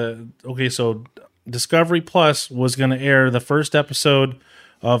so Discovery Plus was going to air the first episode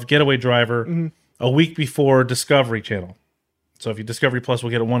of Getaway Driver a week before Discovery Channel. So if you Discovery Plus will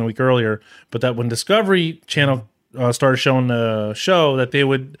get it 1 week earlier, but that when Discovery Channel started showing the show, that they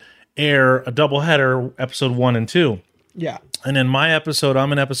would air a doubleheader, episode 1 and 2. Yeah. And then my episode,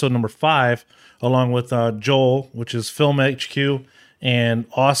 I'm in episode number 5, along with Joel, which is Film HQ, and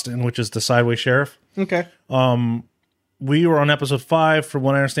Austin, which is the Sideway Sheriff. Okay. We were on episode 5. From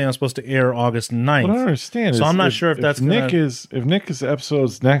what I understand, it's supposed to air August 9th. What I don't understand. So I'm not sure if that's Nick is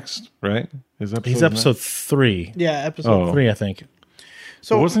episode's next, right? He's episode 3. Yeah, episode 3, I think.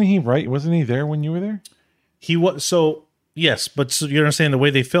 So wasn't he right? Wasn't he there when you were there? He was. So yes, but so you understand the way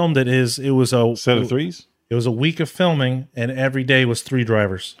they filmed it is it was a Set of threes. It was a week of filming, and every day was 3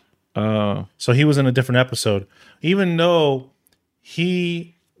 drivers. So he was in a different episode, even though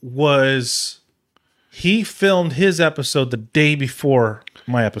he filmed his episode the day before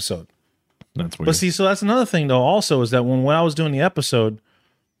my episode. That's weird. But see, so that's another thing though. Also, is that when I was doing the episode,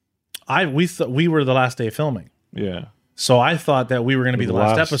 we were the last day of filming. Yeah. So I thought that we were going to be the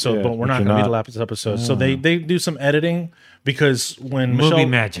last episode, yeah, but we're not but going to you're be the not. last episode. So they do some editing because when Movie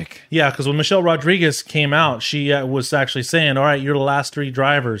magic. Yeah, because when Michelle Rodriguez came out, she was actually saying, "All right, you're the last 3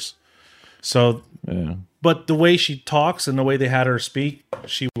 drivers." So, Yeah. but the way she talks and the way they had her speak,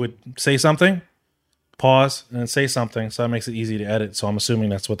 she would say something, pause, and then say something. So that makes it easy to edit. So I'm assuming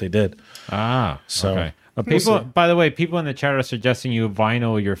that's what they did. So- Okay. People, by the way, people in the chat are suggesting you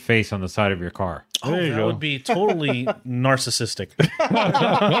vinyl your face on the side of your car. Oh, that would be totally narcissistic.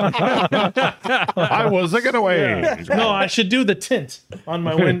 I was looking away. No, I should do the tint on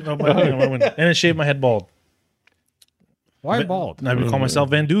my window, and then shave my head bald. Why bald? And I would call myself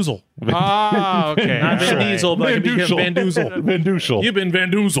Van Doozle. Ah, okay. Not Van Diesel, but I could become Van Doozle. Van Duschel. You've been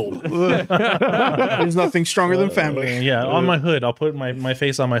Van Doozled. There's nothing stronger than family. Yeah, on my hood. I'll put my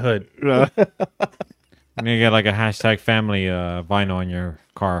face on my hood. I'm gonna get like a hashtag family vinyl on your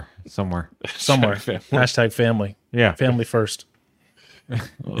car somewhere. Somewhere. Hashtag family. Yeah. Family first.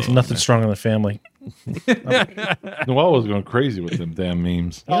 There's nothing stronger than family. Noel was going crazy with them damn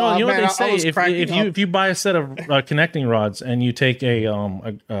memes. You know what man, they I say? was cracking up. If you buy a set of connecting rods and you take a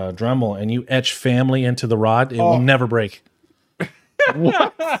Dremel and you etch family into the rod, it will never break.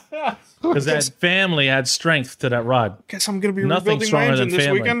 Because that family adds strength to that rod. Guess I'm gonna be Nothing rebuilding my stronger engine than this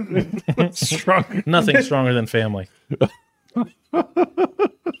family. weekend. Nothing stronger than family.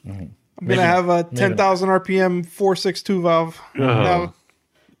 I'm gonna have a 10,000 RPM 462 valve. Now,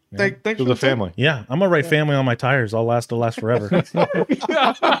 thanks To for the family. Yeah, I'm gonna write family on my tires. It'll last forever.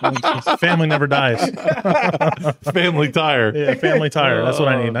 Family never dies. Family tire. Yeah, family tire. That's what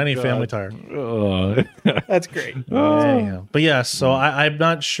I need. I need family tire. That's great. Anyhow. But yeah, so I'm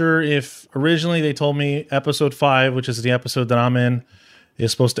not sure if originally they told me episode 5, which is the episode that I'm in,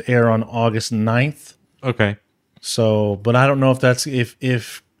 is supposed to air on August 9th. Okay. So, but I don't know if that's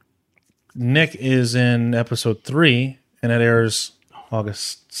if Nick is in episode 3 and it airs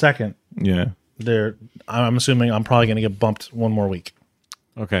August 2nd. Yeah. I'm assuming I'm probably going to get bumped one more week.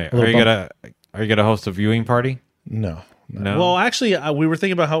 Okay. little Are you gonna host a viewing party? No. No. Well, actually, we were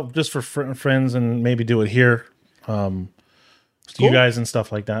thinking about how just for friends and maybe do it here. You guys and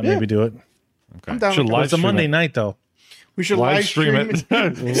stuff like that. Maybe do it. I'm down Should with live It's a stream Monday it. night though. We should Live stream it.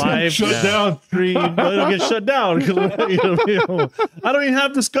 Live Shut down. stream. It'll get shut down. I don't even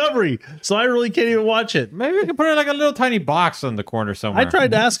have Discovery, so I really can't even watch it. Maybe we can put it in like a little tiny box on the corner somewhere. I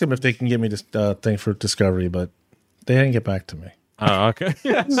tried to ask them if they can give me this thing for Discovery, but they didn't get back to me. Oh, okay.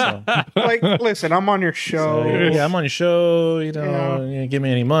 Like, listen, I'm on your show. Yeah, I'm on your show. You know, give me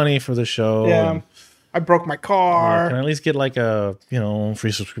any money for the show. Yeah. and, I broke my can I car. at least get like a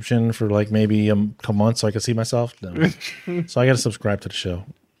free subscription for like maybe a couple months so I can see myself? No. So I got to subscribe to the show.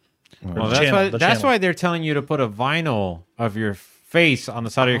 Well, The that's channel, why. the That's channel. why they're telling you to put a vinyl of your face on the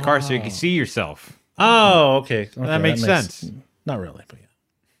side of your car so you can see yourself. Oh, okay. That makes sense. Not really, but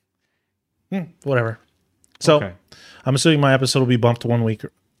yeah. Whatever. So Okay. I'm assuming my episode will be bumped 1 week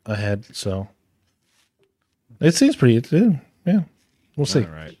ahead. So it seems pretty good. Yeah, we'll see. All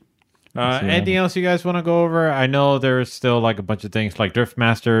right. Anything else you guys want to go over? I know there's still like a bunch of things like Drift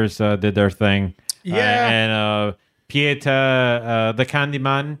Masters did their thing. Yeah. And Pieta, the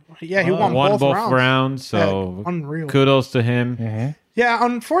Candyman, Yeah, he won won both both rounds. rounds. So Yeah, unreal. kudos to him. Yeah,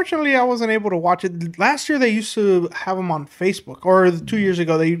 unfortunately, I wasn't able to watch it. Last year, they used to have them on Facebook, or 2 years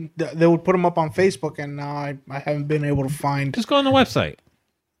ago, they would put them up on Facebook, and now I haven't been able to find. Just go on the website.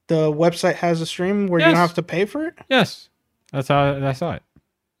 The website has a stream where you Yes. don't have to pay for it? Yes. That's how I saw it.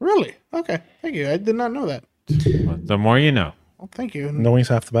 Really? Okay. Thank you. I did not know that. Well, the more you know. Well, thank you. Knowing's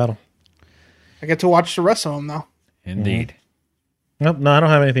half the battle. I get to watch the rest of them now. Indeed. Nope, no, I don't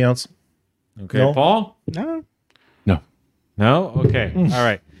have anything else. Okay, No. Paul? No. No? Okay. All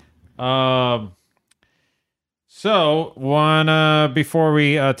right. So, before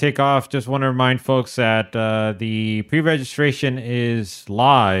we take off, just want to remind folks that the pre-registration is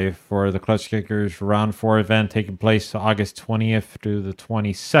live for the Clutch Kickers Round 4 event taking place August 20th through the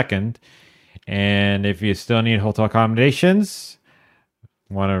 22nd. And if you still need hotel accommodations,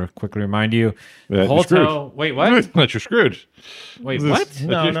 want to quickly remind you, hotel. Wait, what? That you're screwed. Wait, what?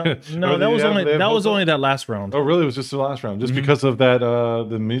 No. That was only that last round. Oh, really? It was just the last round, just because of that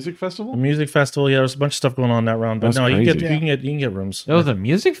the music festival. The music festival. Yeah, there's a bunch of stuff going on that round. But That's no, you crazy. can get rooms. That was a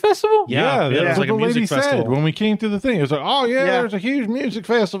music festival? Yeah, that's it was what like a the lady music festival. said when we came through the thing. It was like, oh yeah, there's a huge music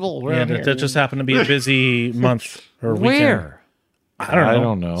festival Yeah, around here. that just happened to be a busy month or weekend. Where? I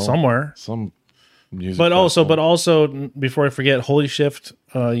don't know. Somewhere. Some music. But festival. also, before I forget, Holy Shift.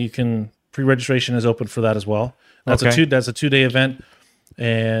 You can pre-registration is open for that as well. That's Okay. That's a 2-day event,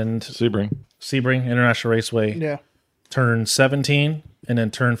 and Sebring. International Raceway. Yeah. Turn 17 and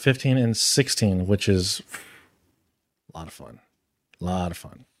then turn 15 and 16, which is a lot of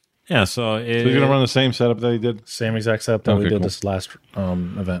fun. Yeah, So you're gonna run the same setup that he did. Same exact setup that Okay, we did cool. this last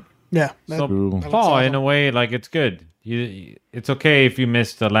event. Yeah. So, Cool. Paul, in a way, like it's good. It's okay if you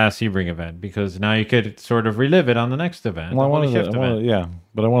missed the last Sebring event because now you could sort of relive it on the next event. Well, the Holy Shift event. yeah,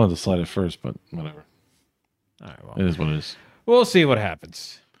 but I wanted to slide it first, but whatever. All right, well, It is what it is. we'll see what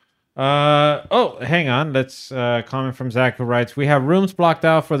happens. Hang on. Let's comment from Zach who writes, "We have rooms blocked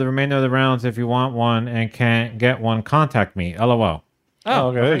out for the remainder of the rounds. If you want one and can't get one, contact me. LOL." Oh,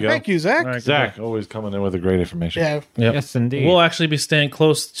 okay, there you go. Thank you, Zach. All right, Zach, always coming in with the great information. Yeah. Yep. Yes, indeed. We'll actually be staying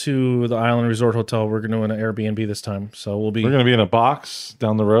close to the Island Resort Hotel. We're going to do an Airbnb this time, so we'll be. We're going to be in a box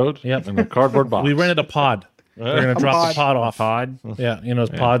down the road. Yep. In a cardboard box. We rented a pod. We're going to drop the pod off. pod. Yeah, those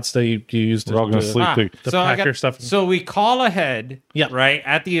pods that you use to. We're all going to sleep. to pack your stuff. So we call ahead, Yeah. right,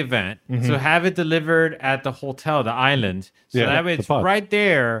 at the event. So have it delivered at the hotel, the island. So Yeah, that way the it's pod. right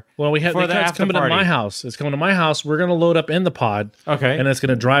there. Well, we have for the it's after coming to party. my house. It's coming to my house. We're going to load up in the pod. Okay. And it's going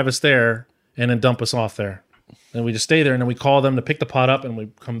to drive us there and then dump us off there. And we just stay there and then we call them to pick the pod up and we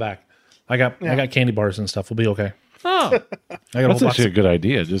come back. I got candy bars and stuff. We'll be okay. Oh, I got a That's whole box. actually a good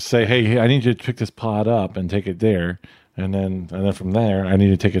idea. Just say, hey, I need you to pick this pod up and take it there. And then from there, I need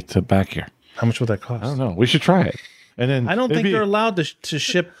to take it to back here. How much would that cost? I don't know. We should try it. And then I don't think they're allowed to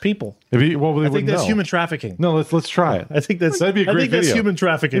ship people. I think that's human trafficking. No, let's try it. I think that's That'd be a great I think that's video. human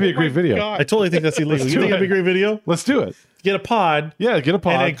trafficking. It'd be a great video. God. I totally think that's illegal. You do think it'd be a it. great video? Let's do it. Get a pod. Yeah, get a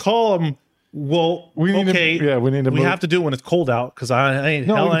pod. And then call them. Well, We need to- okay. yeah, we need to We move- have to do it when it's cold out because I ain't.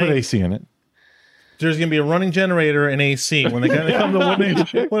 No, hell, we can I put ain't- AC in it. There's gonna be a running generator and AC when they come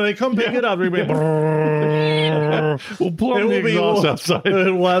when they come pick it up. We'll plug the exhaust outside.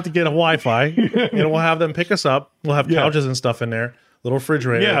 We'll have to get a Wi-Fi and we'll have them pick us up. We'll have Yeah. couches and stuff in there. Little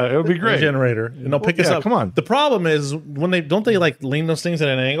refrigerator. Yeah, it would be great. A generator, and they'll pick us yeah, up. come on. The problem is when they like lean those things at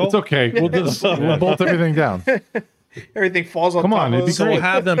an angle. It's okay. We'll just we'll bolt everything down. Everything falls on Come top on, of it'd be us. So we'll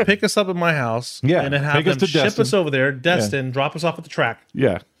have them pick us up at my house. Yeah, and then have take us them to ship Destin. us over there, Destin, drop us off at the track,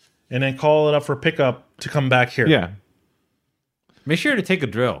 Yeah. and then call it up for pickup to come back here. Yeah. make sure to take a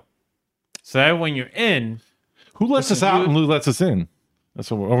drill. So that when you're in, Who lets us out and who lets us in?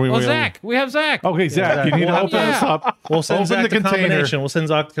 That's what Zach. We have Zach. Okay, Zach, you need to open Yeah. us up. We'll send Open Zach the the container. combination. We'll send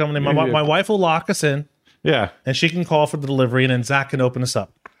Zach the combination. My wife will lock us in, Yeah. and she can call for the delivery, and then Zach can open us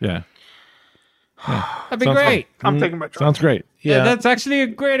up. Yeah. That'd be Sounds great. I'm taking my truck. Sounds great. Yeah, that's actually a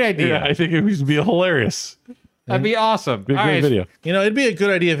great idea. Yeah, I think it would be hilarious. That'd be awesome. Be a All great right. video. It'd be a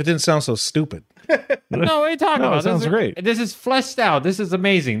good idea if it didn't sound so stupid. No, what are you talking No, about? it sounds this is, great. This is fleshed out. This is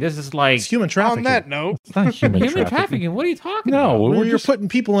amazing. This is like It's human trafficking. On that note, It's not human, human trafficking. What are you talking No, about? Where you're putting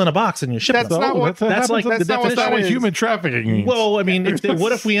people in a box and you're shipping That's them. not what- That's like the that's not what definition. That's not that what is. human trafficking means. Well, I mean,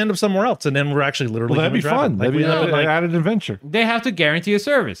 what if we end up somewhere else and then we're actually literally Well, that'd be human fun. trafficking? That'd be we, end up in, an added adventure. They have to guarantee a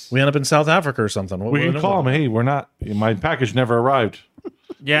service. we end up in South Africa or something. We can call them. Hey, we're not. My package never arrived.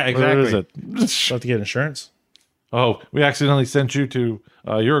 Yeah, Where is exactly. it? We'll have to get insurance. Oh, we accidentally sent you to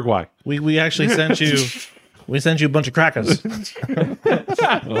Uruguay. We actually sent you. We sent you a bunch of crackers. Well,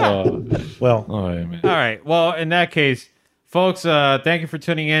 Oh, yeah, man. All right. Well, in that case, folks, thank you for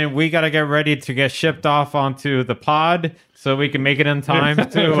tuning in. We got to get ready to get shipped off onto the pod so we can make it in time to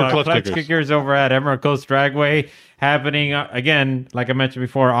Clutch Clutch Kickers. Kickers over at Emerald Coast Dragway. Happening again, like I mentioned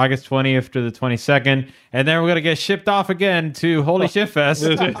before, August 20th to the 22nd. And then we're going to get shipped off again to Holy Shift Fest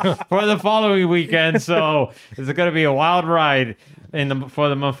for the following weekend. So it's going to be a wild ride for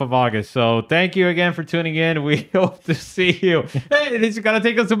the month of August. So thank you again for tuning in. We hope to see you. Hey, it's going to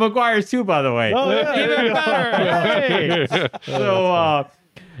take us to McGuire's too, by the way. Oh, yeah. Even better. Hey. So,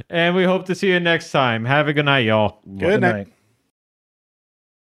 and we hope to see you next time. Have a good night, y'all. good night.